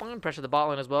the top lane, pressure the bot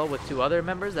lane as well with 2 other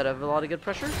members that have a lot of good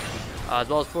pressure. As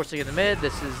well as forcing in the mid.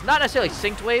 This is not necessarily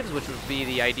synced waves, which would be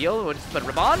the ideal. But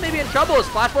Raban may be in trouble as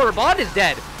Flash forward. Raban is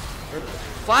dead.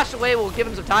 Flash away will give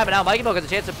him some time, and now Mikey Milk has a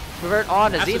chance to convert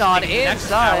on to Xenon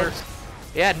inside.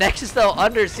 Yeah, Nexus though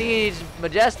under siege.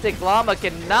 Majestic Llama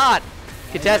cannot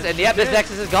contest, and yep, this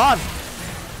Nexus is gone.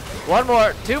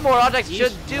 2 more objects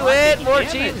should do it. More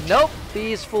teams. Nope.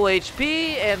 He's full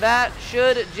HP, and that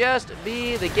should just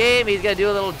be the game. He's gonna do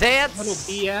a little dance. Little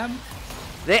BM.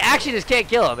 They actually just can't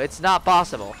kill him. It's not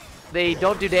possible. They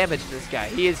don't do damage to this guy.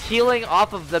 He is healing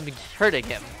off of them hurting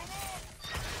him.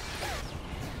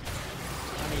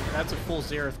 I mean, that's a full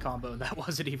Xerath combo, and that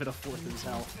wasn't even a fourth of his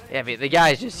health. Yeah, I mean, the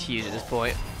guy's just huge at this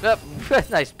point. Oh,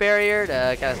 nice barrier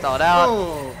to kind of stall it out.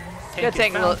 Oh, Gonna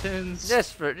take a little,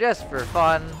 just for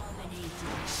fun.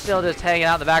 Still just hanging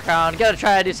out in the background. Gonna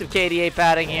try to do some KDA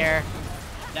padding here.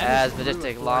 As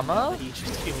Majestic Llama.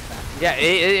 Yeah, I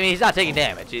mean, he's not taking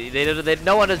damage.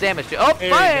 No one does damage to. Oh,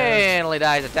 finally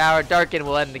dies a tower. Darkin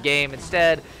will end the game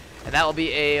instead. And that will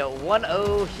be a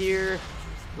 1-0 here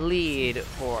lead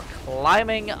for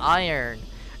Climbing Iron.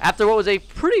 After what was a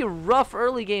pretty rough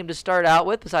early game to start out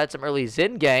with, besides some early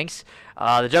Xin ganks,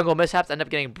 the jungle mishaps end up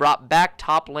getting brought back.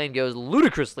 Top lane goes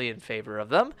ludicrously in favor of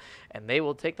them. And they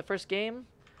will take the first game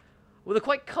with a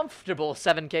quite comfortable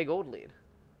 7K gold lead.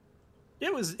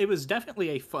 It was definitely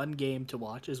a fun game to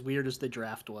watch, as weird as the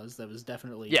draft was. That was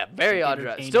definitely very odd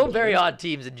draft. Still very odd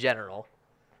teams in general.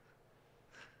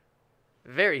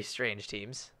 Very strange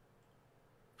teams.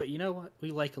 But you know what?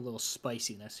 We like a little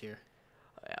spiciness here.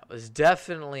 Yeah, it was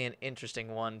definitely an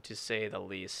interesting one to say the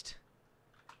least.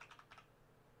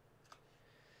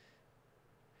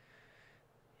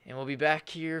 And we'll be back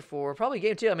here for probably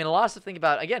game 2. I mean, a lot to think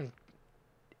about. Again,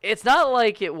 it's not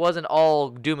like it wasn't all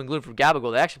doom and gloom from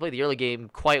Gabagool. They actually played the early game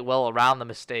quite well around the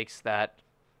mistakes that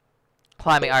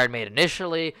Climbing Iron made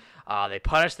initially. They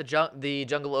punished the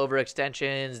jungle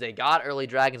overextensions. They got early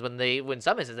dragons when in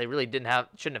some instances they really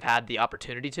shouldn't have had the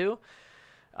opportunity to.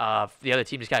 The other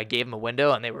team just kind of gave them a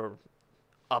window, and they were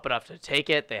up enough to take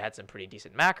it. They had some pretty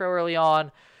decent macro early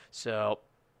on, so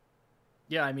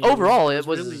yeah. I mean, overall, it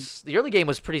was really, the early game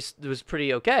was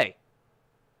pretty okay.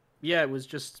 Yeah, it was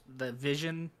just the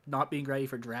vision not being ready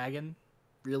for dragon.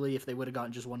 Really, if they would have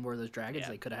gotten just one more of those dragons,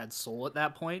 they could have had soul at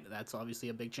that point. That's obviously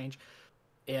a big change,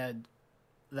 and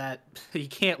that you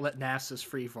can't let Nasus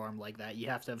free farm like that. You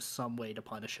have to have some way to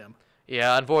punish him.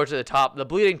 Yeah, unfortunately, the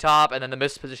bleeding top and then the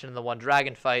missed position in the one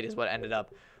dragon fight is what ended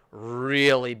up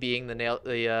really being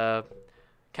the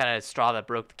kind of straw that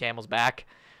broke the camel's back.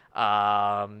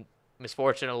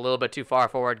 Misfortune a little bit too far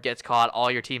forward, gets caught.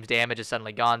 All your team's damage is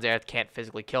suddenly gone. Xerath can't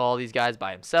physically kill all these guys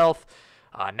by himself.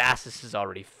 Nasus is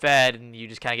already fed, and you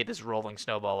just kind of get this rolling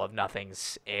snowball of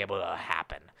nothing's able to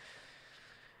happen.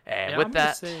 And with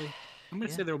that, I'm going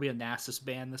to say there will be a Nasus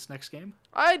ban this next game.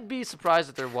 I'd be surprised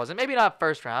if there wasn't. Maybe not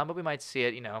first round, but we might see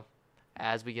it,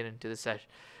 as we get into the session,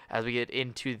 as we get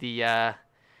into the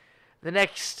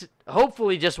next,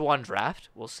 hopefully just one draft.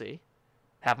 We'll see.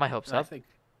 Have my hopes up. I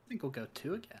think we'll go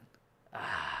 2 again.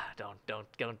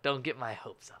 Don't get my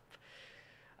hopes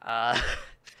up.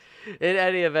 In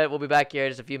any event, we'll be back here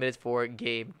in just a few minutes for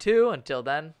game 2. Until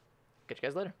then, catch you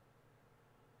guys later.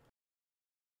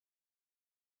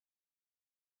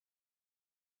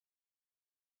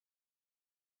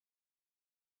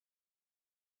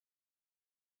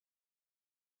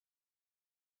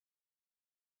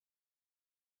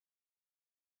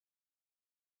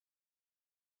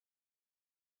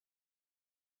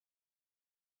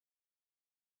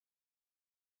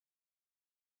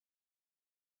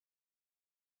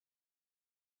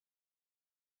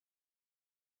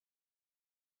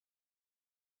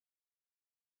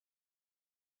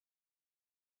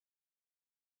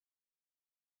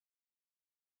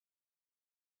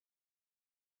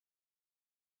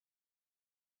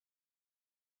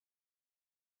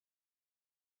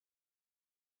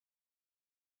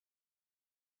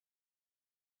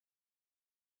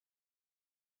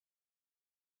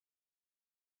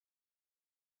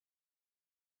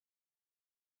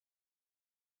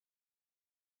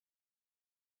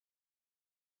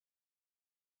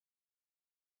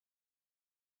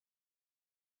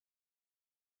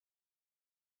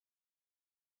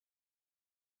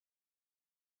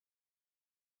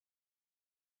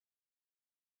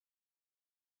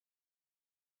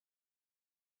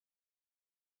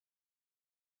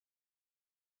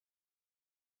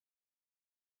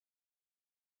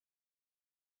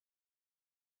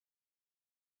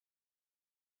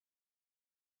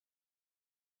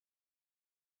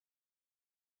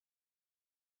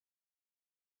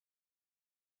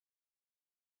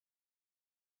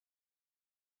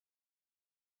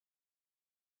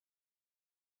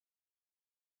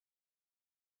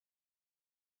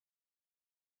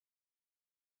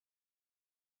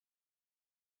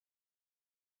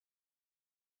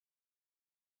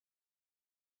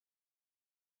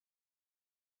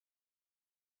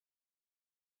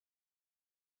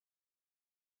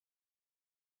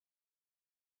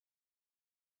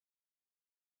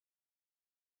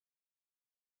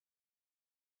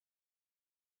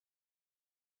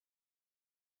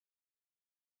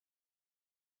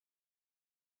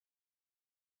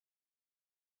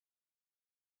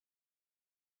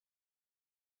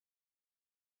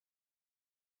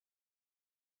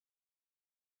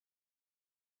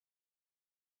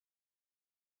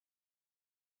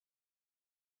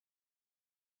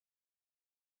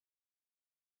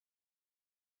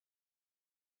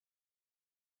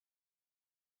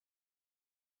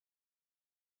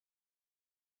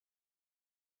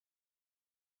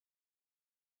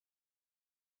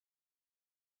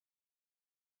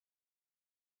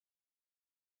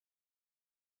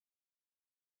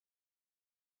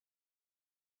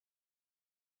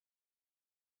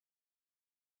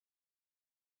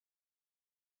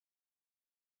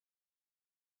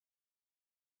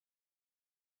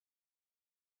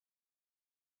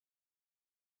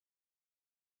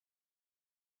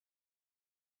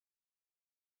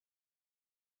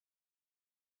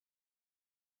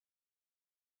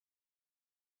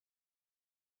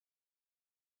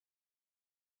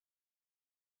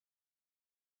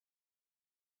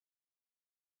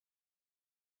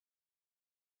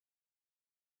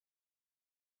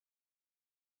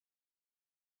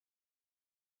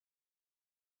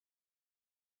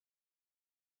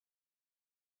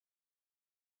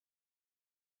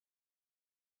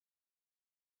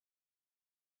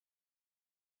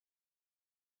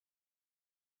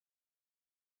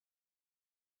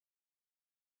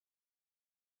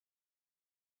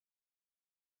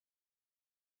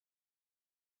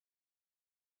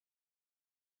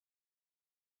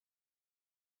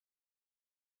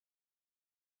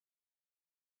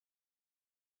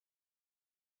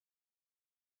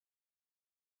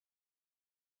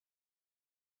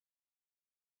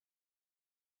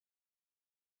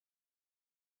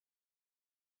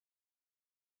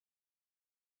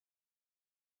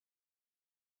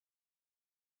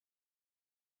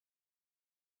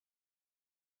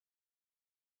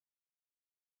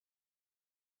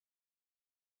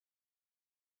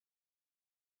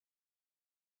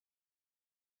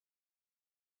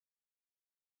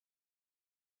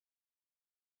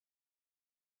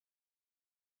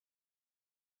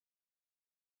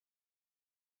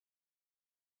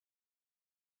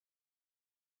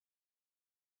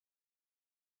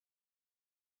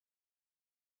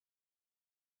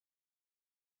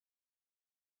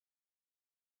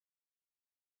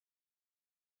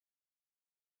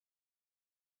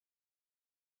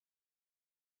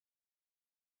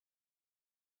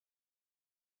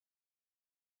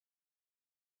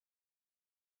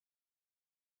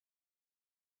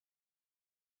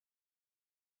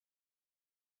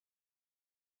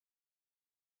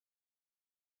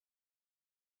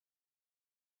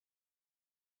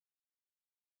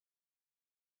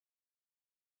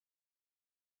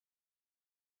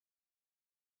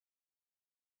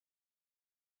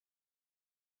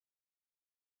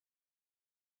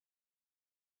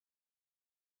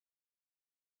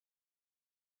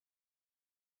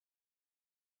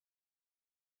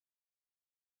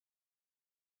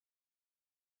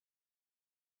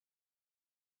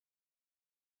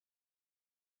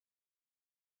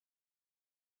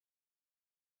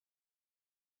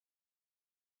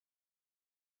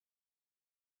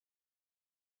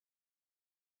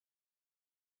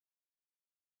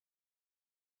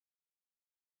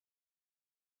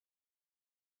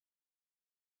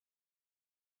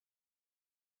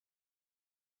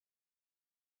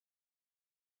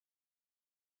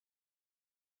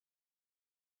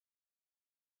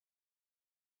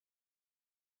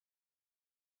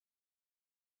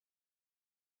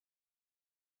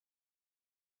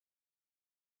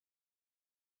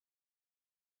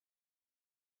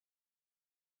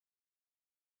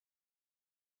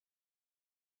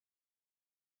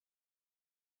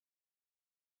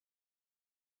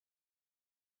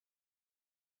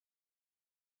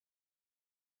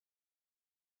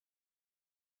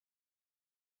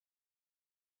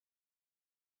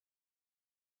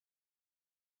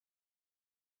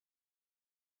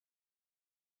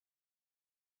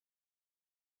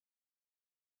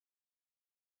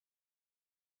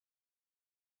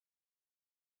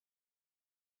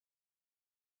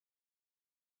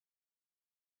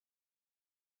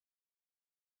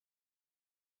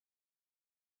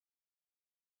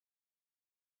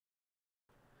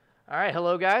 All right,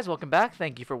 hello guys, welcome back.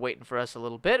 Thank you for waiting for us a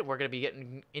little bit. We're going to be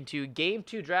getting into Game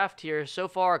 2 draft here. So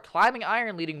far, Climbing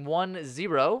Iron leading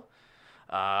 1-0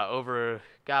 over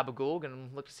Gabagool. Going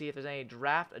to look to see if there's any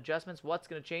draft adjustments. What's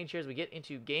going to change here as we get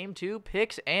into Game 2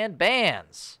 picks and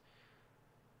bans.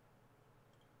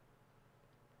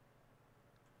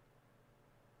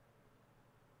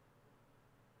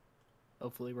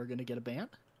 Hopefully we're going to get a ban.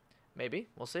 Maybe,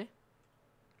 we'll see.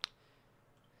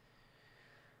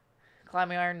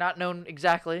 Climbing Iron not known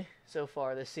exactly so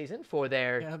far this season for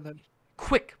their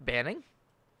quick banning.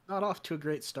 Not off to a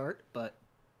great start, but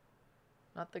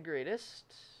not the greatest.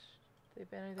 Did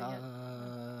they ban anything yet?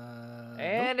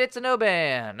 And nope. It's a no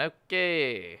ban.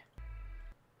 Okay.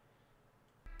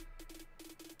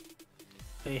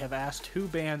 They have asked who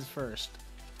bans first.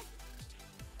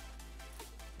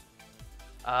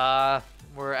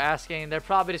 We're asking. They're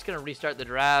probably just gonna restart the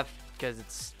draft because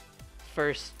it's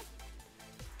first.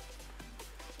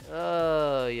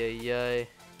 Oh, yay.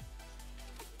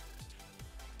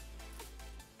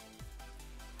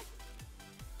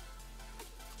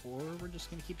 Or we're just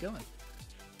going to keep going.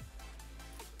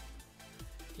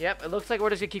 Yep, it looks like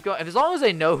we're just going to keep going. As long as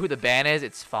they know who the ban is,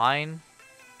 it's fine.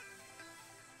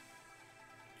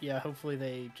 Yeah, hopefully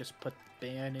they just put the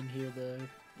ban in here, the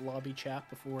lobby chat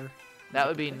before. That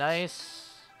would be nice.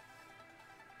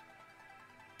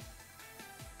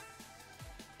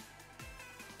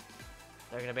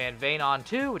 They're going to ban Vayne on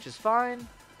 2, which is fine.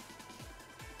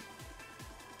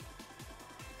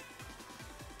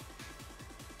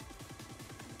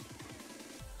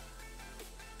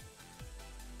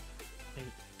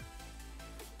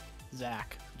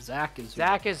 Zach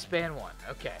is ban 1.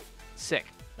 Okay. Sick.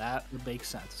 That would make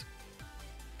sense.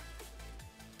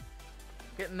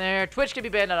 Getting there. Twitch can be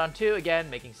banned on 2. Again,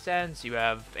 making sense. You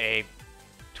have a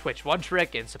Twitch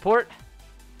 1-trick in support.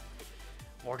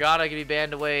 Morgana can be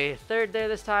banned away 3rd there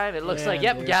this time. It looks like,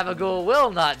 yep, Gabagool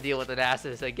will not deal with the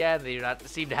Nasus again. They do not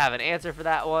seem to have an answer for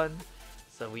that one.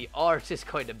 So we are just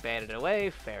going to ban it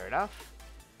away. Fair enough.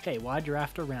 Okay, why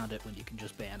draft around it when you can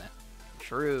just ban it?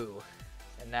 True.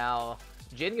 And now,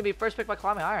 Jin can be first picked by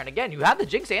Climbing Iron. Again, you have the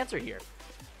Jinx answer here.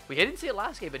 We didn't see it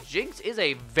last game, but Jinx is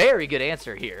a very good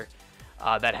answer here.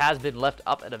 That has been left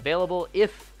up and available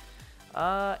if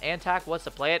Antac wants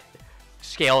to play it.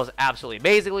 Scales absolutely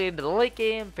amazingly into the late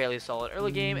game. Fairly solid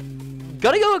early game.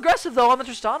 Gonna go aggressive, though, on the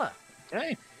Tristana.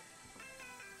 Okay.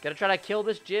 Gonna try to kill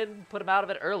this Jin, put him out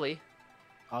of it early.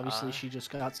 Obviously, she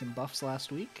just got some buffs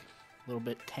last week. A little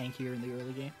bit tankier in the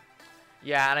early game.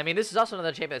 Yeah, and I mean, this is also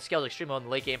another champion that scales extremely well in the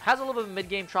late game. Has a little bit of a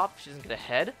mid-game drop if she doesn't get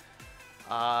ahead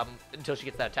until she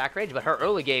gets that attack range. But her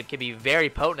early game can be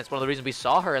very potent. It's one of the reasons we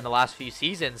saw her in the last few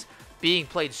seasons being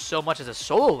played so much as a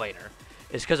solo laner.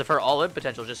 Is because of her all-in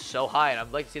potential just so high. And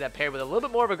I'd like to see that paired with a little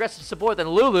bit more of aggressive support than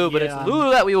Lulu, but it's Lulu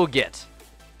that we will get.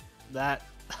 That,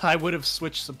 I would have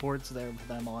switched supports there for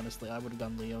them, honestly. I would have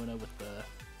done Leona with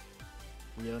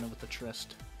the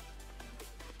Trist.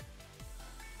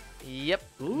 Yep.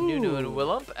 Nunu and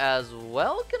Willump as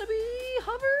well. Gonna be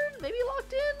hovered, maybe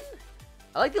locked in.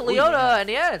 I like the Leona, and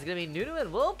yeah, it's gonna be Nunu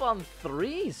and Willump on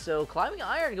 3. So Climbing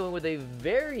Iron going with a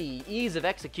very ease of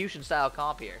execution style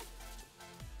comp here.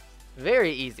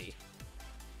 Very easy.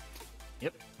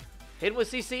 Yep. Hit him with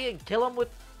CC and kill him with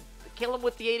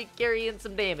the 80 carry and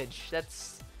some damage.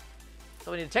 That's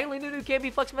so we need. Technically, Nunu can be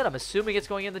flex mid. I'm assuming it's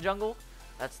going in the jungle.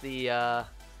 That's the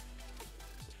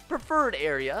preferred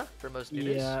area for most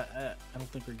Nunus. Yeah, I don't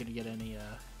think we're gonna get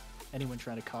anyone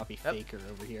trying to copy Faker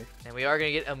over here. And we are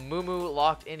gonna get a Mumu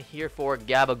locked in here for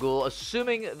Gabagool,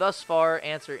 assuming thus far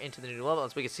answer into the new level.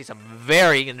 So we can see some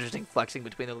very interesting flexing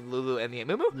between the Lulu and the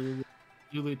Mumu.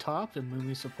 Lulu top and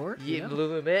Mumu support. Yeah,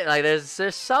 Lulu mid. Like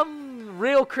there's some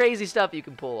real crazy stuff you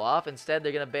can pull off. Instead,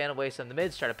 they're gonna ban away some of the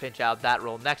mids, try to pinch out that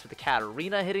role next with the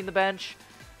Katarina hitting the bench.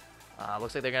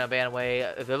 Looks like they're gonna ban away.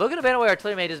 If they're looking to ban away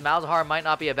artillery mages, Malzahar might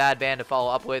not be a bad ban to follow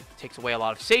up with. Takes away a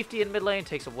lot of safety in mid lane.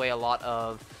 Takes away a lot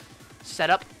of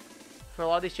setup for a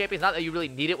lot of these champions. Not that you really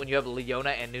need it when you have Leona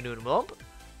and Nunu and Willump,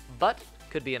 but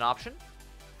could be an option.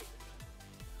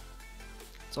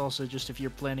 It's also just if you're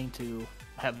planning to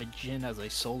have a Jhin as a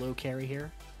solo carry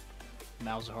here.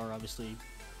 Malzahar, obviously,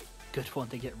 good one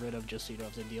to get rid of just so you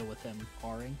don't have to deal with him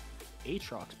R-ing.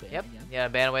 Aatrox ban again. Yeah,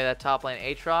 ban away that top lane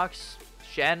Aatrox.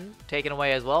 Shen taken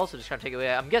away as well, so just trying to take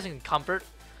away. I'm guessing Comfort.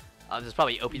 This is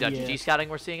probably OP.GG scouting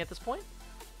we're seeing at this point.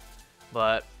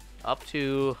 But up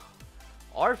to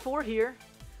R4 here.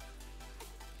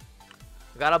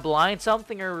 We gotta blind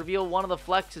something or reveal one of the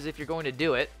flexes if you're going to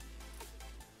do it.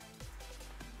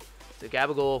 So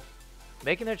Gabagool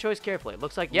making their choice carefully. It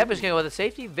looks like, yep, just going to go with the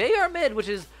safety. Veigar mid, which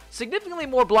is significantly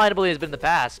more blindable than it has been in the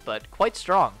past, but quite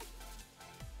strong.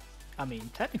 I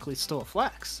mean, technically still a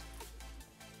flex.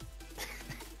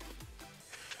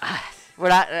 We're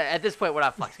not at this point. We're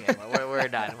not flexing anymore. We're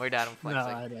done. We're done No,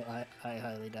 flexing. I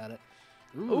highly doubt it.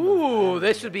 Ooh,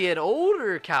 this would be an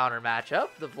older counter matchup.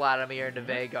 The Vladimir and the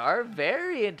Veigar.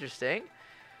 Very interesting.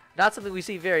 Not something we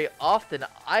see very often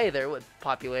either with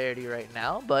popularity right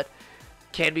now, but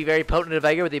can be very potent in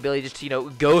Veigar with the ability just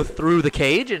to, go through the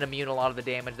cage and immune a lot of the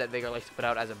damage that Veigar likes to put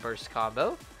out as a burst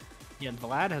combo. Yeah, and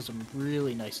Vlad has some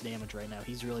really nice damage right now.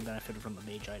 He's really benefited from the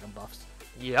mage item buffs.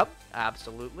 Yep,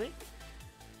 absolutely.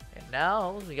 And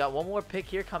now we got one more pick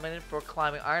here coming in for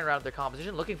Climbing Iron around their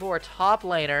composition, looking for a top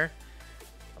laner.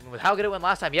 I mean, with how good it went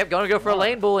last time, yep, going to go for a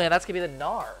lane bully, and that's going to be the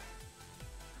Gnar.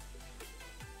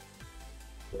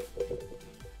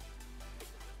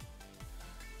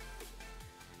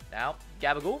 Now,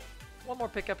 Gabagool, one more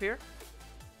pick up here.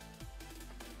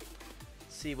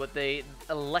 See what they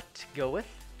elect to go with.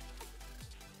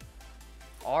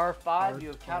 R5, you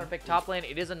have counter pick top lane.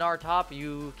 It is a Gnar top.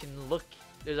 You can look.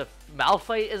 There's a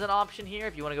Malphite is an option here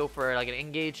if you want to go for like an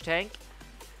engage tank.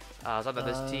 Something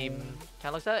this team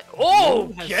kind of looks at.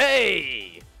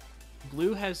 Okay.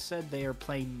 Blue has said they are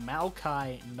playing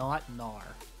Maokai, not Gnar.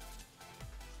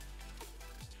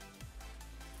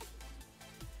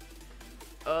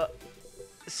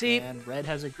 See, and Red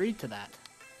has agreed to that.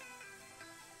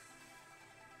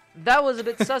 That was a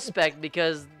bit suspect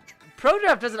because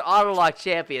ProDraft doesn't auto-lock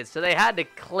champions, so they had to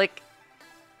click.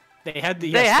 They had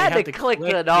to click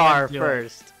the Gnar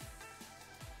first.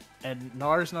 And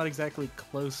Gnar's not exactly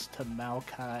close to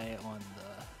Maokai on the...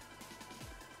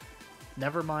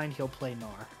 Never mind, he'll play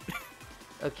Gnar.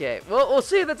 Okay, well, we'll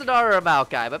see if it's a Gnar or a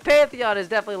Maokai, but Pantheon is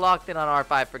definitely locked in on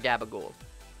R5 for Gabagool.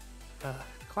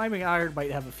 Climbing Iron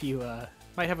might have a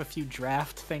few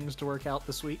draft things to work out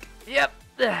this week. Yep.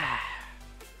 A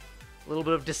little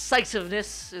bit of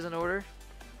decisiveness is in order.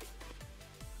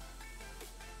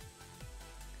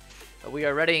 But we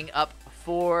are readying up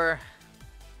for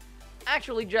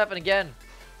actual league draft, and again,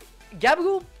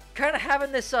 Gabagool kind of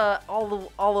having this all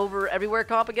over everywhere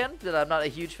comp again that I'm not a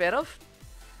huge fan of.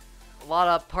 A lot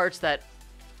of parts that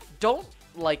don't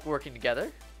like working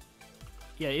together.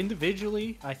 Yeah,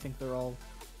 individually, I think they're all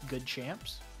good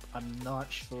champs. I'm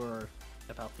not sure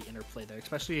about the interplay there,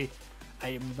 especially I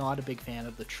am not a big fan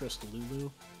of the Trist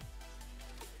Lulu.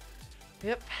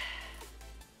 Yep.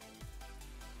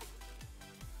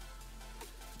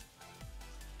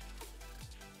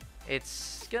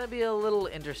 It's going to be a little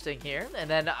interesting here. And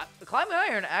then Climbing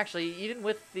Iron, actually, even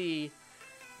with the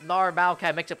Gnar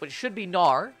Maokai mix-up, which should be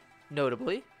Gnar,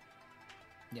 notably.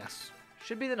 Yes.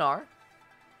 Should be the Gnar.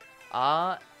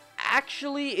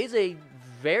 Actually is a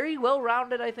very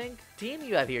well-rounded, I think, team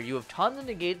you have here. You have tons of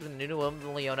engagement with Nunu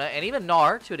and Leona, and even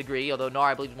Gnar to a degree, although Gnar,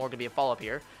 I believe, is more going to be a follow-up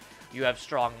here. You have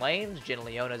strong lanes. Jhin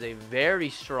Leona is a very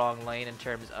strong lane in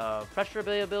terms of pressure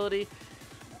availability.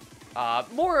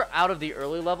 More out of the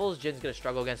early levels, Jin's going to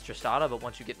struggle against Tristana, but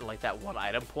once you get to like that one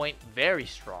item point, very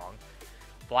strong.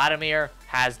 Vladimir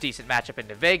has decent matchup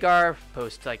into Veigar,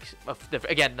 post like,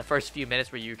 again, the first few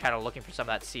minutes where you're kind of looking for some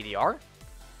of that CDR.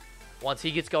 Once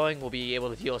he gets going, we'll be able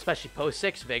to deal, especially post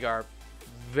 6, Veigar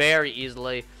very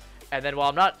easily. And then while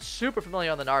I'm not super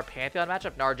familiar on the Gnar Pantheon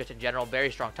matchup, Gnar just in general,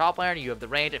 very strong top laner. You have the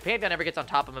range. If Pantheon ever gets on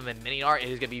top of him in mini Gnar, it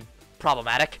is going to be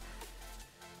problematic.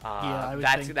 Yeah,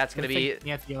 that's going to be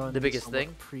the biggest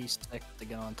thing. Pre-stick to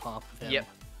get on top of him. Yep.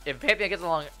 If Pantheon gets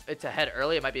along, it's ahead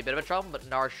early, it might be a bit of a trouble, but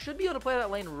Gnar should be able to play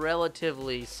that lane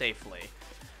relatively safely.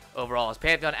 Overall, as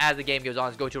Pantheon, as the game goes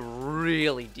on, is going to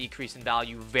really decrease in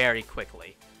value very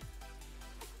quickly.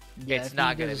 Yeah, it's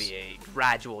not going to be a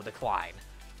gradual decline.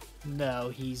 No,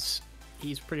 he's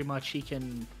pretty much, he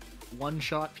can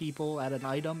one-shot people at an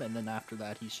item, and then after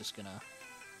that, he's just gonna...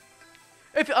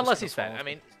 Unless he's fed. I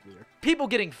mean, people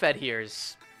getting fed here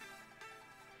is...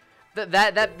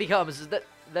 That becomes...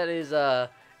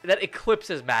 That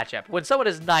eclipses matchup. When someone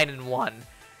is 9-1,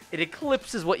 it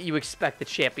eclipses what you expect the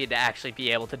champion to actually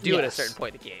be able to do at a certain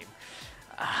point in the game.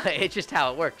 It's just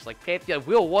how it works. Like, Pantheon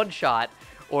will one-shot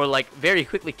or, like, very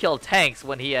quickly kill tanks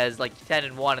when he has, like,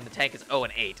 10-1 and the tank is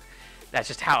 0-8. That's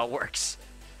just how it works.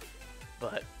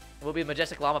 But will be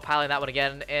Majestic Llama piling that one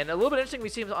again. And a little bit interesting, we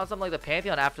see on something like the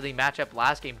Pantheon after the matchup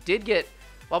last game did get,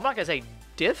 well, I'm not going to say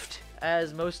diffed,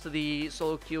 as most of the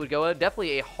solo queue would go.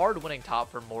 Definitely a hard-winning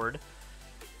top for Mord.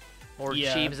 Mord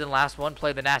Cheems in the last one,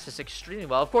 played the Nasus extremely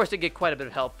well. Of course, did get quite a bit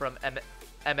of help from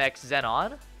MX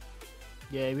Xenon.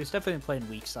 Yeah, he was definitely playing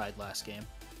weak side last game.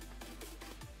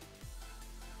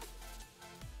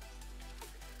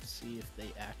 Let's see if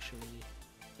they actually...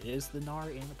 It is the Gnar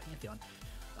and the Pantheon.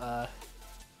 I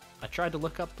tried to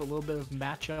look up a little bit of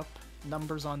matchup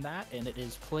numbers on that, and it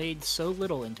is played so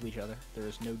little into each other, there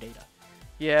is no data.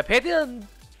 Yeah, Pantheon,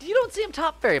 you don't see him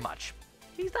top very much.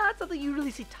 He's not something you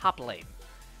really see top lane.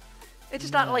 It's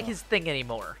just not like his thing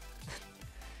anymore.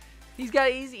 He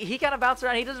kind of bounces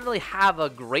around. He doesn't really have a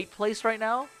great place right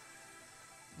now,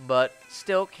 but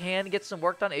still can get some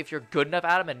work done if you're good enough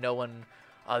at him and no one.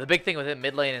 The big thing with him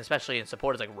mid lane, and especially in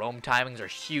support, is like roam timings are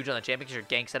huge on the champion because your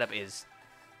gank setup is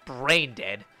brain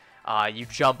dead. You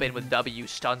jump in with W,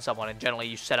 stun someone, and generally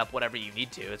you set up whatever you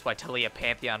need to. That's why Talia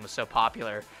Pantheon was so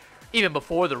popular even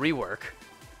before the rework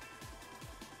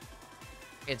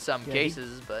in some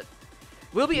cases, but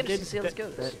will be interesting to see how this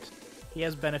goes. He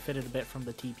has benefited a bit from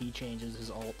the TP changes. His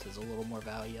ult is a little more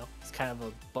value. It's kind of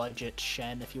a budget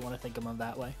Shen, if you want to think of him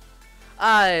that way.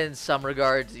 In some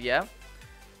regards, yeah.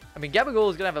 I mean, Gabagool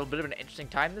is going to have a bit of an interesting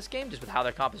time in this game, just with how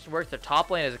their composition works. Their top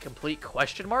lane is a complete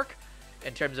question mark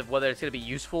in terms of whether it's going to be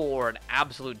useful or an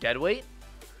absolute deadweight.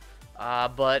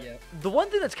 But the one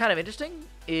thing that's kind of interesting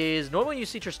is normally when you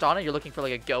see Tristana, you're looking for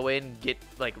like a go in, get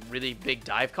like really big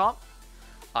dive comp.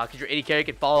 Because your AD carry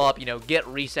can follow up, get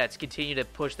resets, continue to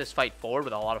push this fight forward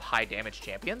with a lot of high damage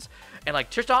champions. And like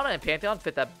Tristana and Pantheon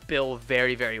fit that bill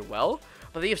very, very well.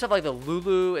 But then you have stuff like the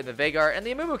Lulu and the Veigar, and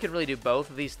the Amumu can really do both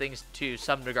of these things to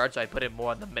some regard, so I put him more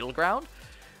on the middle ground.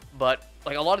 But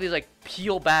like a lot of these like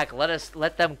peel back,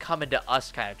 let them come into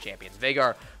us kind of champions.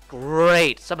 Veigar,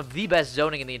 great, some of the best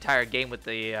zoning in the entire game with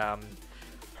the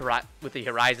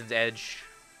Horizon's Edge,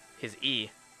 his E.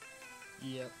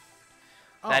 Yep.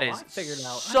 That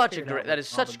is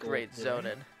such great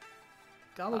zoning.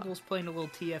 Gabagool's playing a little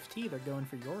TFT. They're going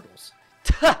for Yordles.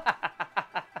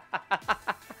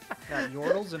 Got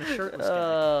Yordles and a shirtless guy.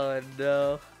 Oh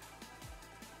no!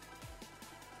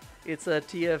 It's a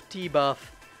TFT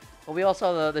buff. Well, we also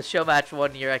saw the show match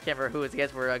one year. I can't remember who it was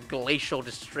against, where Glacial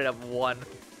just straight up won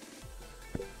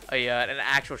an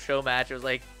actual show match. It was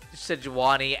like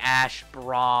Sejuani, Ashe,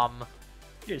 Braum.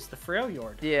 Dude, it's the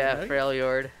Freljord. Yeah, right?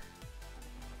 Freljord.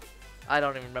 I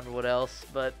don't even remember what else,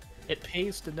 but it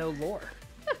pays to know lore.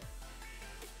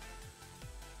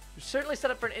 Certainly set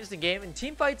up for an interesting game. In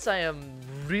team fights, I am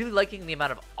really liking the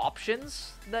amount of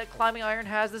options that Climbing Iron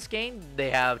has this game. They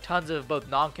have tons of both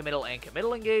non-committal and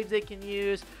committal engage they can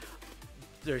use.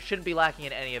 There shouldn't be lacking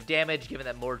in any of damage, given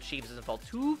that More Chiefs doesn't fall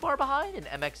too far behind, and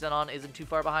MX Xenon isn't too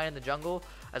far behind in the jungle.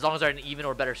 As long as they're at an even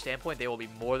or better standpoint, they will be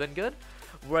more than good.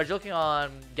 Whereas looking on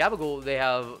Gabagool, they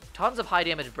have tons of high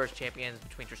damage burst champions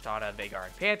between Tristana, Veigar,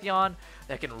 and Pantheon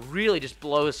that can really just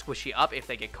blow Squishy up if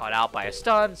they get caught out by a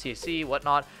stun, CC,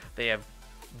 whatnot. They have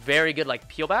very good like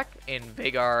peel back in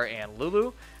Veigar and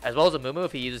Lulu, as well as Amumu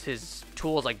if he uses his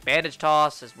tools like Bandage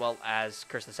Toss, as well as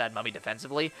Curse the Sad Mummy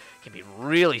defensively, can be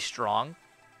really strong.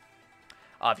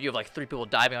 If you have like 3 people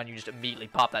diving on you, just immediately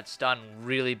pop that stun,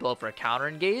 really blow for a counter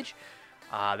engage.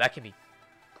 That can be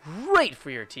great for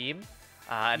your team.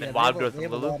 And then Wild Growth and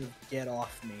Lulu. A lot of get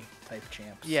off me type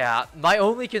champs. Yeah, my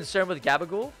only concern with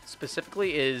Gabagool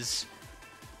specifically is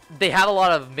they have a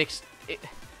lot of mixed.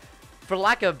 For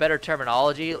lack of better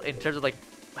terminology, in terms of like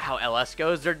how LS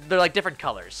goes, they're like different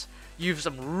colors. You have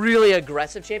some really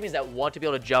aggressive champions that want to be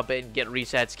able to jump in, get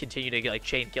resets, continue to get like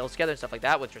chain kills together and stuff like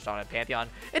that with Tristana and Pantheon,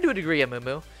 and to a degree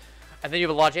Amumu. And then you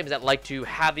have a lot of champions that like to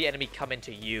have the enemy come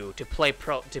into you to play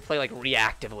like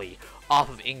reactively off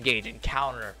of engage and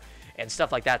counter and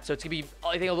stuff like that. So it's gonna be,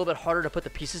 I think, a little bit harder to put the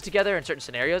pieces together in certain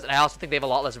scenarios. And I also think they have a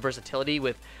lot less versatility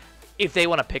with, if they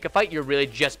want to pick a fight, you're really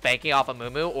just banking off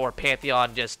Amumu, or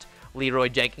Pantheon just Leroy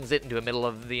Jenkins it into the middle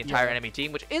of the entire enemy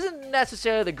team, which isn't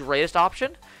necessarily the greatest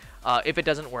option if it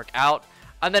doesn't work out.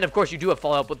 And then, of course, you do have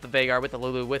follow-up with the Veigar, with the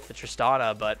Lulu, with the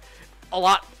Tristana, but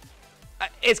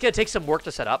it's going to take some work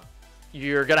to set up.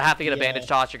 You're going to have to get a bandage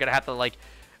toss. You're going to have to, like,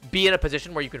 be in a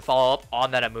position where you can follow up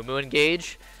on that Amumu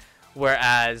engage.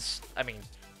 Whereas, I mean,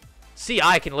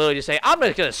 CI can literally just say, I'm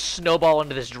just going to snowball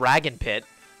into this dragon pit,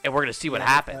 and we're going to see what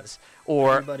happens.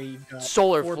 Or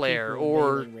Solar Flare,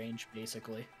 or range,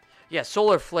 basically. Yeah,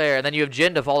 Solar Flare, and then you have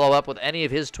Jin to follow up with any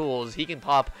of his tools. He can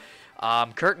pop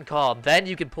Curtain Call, then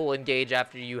you can pull Engage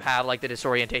after you have like the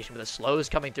disorientation with the slows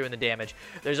coming through and the damage.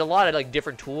 There's a lot of like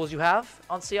different tools you have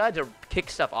on CI to kick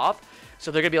stuff off,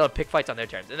 so they're going to be able to pick fights on their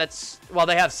turns. And that's, while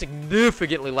they have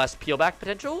significantly less peel back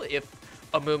potential, if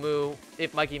Amumu,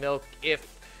 if Mikey Milk,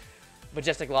 if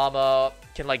Majestic Llama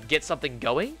can like get something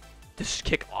going to just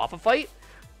kick off a fight,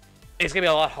 it's going to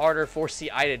be a lot harder for CI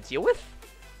to deal with.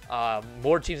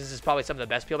 More teams, this is probably some of the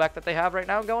best peel back that they have right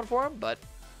now going for them, but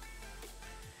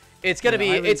it's gonna be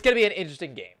an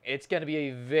interesting game. It's gonna be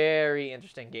a very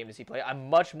interesting game to see play. I'm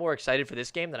much more excited for this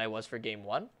game than I was for game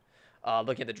one.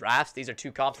 Looking at the drafts, these are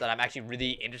two comps that I'm actually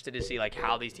really interested to see like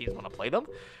how these teams want to play them.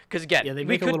 Because again, they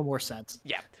make a little more sense.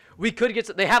 Yeah, we could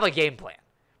get. They have a game plan.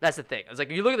 That's the thing. It's like,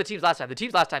 you look at the teams last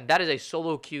time, that is a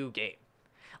solo queue game.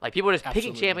 Like, people are just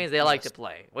picking Absolutely, champions they like to yes.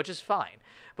 play, which is fine.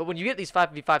 But when you get these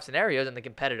 5v5 scenarios and the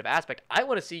competitive aspect, I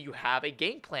want to see you have a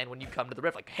game plan when you come to the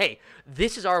Rift. Like, hey,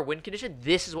 this is our win condition.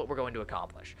 This is what we're going to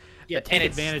accomplish. Yeah, And take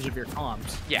it's- advantage of your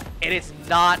comms. Yeah, and it's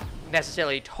not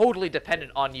necessarily totally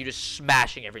dependent on you just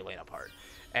smashing every lane apart.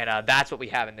 And that's what we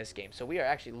have in this game. So we are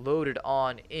actually loaded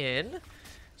on in.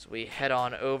 So we head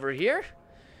on over here.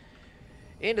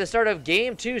 Into the start of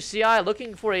Game 2, CI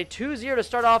looking for a 2-0 to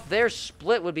start off. Their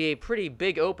split would be a pretty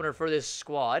big opener for this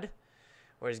squad.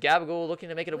 Whereas Gabagool looking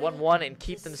to make it a 1-1 and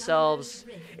keep themselves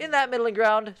in that middling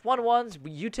ground. 1-1s,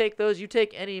 you take those. You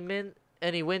take any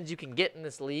wins you can get in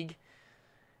this league.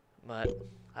 But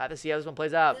I have to see how this one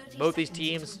plays out. Both these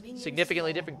teams,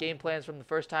 significantly different game plans from the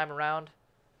first time around.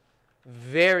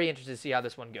 Very interested to see how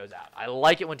this one goes out. I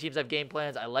like it when teams have game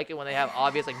plans. I like it when they have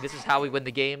obvious, like, this is how we win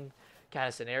the game kind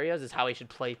of scenarios. This is how we should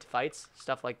play fights,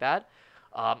 stuff like that.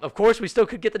 Of course, we still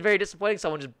could get the very disappointing.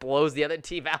 Someone just blows the other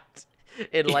team out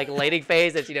in, like, laning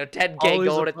phase. It's, 10k Always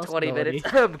gold a at 20 minutes.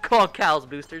 possibility. Call Cal's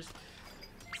boosters.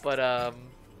 But,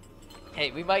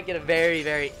 hey, we might get a very,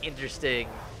 very interesting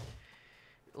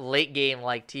late game,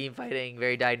 like, team fighting,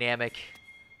 very dynamic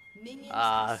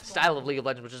style of League of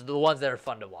Legends, which is the ones that are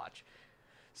fun to watch.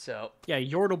 So, Yeah,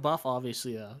 Yordle buff,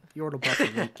 obviously. Yordle buff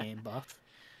is late game buff.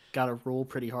 Got to roll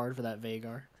pretty hard for that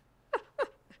Veigar.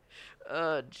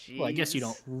 jeez. Well, I guess you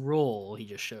don't roll. He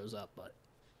just shows up, but...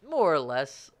 More or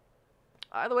less.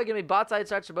 Either way, going to be bot side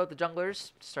starts for both the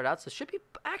junglers to start out. So should be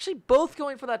actually both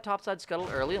going for that top side scuttle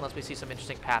early, unless we see some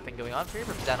interesting pathing going on here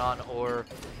from Denon or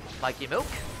Mikey Milk.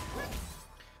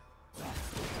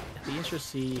 It'd be interesting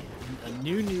to see a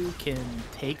Nunu can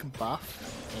take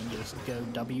buff and just go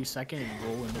W second and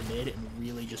roll in the mid and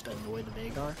really just annoy the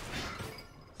Veigar.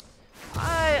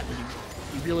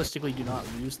 You realistically do not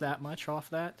lose that much off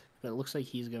that, but it looks like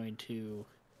he's going to...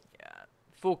 Yeah,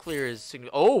 full clear is...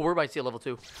 Oh, we might see a level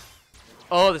 2.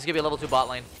 Oh, this is going to be a level 2 bot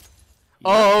lane.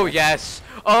 Oh, yes.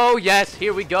 Oh, yes.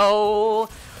 Here we go.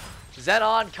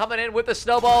 Zenon coming in with the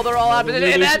snowball. They're all happening.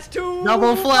 And that's 2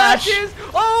 double flash. flashes.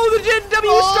 Oh, the Jin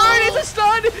W stun. It's a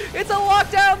stun. It's a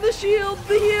lockdown. The shield.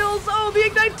 The heals. Oh, the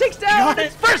ignite takes down. Got it.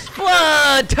 It's first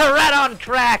blood. Turret on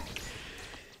crack.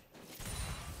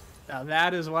 Now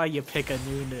that is why you pick a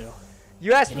Nunu.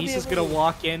 You asked And for he's the just going to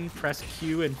walk in, press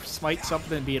Q, and smite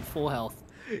something and be at full health.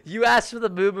 You asked for the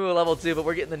Moo Moo level 2, but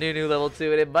we're getting the Nunu level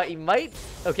 2, and he might.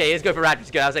 Okay, he's going for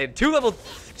Raptors. Good. I was saying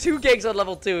 2 gigs on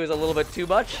level 2 is a little bit too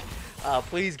much.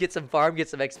 Please get some farm, get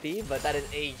some XP, but that is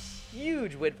a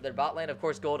huge win for their bot lane. Of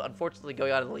course, gold unfortunately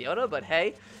going on to Leona, but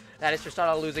hey, that is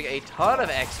Tristana losing a ton of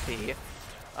XP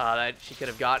that she could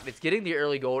have gotten. It's getting the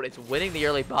early gold. It's winning the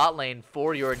early bot lane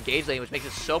for your engage lane, which makes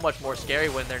it so much more scary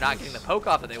when they're not getting the poke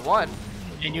off that they want.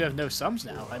 And you have no sums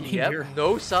now. I mean, Yep, you're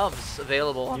no sums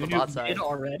available on the Nunu bot side. mid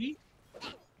already?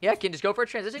 Yeah, can just go for a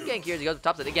transition gank here as he goes to the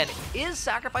top side. Again, is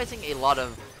sacrificing a lot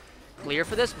of clear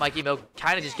for this. Mikey Milk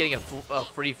kind of just getting a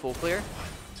free full clear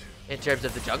in terms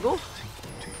of the jungle.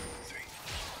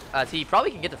 So he probably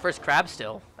can get the first crab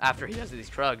still after he does these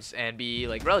Krugs and be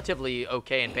like relatively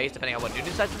okay in pace depending on what Nunu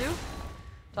decides to do.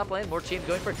 Top lane, more teams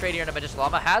going for a trade here, and Avengers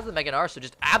Llama has the Mega Gnar, so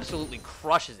just absolutely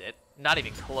crushes it. Not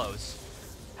even close.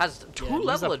 Has Yeah, 2 he's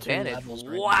level up 2 advantage. levels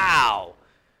right now. Wow.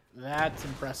 That's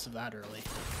impressive that early.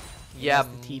 Yeah,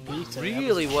 the TP, so that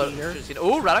really was a what cheater. should've seen.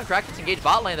 Ooh, right on crack. It's engaged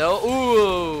bot lane though.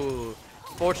 Ooh.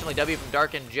 Fortunately, W from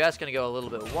Darkin just gonna go a little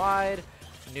bit wide.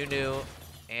 Nunu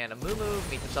and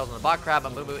Amumu meet themselves on the bot crab.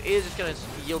 Amumu is just gonna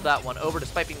yield that one over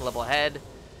despite being level ahead.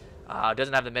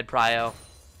 Doesn't have the mid prio,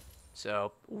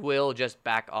 so will just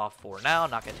back off for now.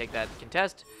 Not gonna take that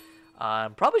contest.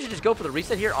 Probably should just go for the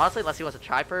reset here, honestly, unless he wants to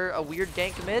try for a weird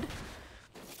gank mid.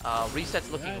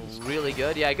 Reset's looking really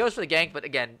good. Yeah, he goes for the gank, but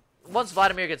again, once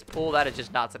Vladimir gets pulled, that is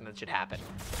just not something that should happen.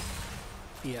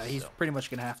 Yeah, he's pretty much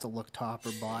going to have to look top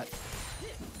or bot.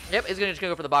 Yep, he's just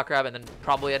gonna go for the bot crab and then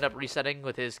probably end up resetting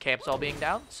with his camp stall being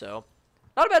down. So,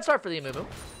 not a bad start for the Amumu.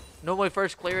 Normally,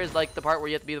 first clear is like the part where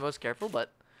you have to be the most careful,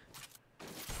 but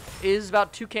is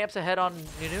about 2 camps ahead on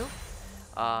Nunu.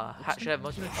 Should have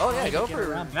most. Oh yeah, go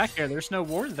for. Around back here. There's no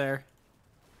ward there.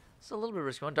 It's a little bit of a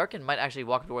risky one. Darkin might actually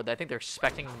walk toward that. I think they're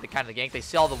expecting the kind of the gank. They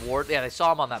saw the ward. Yeah, they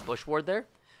saw him on that bush ward there,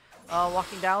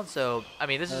 walking down. So I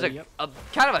mean, this is a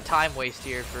kind of a time waste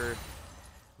here for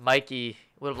Mikey.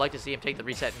 Would have liked to see him take the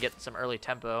reset and get some early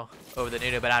tempo over the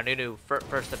Nunu, but now Nunu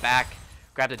first to back,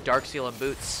 grabbed a Dark Seal and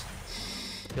boots.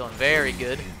 Feeling very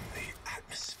good.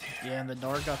 Yeah, and the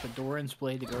Dark got the Doran's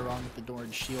blade to go wrong with the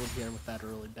Doran's shield here with that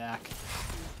early back.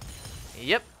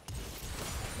 Yep.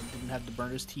 Didn't have to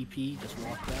burn his TP, just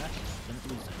walk back. Didn't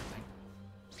lose anything.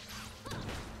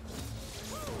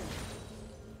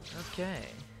 Okay.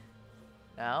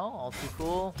 Now, all too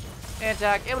cool.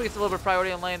 Attack. Able to get a little bit of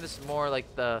priority on lane. This is more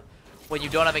like the when you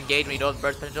don't have engage, when you don't have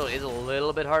burst potential, it is a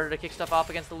little bit harder to kick stuff off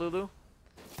against the Lulu.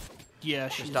 Yeah,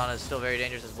 she's... Tristana is still very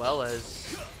dangerous as well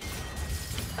as...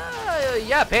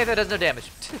 yeah, Panther does no damage.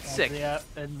 Sick. Yeah,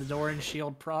 and the Doran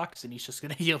shield procs, and he's just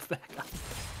gonna heal back up.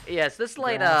 Yes, this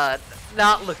lane,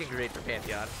 not looking great for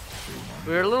Pantheon.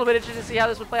 We were a little bit interested to see how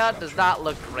this would play out. Does not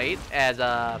look great, as,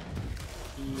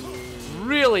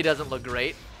 really doesn't look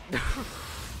great.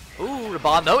 Ooh,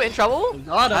 Raban, though, in trouble.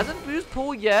 Hasn't used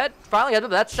pool yet. Finally has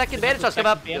him, but that second bandage shot's come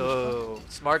up. Oh,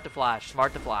 smart to flash,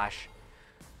 smart to flash.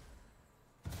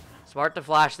 Smart to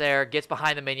flash there, gets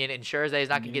behind the minion, ensures that he's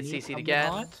not going to get CC'd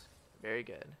again. Very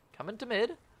good. Coming to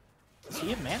mid. Does he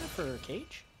have mana for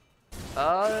Cage? He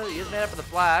has mana for the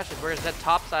flash. If we're going to head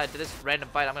top side to this random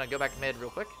fight, I'm going to go back mid real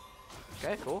quick.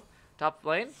 Okay, cool. Top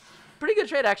lane. Pretty good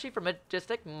trade, actually, for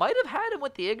Majestic. Might have had him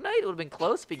with the Ignite. It would have been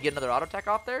close if he could get another auto attack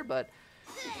off there, but...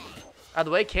 Out of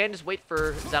the way, can just wait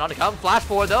for Xenon to come. Flash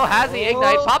forward, though. Has the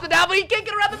Ignite. Popped it down, but he can't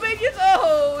get around the minions.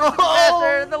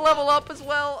 Oh, the level up as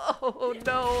well. Oh,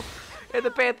 no. And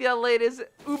the Pantheon lane is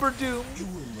uber doomed.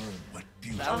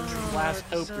 That was your last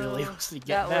hope, really, was to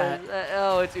get that.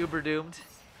 Oh, it's uber doomed.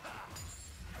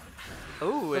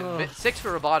 Oh, and 6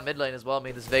 for Raban mid lane as well. I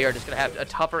mean, this Veigar just going to have a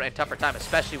tougher and tougher time,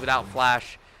 especially without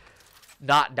Flash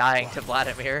not dying to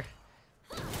Vladimir.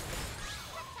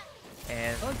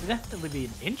 And well, it's definitely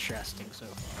been interesting so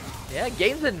far. Yeah,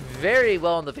 game's been very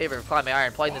well in the favor of Climbing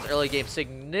Iron, playing this early game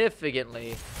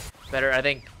significantly better. I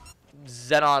think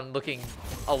Xenon looking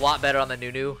a lot better on the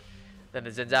Nunu than the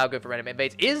Zinzao. Good for random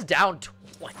invades. Is down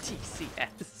 20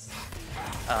 CS.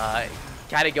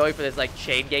 Kind of going for this like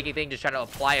chain ganking thing, just trying to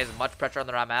apply as much pressure on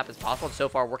the round map as possible. And so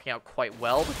far working out quite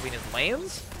well between his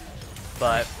lanes.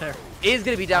 But is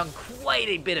going to be down quite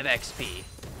a bit of XP.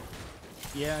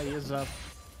 Yeah, he is up.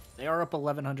 They are up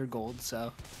 1,100 gold,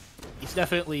 so he's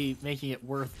definitely making it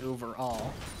worth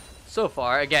overall. So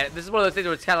far, again, this is one of those things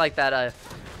where it's kind of like that,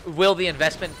 will the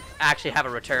investment actually have a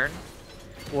return?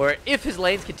 Or if his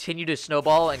lanes continue to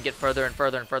snowball and get further and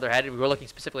further and further ahead, we're looking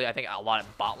specifically, I think, a lot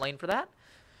at bot lane for that.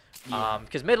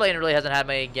 Because mid lane really hasn't had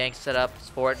many ganks set up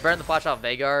for it. Burn the flash off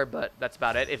Veigar, but that's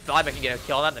about it. If Vladimir can get a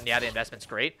kill on that, then yeah, the investment's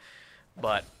great.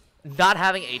 But not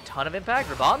having a ton of impact.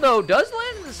 Raban, though, does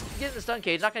land getting the stun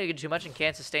cage. Not going to get too much and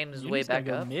can't sustain his way back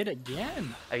up. Mid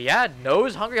again. Yeah,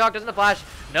 knows Hungry Hawk doesn't have flash.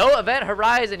 No event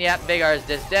horizon yet. Veigar is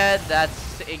just dead.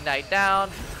 That's Ignite down.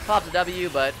 Pops a W,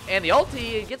 but and the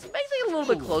ulti gets basically a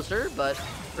little bit closer, but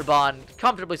Raban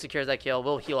comfortably secures that kill.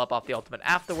 Will heal up off the ultimate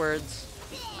afterwards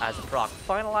as the proc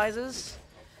finalizes.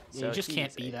 Yeah, so you just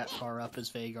can't be that far up as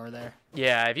Veigar there.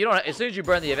 Yeah, if you don't, as soon as you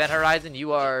burn the event horizon,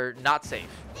 you are not safe.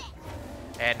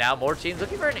 And now more teams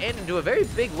looking for an in into a very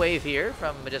big wave here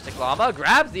from Majestic Llama.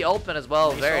 Grabs the ultimate as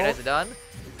well. Very nicely done.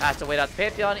 Has to wait out the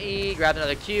Pantheon E. Grabs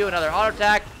another Q. Another auto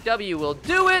attack. W will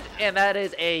do it. And that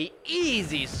is a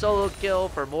easy solo kill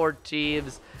for more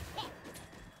teams.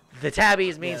 The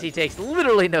Tabbies means he takes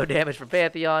literally no damage from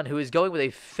Pantheon, who is going with a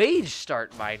phage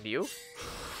start, mind you.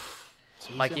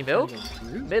 Mikey Milk,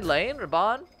 mid lane,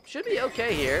 Raban should be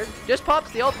okay here. Just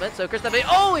pops the ultimate, so Chris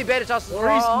oh, he bandage tosses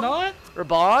or he's not.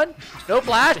 Raban, no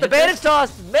flash, the bandage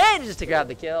toss manages to grab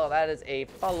the kill. That is a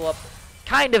follow-up,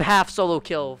 kind of half solo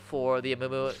kill for the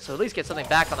Amumu, so at least get something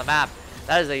back on the map.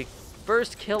 That is a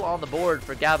first kill on the board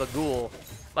for Gabagool.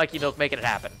 Mikey Milk making it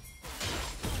happen.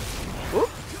 Whoop.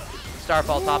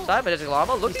 Starfall topside, Majestic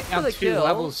Llama looking for the kill.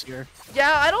 Levels here.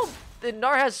 Yeah, I don't.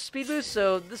 Gnar has speed boost,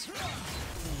 so this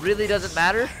really doesn't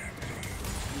matter.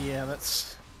 Yeah,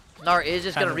 that's. Gnar is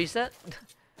just gonna reset.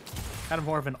 Kind of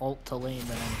more of an ult to lane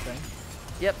than anything.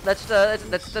 Yep,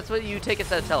 that's what you take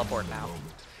instead of teleport now.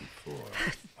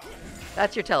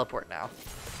 That's your teleport now.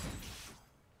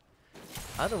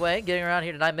 Either way, getting around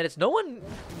here to 9 minutes. No one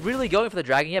really going for the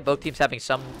dragon yet. Both teams having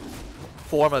some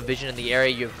form of vision in the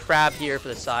area. You have Crab here for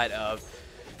the side of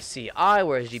CI,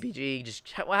 whereas GBG just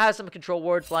has some control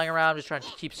wards flying around, just trying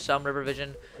to keep some river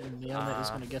vision. And Leona is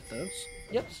going to get those.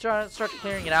 Yep, just trying to start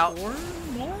clearing it out. Or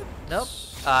not? Nope.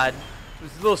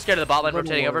 Was a little scared of the bot lane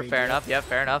rotating over. Fair enough. Yeah,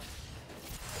 fair enough.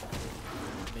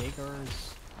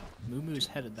 Veigar's Mumu's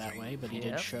headed that way, but he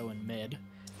did show in mid.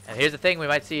 And here's the thing, we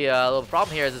might see a little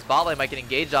problem here as this bot lane might get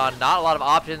engaged on. Not a lot of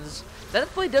options. Then the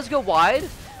play does go wide.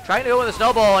 Trying to go with the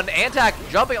snowball, and Antac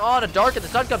jumping on a Dark, and the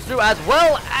sun comes through, as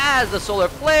well as the solar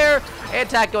flare.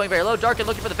 Antac going very low, Darkin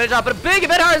looking for the finish off, but a big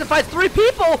event horizon finds 3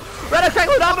 people. Red Attack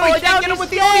not falling down. Get him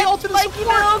with the ultimate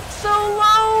support. So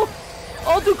low.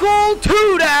 All too cool.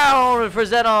 2 down for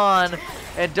Xenon.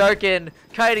 And Darkin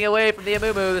kiting away from the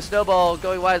Amumu. The snowball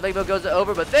going wide. Mikey Milk goes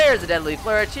over, but there's a deadly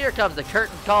flourish. Here comes the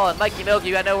curtain call, and Mikey Milk,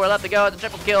 you got nowhere left to go. It's a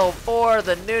triple kill for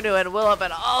the Nunu and Willem,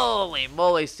 and holy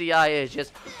moly, CI is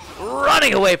just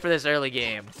running away for this early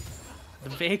game. The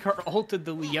Veigar ulted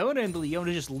the Leona, and the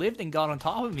Leona just lived and got on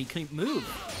top of him. He couldn't move.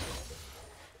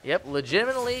 Yep,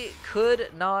 legitimately could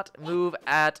not move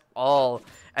at all.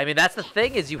 I mean, that's the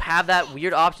thing, is you have that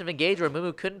weird option of engage where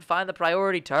Mumu couldn't find the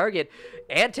priority target.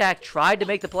 Antac tried to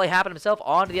make the play happen himself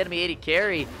onto the enemy AD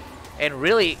carry. And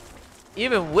really,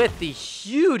 even with the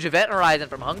huge event horizon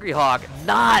from Hungry Hawk,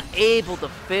 not able to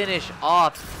finish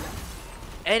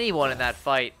off anyone in that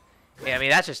fight. And, I mean,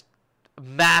 that's just a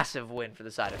massive win for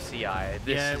the side of CI.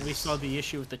 We saw the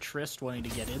issue with the Trist wanting to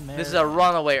get in there. This is a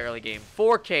runaway early game.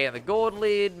 4K in the gold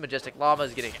lead. Majestic Llama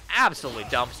is getting absolutely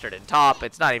dumpstered in top.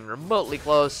 It's not even remotely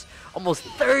close. Almost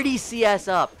 30 CS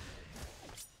up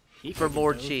for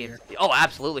Mord Team. Oh,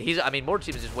 absolutely. Mord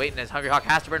Team is just waiting as Hungry Hawk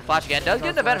has to burn flash again. Does get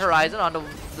an event horizon onto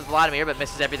the Vladimir, but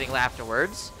misses everything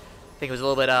afterwards. I think it was a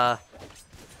little bit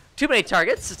too many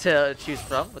targets to choose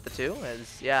from with the two.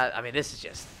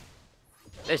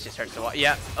 This just hurts to watch.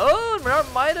 Yeah. Oh, Renard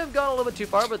might have gone a little bit too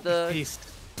far, but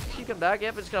keep him back.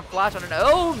 Yep, it's going to flash on her.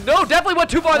 Oh, no, definitely went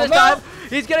too far this time.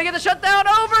 He's going to get the shutdown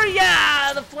over.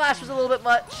 Yeah, the flash was a little bit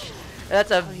much.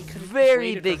 That's a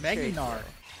very big trade.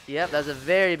 Yep, that's a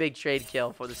very big trade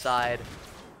kill for the side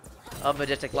of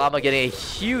Majestic Llama, getting a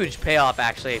huge payoff,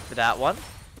 actually, for that one.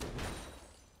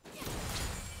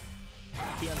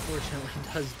 He unfortunately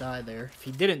does die there. If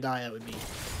he didn't die, that would be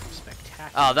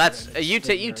spectacular. Oh, that's you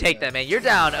take that, man. You're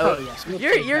down. Yes,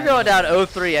 you're going down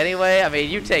 0-3 anyway. I mean,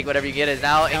 you take whatever you get. Is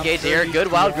now engaged here.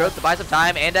 Good wild growth to buy some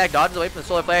time. Andak dodges away from the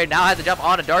solar player. Now has to jump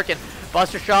on to Darkin.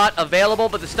 Buster shot available,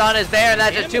 but the stun is there, and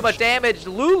that's just too much damage.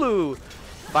 Lulu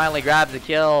finally grabs the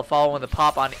kill, following the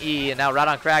pop on E, and now right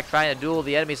on crack, trying to duel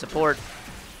the enemy support.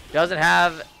 Doesn't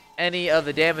have any of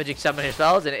the damage except on his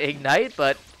spells and ignite,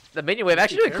 but the minion wave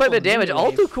actually doing quite a bit of damage.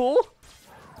 All too cool.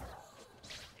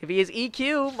 If he is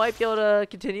EQ, might be able to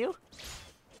continue.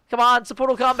 Come on,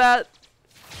 supportal combat.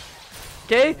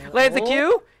 Okay, lands the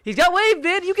Q. He's got wave,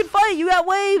 man. You can fight. You got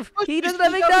wave. He doesn't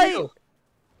have ignite.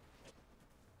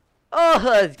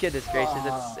 Oh, goodness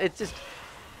gracious.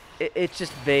 It's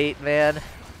just bait, man.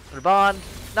 Raban,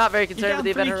 not very concerned with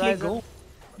the event horizon.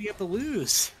 You have to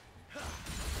lose.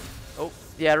 Oh,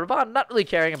 yeah, Raban not really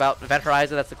caring about event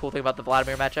horizon. That's the cool thing about the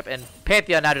Vladimir matchup. And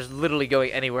Pantheon now just literally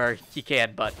going anywhere he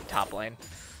can but top lane.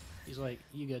 He's like,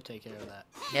 you go take care of that.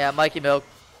 Yeah, Mikey Milk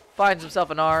finds himself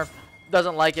an R.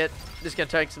 Doesn't like it. Just going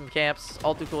to take some camps.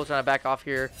 All too cool trying to back off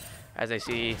here as I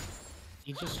see.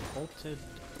 He just ulted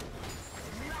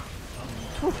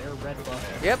their red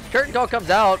buff. Yep, curtain call comes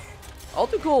out. All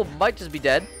too cool might just be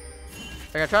dead.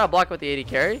 They're going to try to block with the AD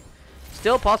carry.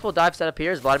 Still possible dive setup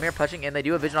here as Vladimir punching in. They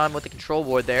do have vision on him with the control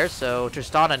ward there, so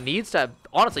Tristana needs to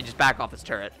honestly just back off his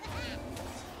turret.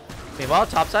 Meanwhile,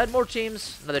 topside, more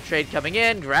teams. Another trade coming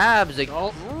in. Grabs a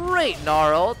great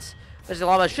Gnar ult. Majestic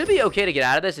Llama should be okay to get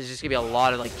out of this. It's just going to be a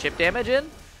lot of like chip damage in.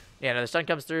 Yeah, another stun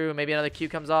comes through. Maybe another Q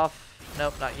comes off.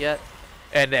 Nope, not yet.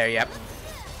 And there, yep.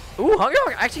 Ooh, Hungry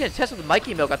Hawk actually going to test with the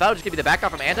Mikey Milk. I thought it was just going to be the back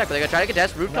off from Antac, but they're going to try to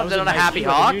contest. Root comes in on a Happy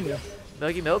Hawk.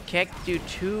 Mikey Milk can't do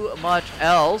too much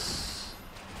else.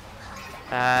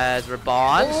 As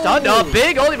Raban stunned up.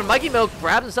 Big only from Mikey Milk.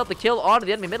 Grabs himself the kill onto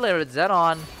the enemy mid laner with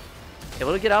Zenon.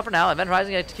 Able to get out for now. Event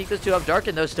Horizon going to keep those two up.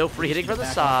 Darkin, though, still free hitting from the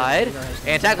side.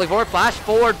 Antac looking forward. Flash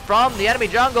forward from the enemy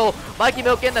jungle. Mikey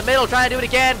Milk in the middle, trying to do it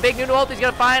again. Big Nunu ult. He's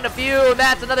going to find a few. And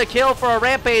that's another kill for a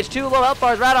Rampage. 2 low health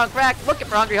bars right on crack. Looking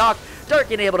for Hungry Hawk.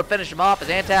 Darkin able to finish him off as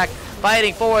Antac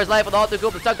fighting for his life with all too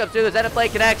cool. The stun comes through. The Zenith play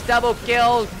connects. Double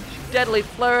kill. Deadly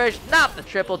flourish. Not the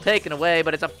triple taken away,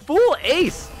 but it's a full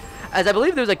ace. As I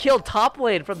believe there's a kill top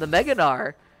lane from the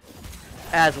Meganar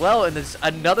as well, and there's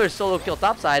another solo kill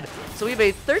topside. So we have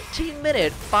a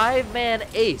 13-minute 5-man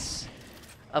ace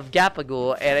of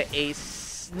Gabagool and a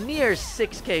near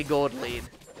 6K gold lead.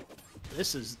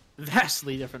 This is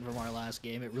vastly different from our last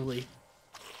game. It really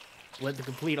went the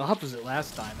complete opposite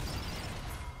last time.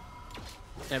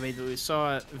 I mean, we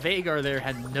saw Veigar there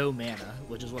had no mana,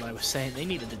 which is what I was saying. They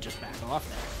needed to just back off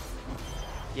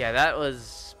now. Yeah, that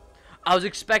was... I was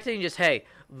expecting just, hey,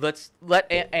 let's let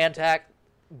Antac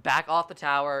back off the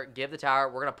tower, give the tower.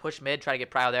 We're going to push mid, try to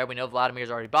get Prio there. We know Vladimir's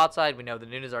already bot side. We know the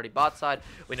Nuna's already bot side.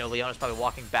 We know Leona's probably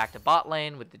walking back to bot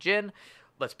lane with the Jhin.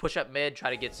 Let's push up mid, try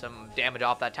to get some damage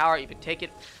off that tower, even take it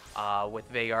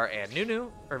with Veigar and Nunu.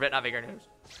 Or not Veigar and Nunu.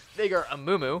 Veigar and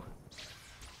Mumu.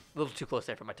 A little too close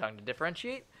there for my tongue to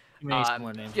differentiate.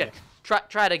 Yeah,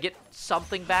 try to get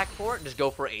something back for it and just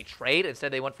go for a trade.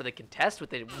 Instead, they went for the contest,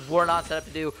 which they were not set up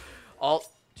to do.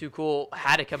 Too Cool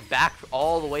had to come back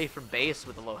all the way from base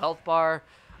with a low health bar.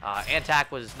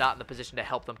 Antac was not in the position to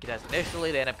help them contest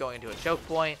initially. They end up going into a choke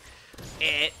point.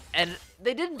 And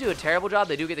they didn't do a terrible job.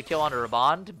 They do get the kill onto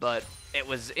Rabond, but it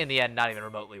was, in the end, not even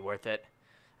remotely worth it.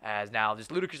 As now, this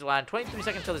ludicrous land, 23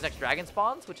 seconds until this next dragon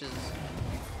spawns, which is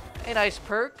a nice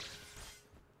perk.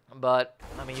 But,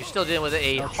 I mean, you're still dealing with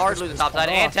a hard losing top side.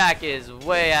 Antac is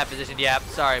way out of position. Yep,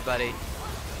 sorry, buddy.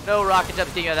 No rocket jump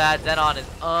speaking of that. Zenon is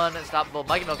unstoppable.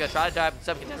 Mikey Milk gonna try to drive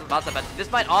some contested bot side, but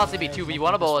this might honestly be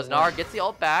 2v1able as Nar gets the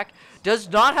ult back. Does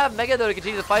not have Mega though to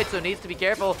continue the fight, so needs to be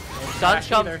careful. Stuns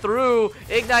come through.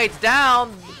 Ignites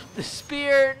down. The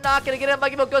spear not gonna get him.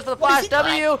 Mikey Milk goes for the flash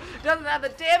W. Doesn't have the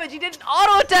damage. He did an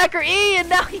auto attack or E, and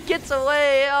now he gets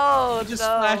away. Oh he just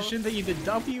flashed into you. The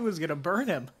W was gonna burn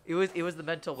him. It was the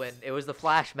mental win. It was the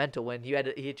flash mental win.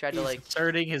 He tried to like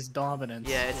asserting his dominance.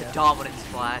 Yeah, it's a dominance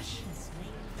flash.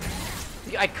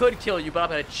 I could kill you, but I'm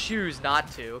gonna choose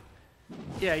not to.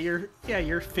 Yeah,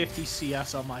 you're 50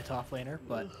 CS on my top laner,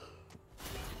 but.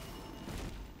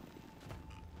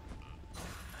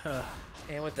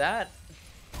 And with that,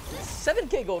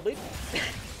 7K gold lead.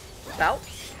 About.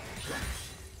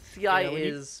 CI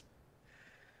is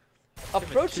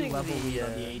approaching the the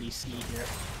ADC here.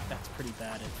 That's pretty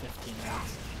bad at 15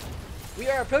 minutes. We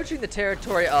are approaching the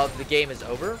territory of the game is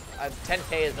over.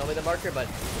 10K is normally the marker, but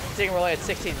seeing we're only at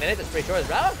 16 minutes, it's pretty short. This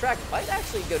round on track might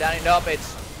actually go down. Nope,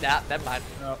 it's never mind.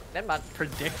 No. Never mind.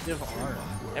 Predictive art.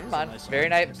 Never mind. Very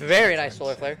nice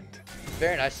solar flare.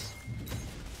 Very nice.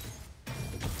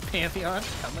 Pantheon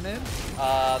coming in.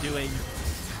 Doing.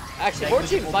 Actually,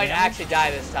 14 might actually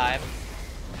die this time.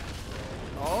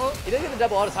 Oh, he doesn't get the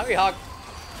double ult. It's Hungry Hawk.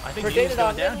 I think he's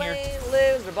going down here.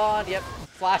 Lives, Rabond, yep.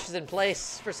 Flashes in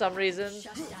place for some reason.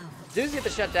 Zeus get the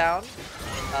shutdown.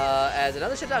 As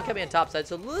another shutdown coming in top side,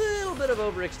 so a little bit of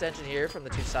overextension here from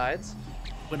the two sides.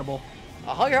 Winnable.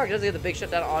 Hungry Hawk does get the big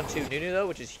shutdown onto Nunu though,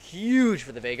 which is huge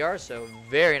for the Veigar, so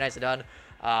very nicely done.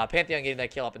 Pantheon getting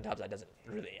that kill up in top side doesn't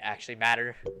really actually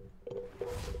matter.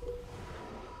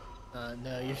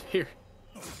 No, you're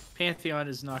Pantheon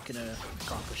is not going to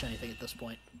accomplish anything at this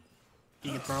point.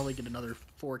 He could probably get another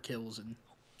 4 kills and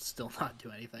still not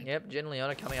do anything. Yep, Jin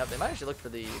Leona coming up. They might actually look for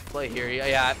the play here.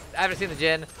 Yeah, I haven't seen the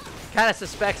Jin. Kind of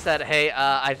suspects that, hey,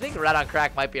 I think Rat on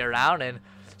Crack might be around, and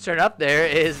sure enough, there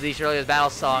is the Shirley's Battle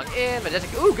Song in.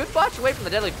 Majestic, ooh, good flash away from the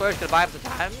Deadly Flourish. Gonna buy him some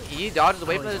time. He dodges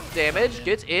away from the damage,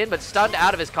 gets in, but stunned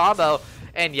out of his combo.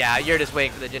 And yeah, you're just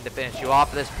waiting for the Jin to finish you off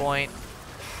at this point.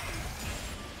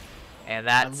 And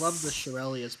that's... I love the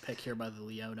Shirelia's pick here by the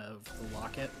Leona of the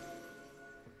Locket.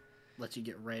 Lets you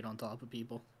get right on top of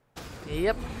people.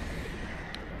 Yep.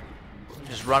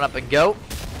 Just run up and go.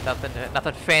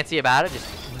 Nothing fancy about it. Just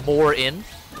more in.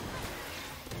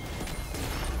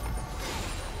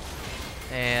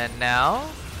 And now,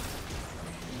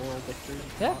 Moral victory.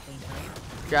 Yeah.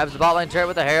 Grabs the bot lane turret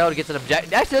with a Herald. Gets an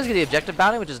objective. Actually does get the objective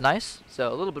bounty, which is nice. So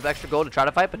a little bit of extra gold to try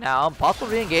to fight. But now, possible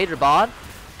re-engage or bond.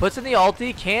 Puts in the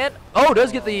ulti. Can't. Oh,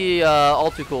 does get the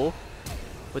ult too cool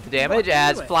with the damage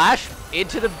as Flash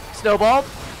into the snowball.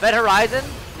 Fed Horizon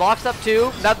locks up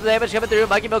 2. Not the damage coming through.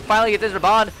 Mikey Milk finally gets his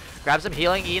Rabond. Grabs some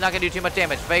healing. E not gonna do too much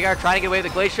damage. Veigar trying to get away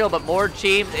with the Glacial, but more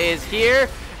Cheems is here,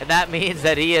 and that means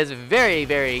that he is very,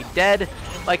 very dead.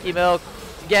 Mikey Milk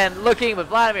again looking, but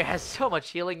Vladimir has so much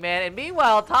healing, man. And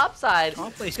meanwhile, topside,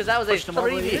 because that was a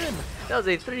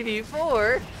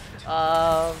 3v4.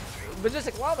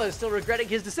 Majestic Llama is still regretting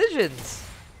his decisions.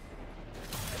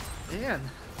 Man.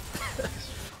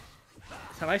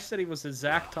 When I said he was a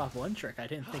Zac top 1 trick, I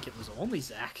didn't think it was only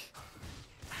Zac.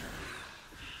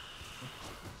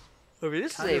 I mean,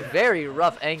 this is a very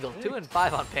rough angle. 2 and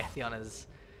 5 on Pantheon is.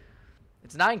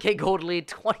 It's 9K gold lead,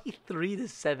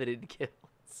 23-7 in kills.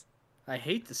 I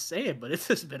hate to say it, but this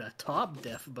has been a top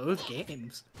def both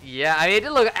games. Yeah, I mean, it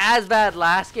didn't look as bad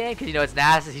last game because, you know, it's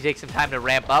Nasus. He takes some time to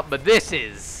ramp up, but this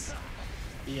is.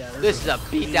 Yeah, this is a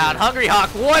beatdown. Hungry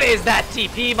Hawk, what is that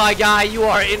TP, my guy? You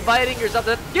are inviting yourself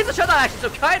to. Gets a shutdown action,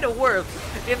 so kind of worth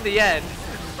in the end.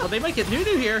 Well, they might get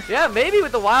Nunu here. Yeah, maybe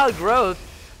with the wild growth.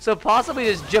 So possibly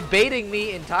just debating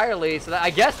me entirely. So that,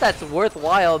 I guess that's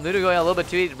worthwhile. Nunu going a little bit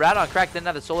too easy. Rat on Crack didn't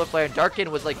have the solar flare, and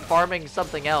Darkin was like farming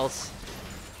something else.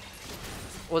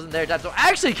 Wasn't there time. So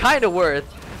actually kind of worth.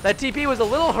 That TP was a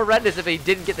little horrendous if he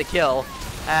didn't get the kill.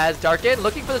 As Darkin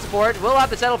looking for the support. Will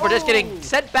have to settle for just getting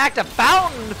sent back to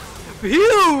Fountain.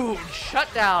 Huge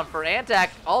shutdown for Antac.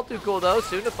 All too cool though.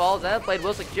 Soon to fall. Then played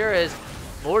Will secure his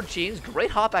Lord Cheems. Great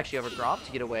hop actually over Gromp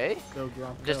to get away. Go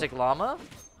Gromp. Majestic Llama.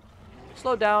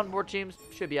 Slow down, more teams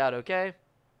should be out okay.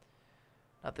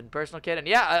 Nothing personal, kid. And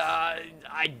yeah,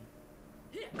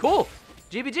 cool.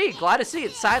 GBG, glad to see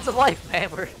it. Signs of life,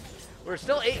 man. We're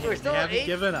still eight. We're still haven't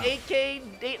given up.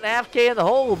 8K, 8.5K in the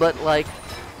hole, but like,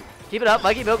 keep it up.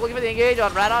 Mikey Milk looking for the engage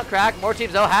on Radon Crack. More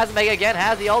teams though has the Mega again,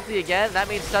 has the ulti again. That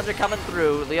means stuns are coming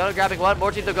through. Leona grabbing one.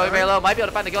 More teams are going very low. Might be able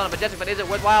to find the kill on Majestic, but is it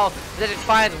worthwhile? Majestic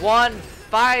finds one,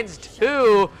 finds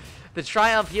two. The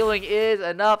Triumph healing is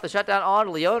enough. The shutdown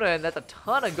on Leona, and that's a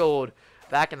ton of gold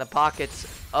back in the pockets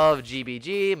of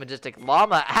GBG. Majestic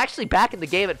Llama actually back in the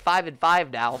game at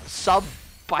 5-5 now.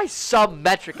 By some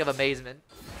metric of amazement.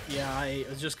 Yeah, I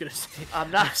was just gonna say.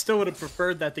 I still would have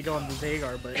preferred that to go on the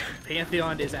Veigar, but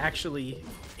Pantheon is actually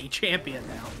a champion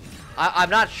now. I'm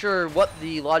not sure what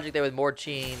the logic there with more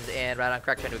Cheens and Radon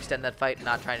Crack trying to extend that fight,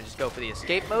 not trying to just go for the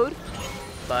escape mode,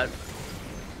 but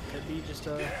could be just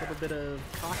a little bit of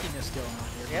cockiness going on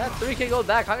here. yeah, 3K gold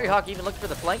back. Hungry Hawk even looking for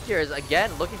the flank here, is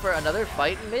again looking for another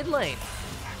fight in mid lane.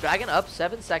 Dragon up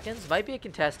 7 seconds, might be a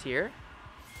contest here.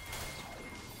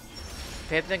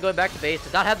 Pantheon going back to base,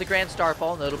 does not have the Grand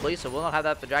Starfall notably, so we'll not have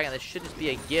that for Dragon. This should just be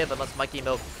a give unless Mikey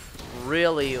Milk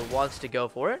really wants to go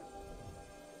for it.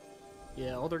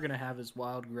 Yeah, all they're gonna have is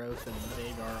Wild Growth and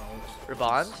Veigar ult.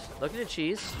 Rebond, looking at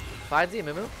Cheese, finds the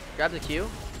Amumu, grabs the Q.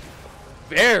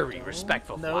 Very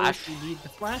respectful no, flash. you need the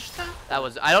flash stop? That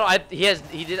was, I don't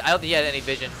think he had any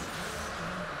vision.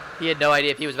 He had no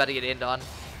idea if he was about to get in on.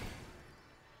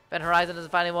 Ben Horizon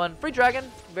doesn't find anyone. Free Dragon,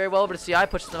 very well over to CI,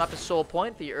 pushes them up to Soul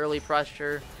Point. The early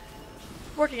pressure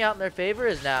working out in their favor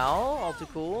is now all too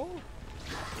cool.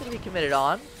 Gonna be committed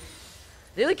on.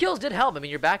 The early kills did help. I mean,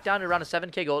 you're back down to around a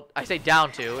 7K gold. I say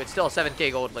down to, it's still a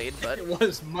 7K gold lead, but It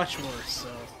was much worse, so.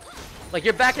 like,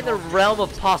 you're back in the realm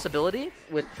of possibility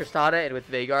with Tristana and with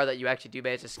Veigar that you actually do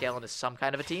manage to scale into some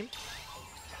kind of a team.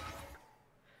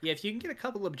 Yeah, if you can get a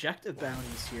couple objective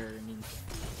bounties here, I mean,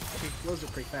 it blows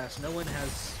it pretty fast. No one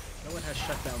has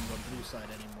shutdowns on blue side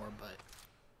anymore, but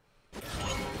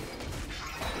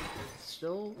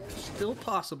still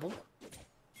possible.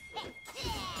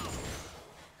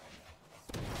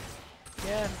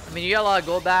 Yeah, I mean, you got a lot of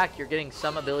gold back. You're getting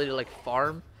some ability to, like,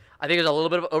 farm. I think there's a little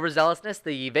bit of overzealousness.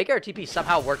 The Veigar TP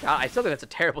somehow worked out. I still think that's a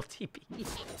terrible TP.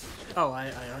 Oh, I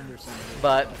understand.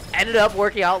 But ended up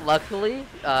working out luckily.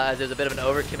 There's a bit of an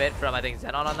overcommit from, I think,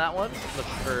 Xenon on that one.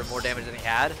 Looking for more damage than he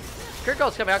had.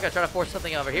 Kirkall's coming out, gonna try to force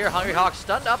something over here. Hungry Hawk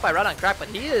stunned up by Radon Crack, but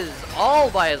he is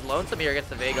all by his lonesome here against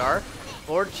the Veigar.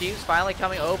 Lord Chiefs finally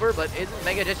coming over, but isn't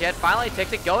Mega just yet. Finally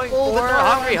takes it, going for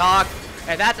Hungry Hawk.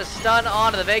 And that's a stun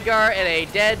onto the Veigar and a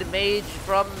dead mage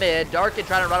from mid. Darkin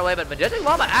trying to run away, but Majestic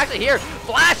Llama actually here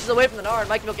flashes away from the Nard.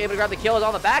 Mikey Milk able to grab the kill, is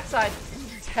on the backside.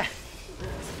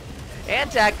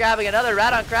 Antac grabbing another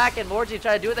Radon Crack, and Morty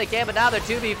trying to do what they can, but now they're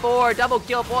 2v4. Double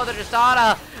kill for the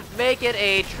Tristana. Make it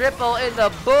a triple in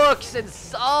the books, and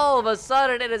all of a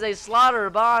sudden it is a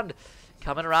Slaughter Bond.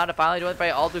 Coming around to finally do it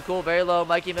by all too cool, very low.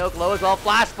 Mikey Milk low as well.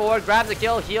 Flash forward, grabs the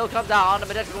kill. Heal comes out onto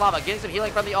Majestic Llama. Getting some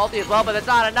healing from the ulti as well, but it's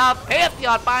not enough.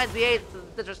 Pantheon finds the ace.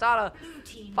 The Tristana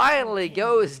finally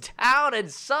goes down, and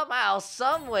somehow,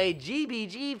 someway,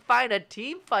 GBG find a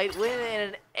team fight win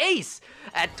and an ace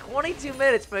at 22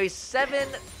 minutes for a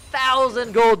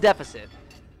 7,000 gold deficit.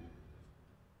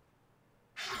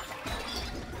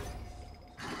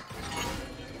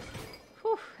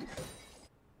 Whew.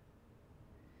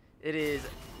 It is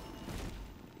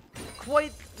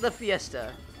quite the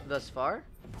fiesta thus far.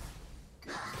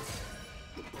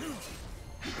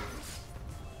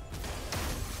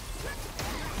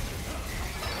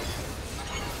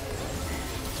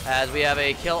 As we have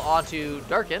a kill onto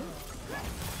Darkin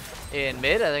in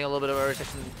mid. I think a little bit of a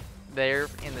restriction there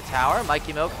in the tower.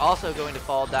 Mikey Milk also going to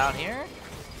fall down here.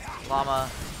 Llama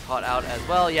caught out as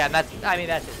well. Yeah, and that's just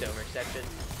overextension.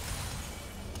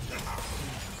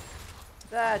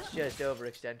 That's just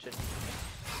overextension.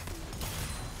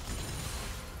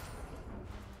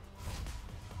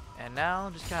 And now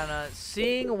just kind of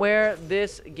seeing where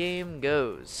this game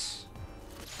goes.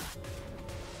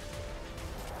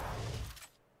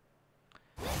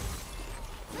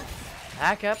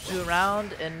 Back up to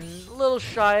around and a little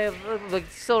shy of, like,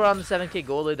 still around the 7K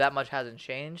gold lead. That much hasn't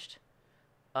changed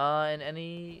in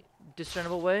any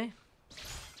discernible way.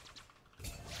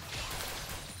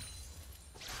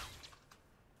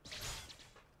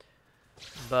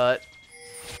 But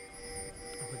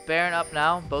with Baron up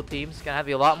now, both teams gonna have to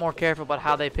be a lot more careful about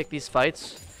how they pick these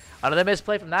fights. Another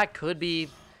misplay from that could be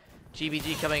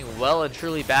GBG coming well and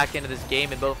truly back into this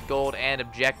game in both gold and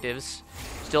objectives.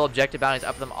 Still objective bounties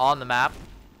up them on the map.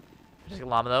 Just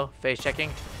Llama though, face checking.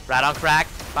 Radon Crack,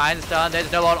 finds stun,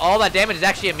 there's no load. All that damage is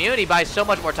actually immune. He buys so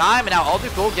much more time, and now all too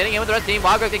cool getting in with the rest of the team.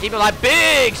 Wildgrove can keep him alive.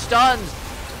 Big stuns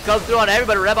come through on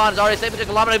everybody. Rebon is already safe, but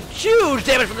Llama, huge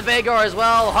damage from the Veigar as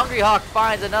well. Hungry Hawk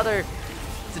finds another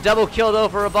It's a double kill though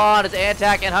for Rabon as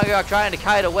Antac and Hungry Hawk trying to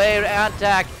kite away.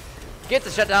 Antac gets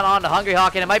the shutdown on to Hungry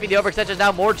Hawk, and it might be the overextensions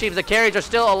now. More teams, the carries are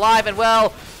still alive and well.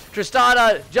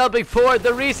 Tristana jumping forward, the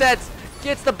resets,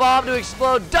 gets the bomb to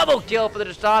explode. Double kill for the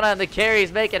Tristana, and the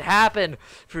carries make it happen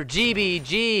for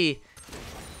GBG.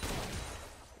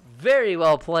 Very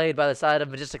well played by the side of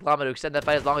Majestic Llama to extend that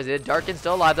fight as long as he did. Darkin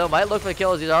still alive though, might look for the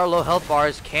kill as these are low health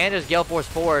bars. Can just Gale Force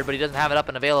forward, but he doesn't have it up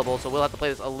and available, so we'll have to play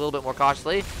this a little bit more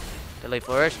cautiously. Deadly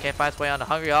Flourish can't find its way onto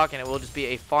Hungry Hawk, and it will just be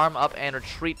a farm up and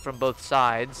retreat from both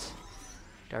sides.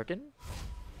 Darkin?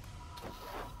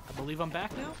 I believe I'm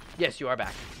back now. Yes, you are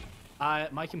back.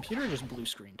 My computer just blue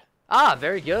screened. Ah,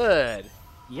 very good.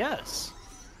 Yes.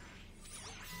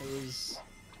 It was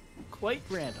quite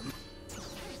random.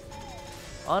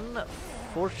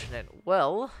 Unfortunate.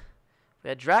 Well, we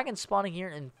had Dragon spawning here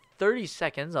in 30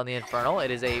 seconds on the Infernal. It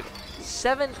is a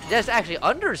that's actually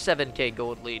under 7k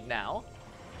gold lead now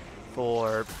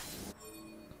for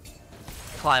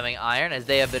Climbing Iron, as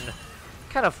they have been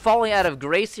kind of falling out of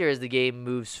grace here as the game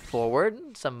moves forward.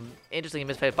 Some interesting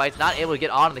misplayed fights, not able to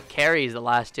get on the carries the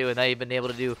last two, and they've been able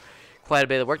to do quite a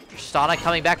bit of work. Tristana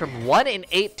coming back from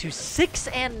 1-8 to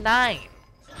 6-9.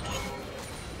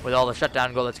 With all the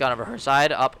shutdown goal that's gone over her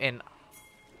side,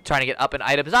 trying to get up in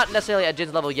items. Not necessarily at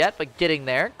Jin's level yet, but getting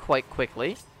there quite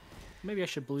quickly. Maybe I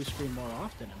should blue screen more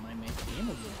often. It might make the game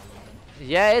a little bit.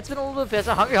 Yeah, it's been a little bit pissed.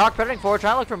 Hungry Hawk predating forward,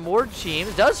 trying to look for more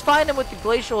teams. Does find him with the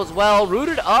Glacial as well.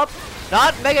 Rooted up.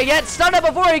 Not Mega yet. Stunned up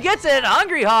before he gets it.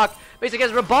 Hungry Hawk basically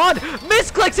gets Rabond.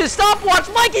 Misclicks his stopwatch.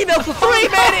 Mikey Milk with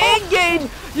 3-man engage.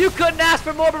 You couldn't ask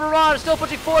for more, but Rabond still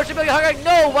pushing forward. Should be Hungry Hawk.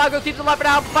 No, Wild Growth keeps him alive for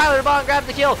now. Finally, Rabond grabs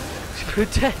the kill.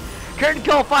 Curtain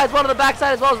Cole finds one on the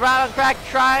backside as well as Round on Crack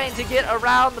trying to get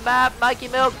around the map. Mikey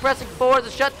Milk pressing forward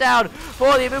the shutdown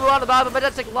for the Amumu on the bottom.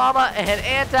 Majestic Llama and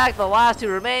Antac, the last two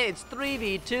remain. It's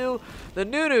 3v2. The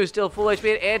Nunu still full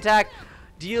HP, and Antac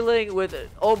dealing with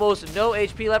almost no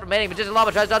HP left remaining. Majestic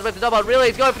Llama tries to dodge away from the double. Really,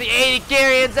 he's going for the 80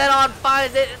 carry, and Zenon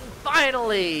finds it, and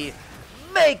finally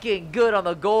making good on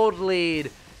the gold lead.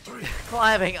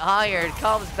 Climbing Iron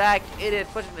comes back in it,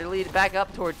 pushing the lead back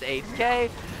up towards 8k.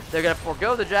 They're going to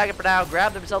forego the Dragon for now,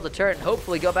 grab themselves a turret, and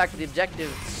hopefully go back to the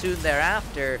objective soon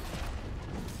thereafter.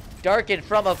 Darkin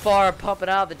from afar, pumping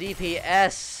out the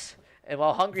DPS. And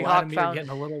while Hungry Hawk found... getting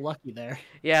a little lucky there.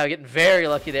 Yeah, getting very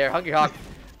lucky there. Hungry Hawk,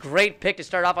 great pick to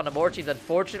start off on the more teams.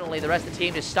 Unfortunately, the rest of the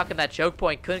team just stuck in that choke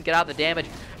point, couldn't get out the damage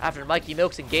after Mikey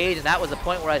Milk's engage, and that was the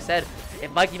point where I said,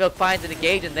 if Mikey Milk finds an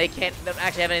engage and they don't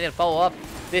actually have anything to follow up,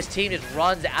 this team just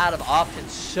runs out of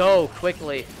options so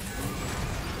quickly.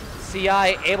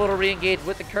 CI able to re-engage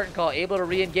with the curtain call, able to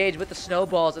re-engage with the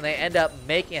snowballs, and they end up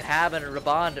making it happen. And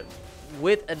Rabond,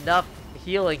 with enough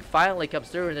healing, finally comes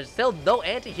through, and there's still no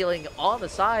anti-healing on the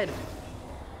side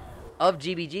of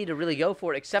GBG to really go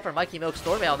for it, except for Mikey Milk's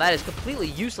Stormmail, and that is completely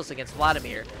useless against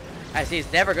Vladimir, as he's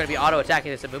never going to be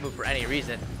auto-attacking this Amumu for any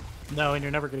reason. No, and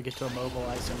you're never going to get to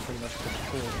immobilize him pretty much from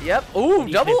the pool. Yep. Ooh,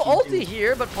 double ulti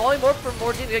here, but Polymorph from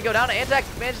more teams going to go down. Antac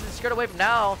manages to skirt away from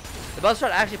now. The Buzzshot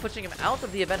actually pushing him out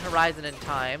of the event horizon in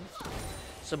time.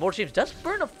 So more teams does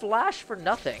burn a flash for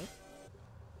nothing.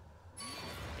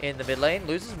 In the mid lane,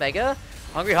 loses Mega.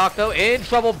 Hungry Hawk, though, in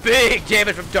trouble. Big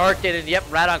damage from Darkin, and yep,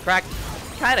 Rat on Crack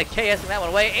kind of KSing that one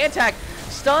away. Antac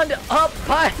stunned up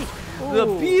by the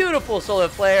beautiful Solar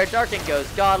Flare. Darkin goes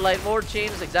godlike. More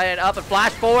teams excited up and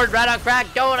flash forward. Rat on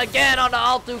Crack going again on the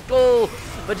Altu Cool.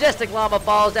 Majestic Llama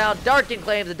falls down. Darkin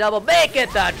claims the double. Make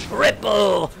it the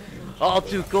triple. All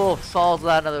too cool. Solves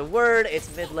without another word.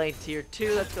 It's mid lane tier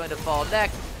 2 that's going to fall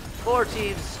next. 4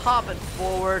 teams hopping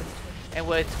forward. And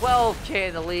with 12k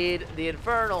in the lead, the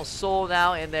Infernal Soul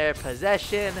now in their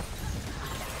possession.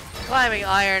 Climbing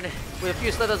Iron with a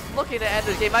few slithers looking to end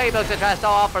this game. Mikey Milk's going to try to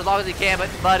stall off for as long as he can, but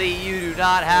buddy, you do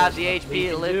not have the HP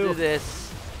to live through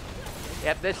this.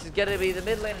 Yep, this is going to be the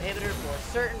mid lane inhibitor for a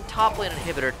certain top lane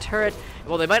inhibitor turret.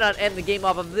 Well, they might not end the game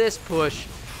off of this push.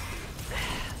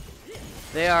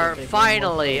 They are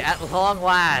finally, at long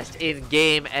last, in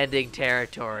game-ending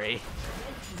territory.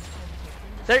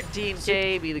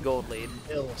 13k be the gold lead.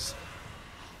 Hills.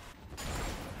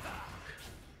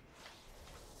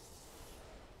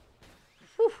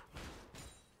 Whew.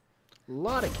 A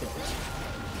lot of kills.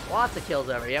 Lots of kills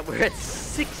over. Yep, we're at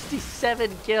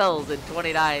 67 kills in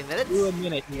 29 minutes. Do a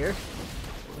minute here.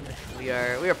 We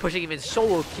are pushing even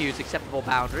solo queues acceptable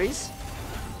boundaries.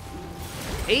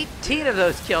 18 of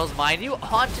those kills, mind you,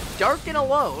 on Darkin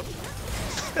alone.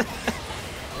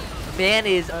 Man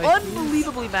is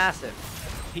unbelievably massive.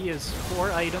 He is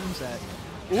 4 items at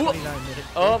 29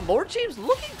 minutes. More teams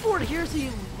looking forward. Here's he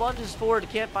lunges forward.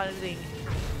 Can't find anything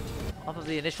off of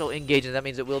the initial engagement. That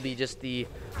means it will be just the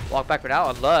walk back for now,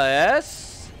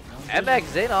 unless MX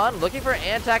Xenon looking for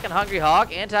Antac and Hungry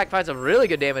Hawk. Antac finds some really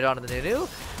good damage onto the Nunu.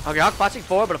 Hungry Hawk flashing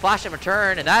forward, but a flash in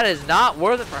return, and that is not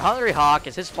worth it for Hungry Hawk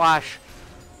as his flash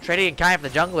trading in kind for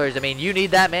the junglers. I mean, you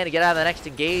need that man to get out of the next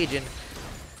engage, and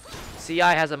CI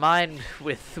has a mind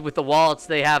with the wallets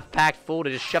they have packed full to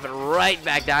just shove it right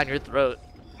back down your throat.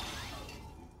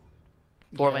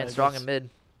 Four-man strong in mid.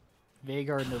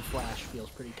 Veigar no flash feels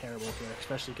pretty terrible here,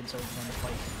 especially considering when the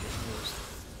fight gets worse.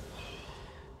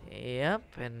 Yep,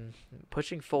 and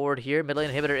pushing forward here. Mid lane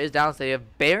inhibitor is down, so they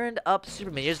have Baroned up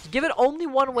Superman. Just give it only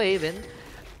one wave in.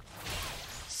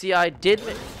 CI did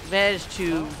manage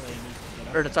to,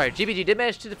 or sorry, GBG did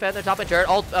manage to defend their top lane turret.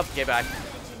 Ult up, okay, bye.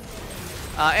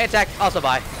 Antac also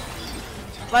bye.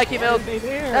 Mikey Milk,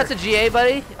 that's a GA,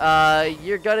 buddy.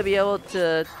 You're gonna be able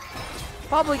to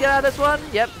probably get out of this one.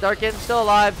 Yep, Darkin still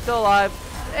alive,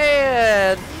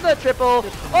 and the triple.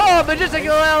 Oh, Majestic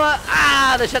Galila.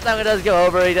 Ah, the shutdown does go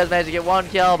over. He does manage to get one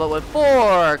kill, but with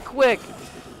 4 quick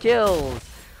kills.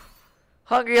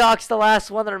 Hungry Hawk's the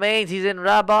last one that remains. He's in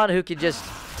Rabon, who can just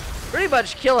pretty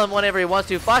much kill him whenever he wants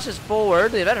to. Flashes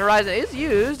forward. The event horizon is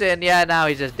used, and yeah, now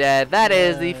he's just dead. That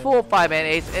is the full 5-man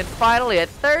ace. And finally, at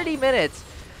 30 minutes,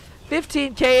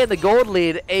 15K in the gold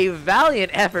lead. A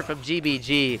valiant effort from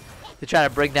GBG to try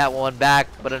to bring that one back,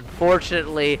 but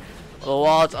unfortunately, the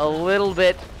wallet's a little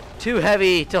too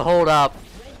heavy to hold up.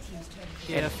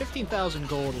 Yeah, 15,000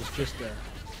 gold is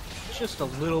just a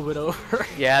little bit over.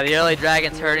 Yeah, the early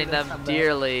Dragon's hurting them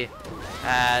dearly.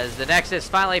 As the Nexus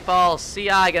finally falls,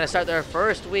 CI gonna start their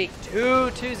first week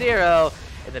 2-2-0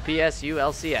 in the PSU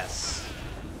LCS.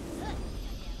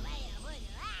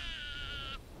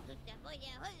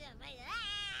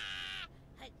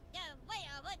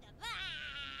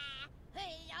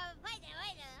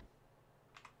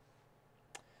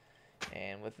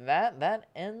 And with that, that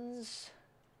ends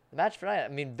the match for tonight. I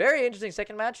mean, very interesting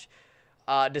second match.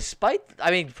 Despite,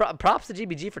 I mean, props to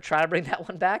GBG for trying to bring that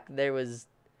one back. There was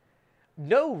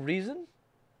no reason.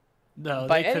 No,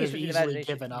 by they could any have stretch of easily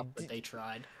imagination. given up, but they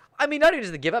tried. I mean, not even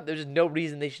just to give up. There's just no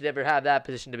reason they should ever have that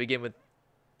position to begin with.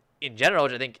 In general,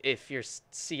 which I think if you're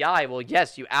CI, well,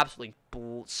 yes, you absolutely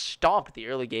stomped the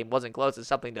early game. Wasn't close. It's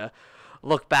something to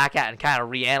look back at and kind of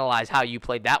reanalyze how you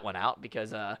played that one out.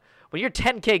 Because when you're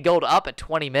 10K gold up at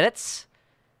 20 minutes,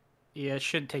 yeah, it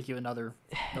shouldn't take you another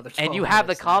 12 and you have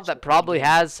the minutes comp to that probably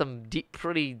has some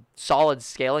pretty solid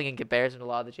scaling in comparison to a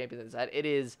lot of the champions inside.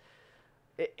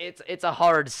 It's a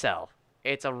hard sell.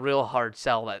 It's a real hard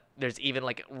sell that there's even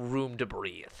like room to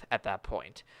breathe at that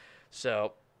point.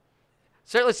 So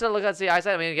certainly still look at the CI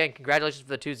side. I mean, again, congratulations for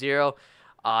the 2-0.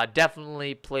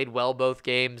 Definitely played well both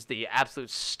games. The absolute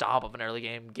stomp of an early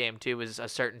game. Game 2 was a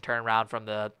certain turnaround from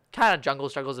the kind of jungle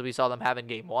struggles that we saw them have in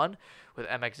Game 1 with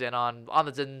MX Xenon on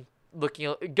the Zen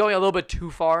going a little bit too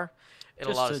far in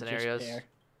a lot of scenarios.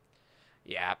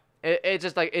 Yeah, it's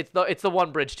just like it's the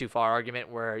one bridge too far argument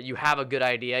where you have a good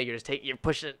idea, you're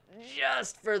pushing it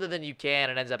just further than you can,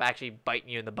 and ends up actually biting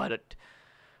you in the butt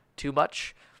too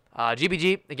much.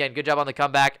 GBG again, good job on the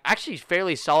comeback. Actually,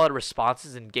 fairly solid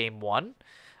responses in Game 1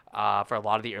 for a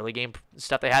lot of the early game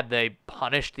stuff they had. They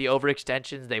punished the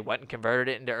overextensions. They went and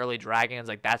converted it into early dragons.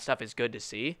 Like that stuff is good to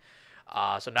see.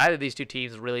 So neither of these two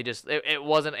teams really just it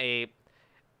wasn't a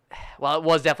well, it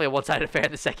was definitely a one-sided affair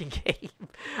in the second game.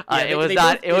 It was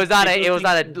not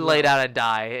a lay down and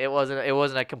die. It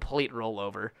wasn't a complete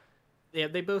rollover. Yeah,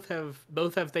 they both have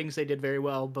things they did very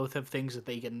well. Both have things that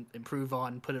they can improve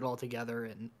on, put it all together,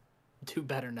 and do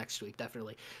better next week.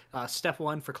 Definitely. Step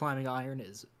 1 for climbing iron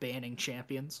is banning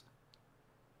champions.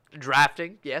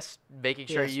 Drafting, yes, making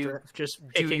sure you just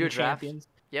do your draft. champions.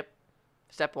 Yep,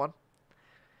 step 1.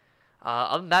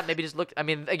 Other than that, maybe just look. I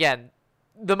mean, again,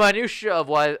 the minutia of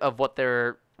what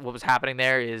was happening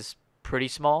there is pretty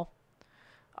small.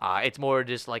 It's more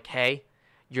just like, hey,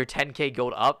 you're 10K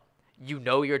gold up. You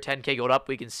know you're 10K gold up.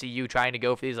 We can see you trying to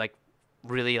go for these like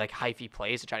really like hyphy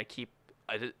plays to try to keep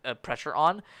a pressure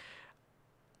on.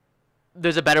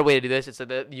 There's a better way to do this. It's so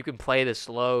that you can play the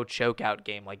slow choke out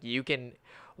game. Like you can,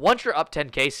 once you're up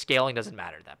 10K, scaling doesn't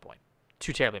matter at that point.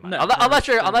 Too terribly much.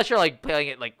 Unless you're like playing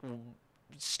it like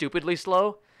stupidly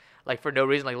slow, like for no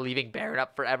reason, like leaving Baron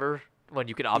up forever when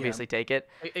you can obviously take it.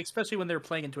 Especially when they're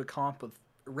playing into a comp with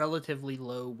relatively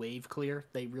low wave clear.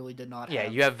 They really did not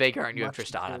have. You have Veigar and you have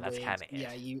Tristana. That's kind of it.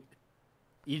 Yeah,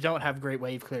 you don't have great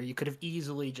wave clear. You could have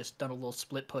easily just done a little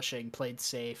split pushing, played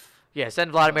safe. Yeah,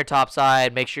 send Vladimir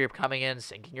topside, make sure you're coming in,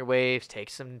 sinking your waves, take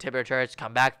some inhibitor turrets,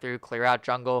 come back through, clear out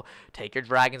jungle, take your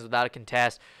dragons without a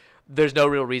contest. There's no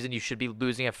real reason you should be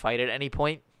losing a fight at any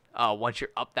point. Once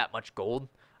you're up that much gold,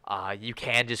 you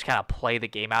can just kind of play the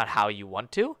game out how you want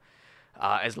to,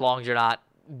 as long as you're not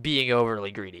being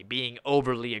overly greedy, being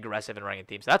overly aggressive and running a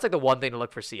team. So that's like the one thing to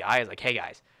look for CI is like, hey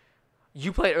guys,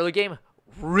 you played early game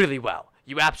really well.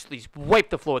 You absolutely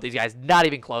wiped the floor with these guys, not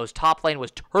even close. Top lane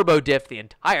was turbo diff the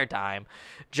entire time.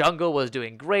 Jungle was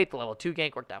doing great. The level 2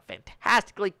 gank worked out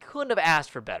fantastically. Couldn't have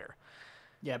asked for better.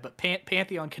 Yeah, but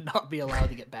Pantheon cannot be allowed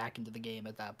to get back into the game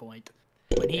at that point.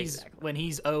 When he's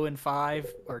 0-5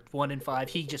 or 1-5,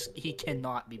 he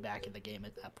cannot be back in the game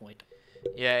at that point.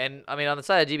 Yeah, and I mean on the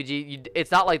side of GBG,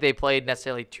 it's not like they played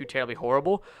necessarily too terribly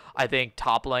horrible. I think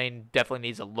top lane definitely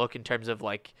needs a look in terms of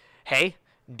like, hey,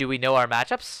 do we know our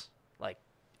matchups? Like,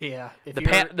 yeah,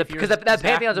 because that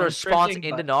Pantheon's a response into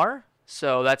Gnar,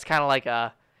 so that's kind of like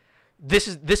this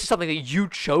is something that you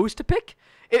chose to pick.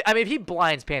 I mean, if he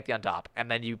blinds Pantheon top and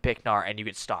then you pick Gnar and you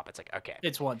get stop, it's like, okay,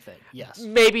 it's one thing, yes.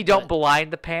 Maybe don't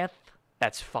blind the Panth.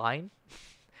 That's fine.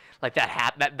 Like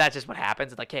that's just what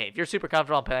happens. It's like, hey, if you're super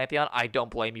comfortable on Pantheon, I don't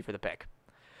blame you for the pick.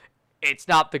 It's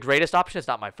not the greatest option. It's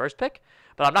not my first pick,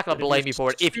 but I'm not going to blame you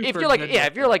for it. If you're like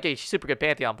if you're like a super good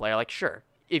Pantheon player, like sure,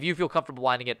 if you feel comfortable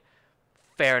blinding it,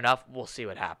 fair enough. We'll see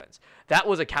what happens. That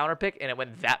was a counter pick, and it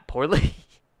went that poorly.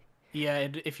 Yeah,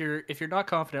 and if you're not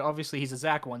confident, obviously he's a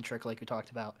Zac one trick like we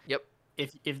talked about. Yep.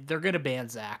 If they're gonna ban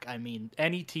Zac, I mean,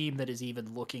 any team that is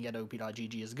even looking at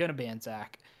OP.GG is gonna ban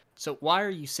Zac. So why are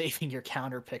you saving your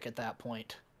counter pick at that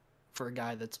point for a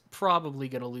guy that's probably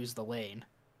gonna lose the lane?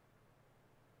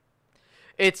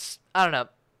 It's I don't know.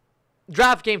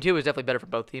 Draft game 2 is definitely better for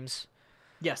both teams.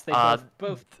 Yes, they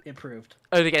both improved.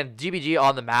 And again, GBG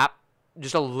on the map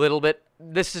just a little bit.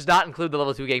 This does not include the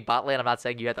level 2 gank bot lane. I'm not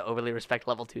saying you have to overly respect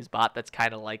level 2's bot. That's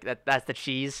kind of like that's the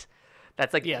cheese.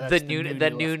 That's like the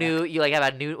Nunu. You like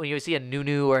have a new when you see a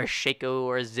Nunu or a Shaco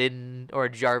or a Xin or a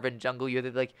Jarvan jungle. You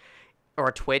like or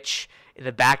a Twitch in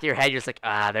the back of your head. You're just like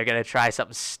they're gonna try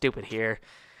something stupid here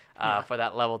for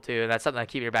that level 2, and that's something to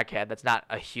keep in your back of your head. That's not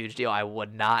a huge deal.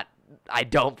 I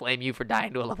don't blame you for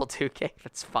dying to a level 2 gank.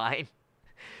 That's fine.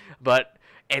 But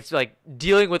it's like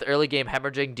dealing with early game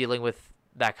hemorrhaging, dealing with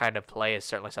that kind of play is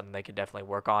certainly something they could definitely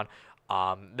work on.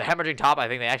 The hemorrhaging top, I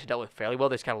think they actually dealt with fairly well.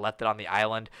 They just kind of left it on the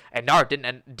island, and Gnar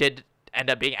did end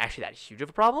up being actually that huge of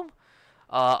a problem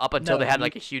up until they had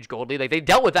like a huge gold lead. Like they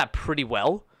dealt with that pretty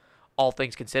well, all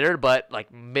things considered. But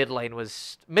like mid lane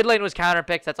was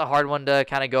counterpicked. That's a hard one to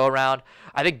kind of go around.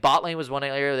 I think bot lane was one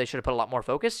area they should have put a lot more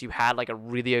focus. You had like a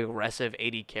really aggressive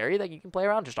AD carry that you can play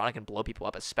around. Tristana can blow people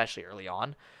up, especially early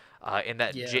on in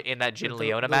that Jhin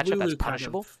Leona matchup. That's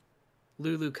punishable.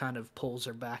 Lulu kind of pulls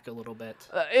her back a little bit.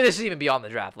 This is even beyond the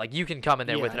draft. Like you can come in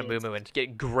there with an Amumu and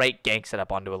get great gank set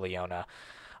up onto a Leona,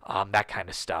 that kind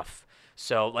of stuff.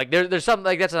 So like there's something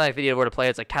like that's another video where to play.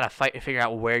 It's like kind of figuring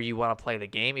out where you want to play the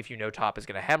game. If you know top is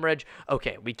gonna hemorrhage,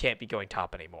 okay, we can't be going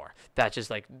top anymore. That's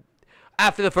just like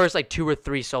after the first like 2 or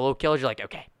 3 solo kills, you're like,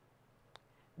 okay,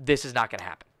 this is not gonna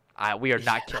happen. We are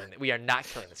not killing. We are not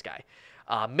killing this guy.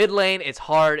 Mid lane, it's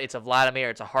hard. It's a Vladimir.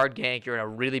 It's a hard gank. You're in a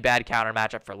really bad counter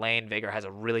matchup for lane. Vigor has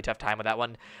a really tough time with that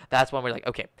one. That's one where you're like,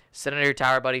 okay, sit under your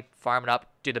tower, buddy. Farm it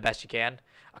up. Do the best you can.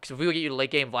 Because if we get you to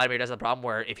late game, Vladimir does have the problem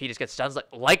where if he just gets stuns,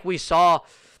 like we saw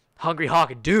Hungry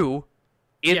Hawk do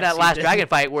in that last dragon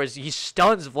fight, where he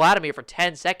stuns Vladimir for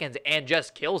 10 seconds and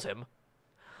just kills him.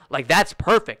 Like, that's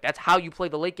perfect. That's how you play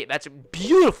the late game. That's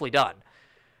beautifully done.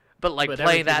 But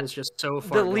playing that was just so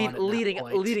far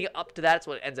leading up to that's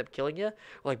what ends up killing you.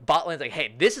 Like bot lane's like,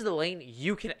 hey, this is the lane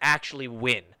you can actually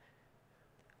win.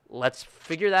 Let's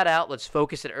figure that out. Let's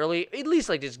focus it early. At least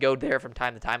like just go there from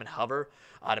time to time and hover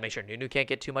to make sure Nunu can't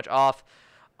get too much off.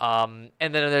 And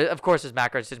then of course there's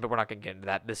macro decisions, but we're not gonna get into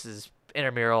that. This is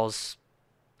intramurals.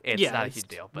 It's not a huge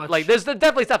deal. But like there's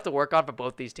definitely stuff to work on for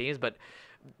both these teams, but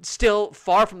still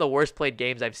far from the worst played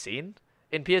games I've seen.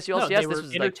 In PSU LCS, they were this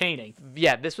was entertaining.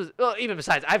 This was even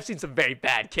besides. I've seen some very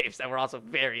bad games that were also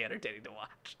very entertaining to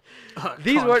watch.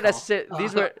 These weren't necessarily.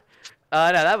 These were.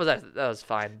 No, that was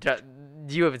fine.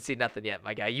 You haven't seen nothing yet,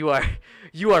 my guy. You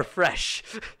are fresh.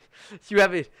 You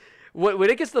haven't. When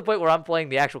it gets to the point where I'm playing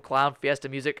the actual Clown Fiesta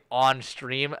music on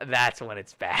stream, that's when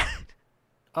it's bad.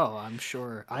 Oh, I'm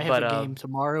sure. I have a game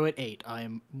tomorrow at 8. I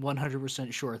am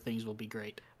 100% sure things will be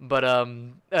great. But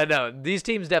no, these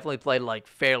teams definitely played like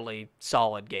fairly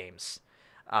solid games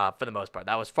for the most part.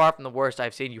 That was far from the worst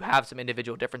I've seen. You have some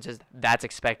individual differences. That's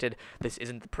expected. This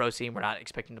isn't the pro scene. We're not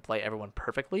expecting to play everyone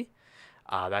perfectly.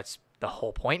 That's the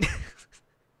whole point.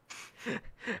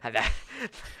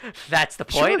 That's the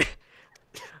point.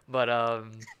 Sure. But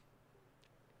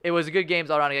it was a good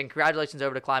games all around. Again, congratulations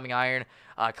over to Climbing Iron.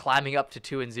 Climbing up to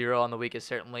 2-0 on the week is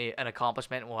certainly an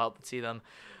accomplishment, and we'll help to see them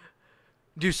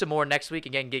do some more next week.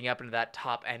 Again, getting up into that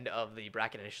top end of the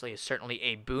bracket initially is certainly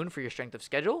a boon for your strength of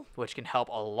schedule, which can help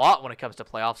a lot when it comes to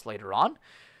playoffs later on.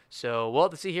 So we'll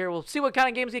have to see here. We'll see what kind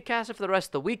of games get casted for the rest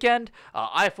of the weekend.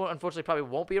 Unfortunately probably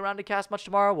won't be around to cast much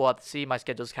tomorrow. We'll have to see. My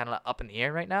schedule's kind of up in the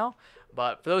air right now.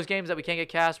 But for those games that we can't get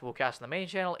cast, we'll cast on the main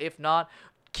channel. If not,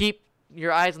 keep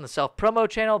your eyes on the self-promo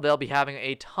channel. They'll be having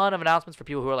a ton of announcements for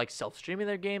people who are like self-streaming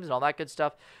their games and all that good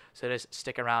stuff. So just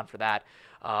stick around for that.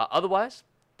 Otherwise,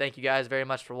 thank you guys very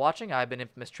much for watching. I've been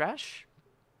Infamous Trash.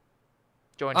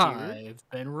 Joined here. I've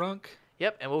been Runk.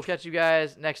 Yep, and we'll catch you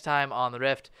guys next time on the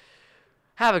Rift.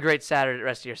 Have a great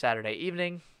rest of your Saturday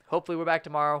evening. Hopefully we're back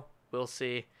tomorrow. We'll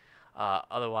see.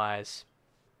 Otherwise,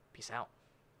 peace out.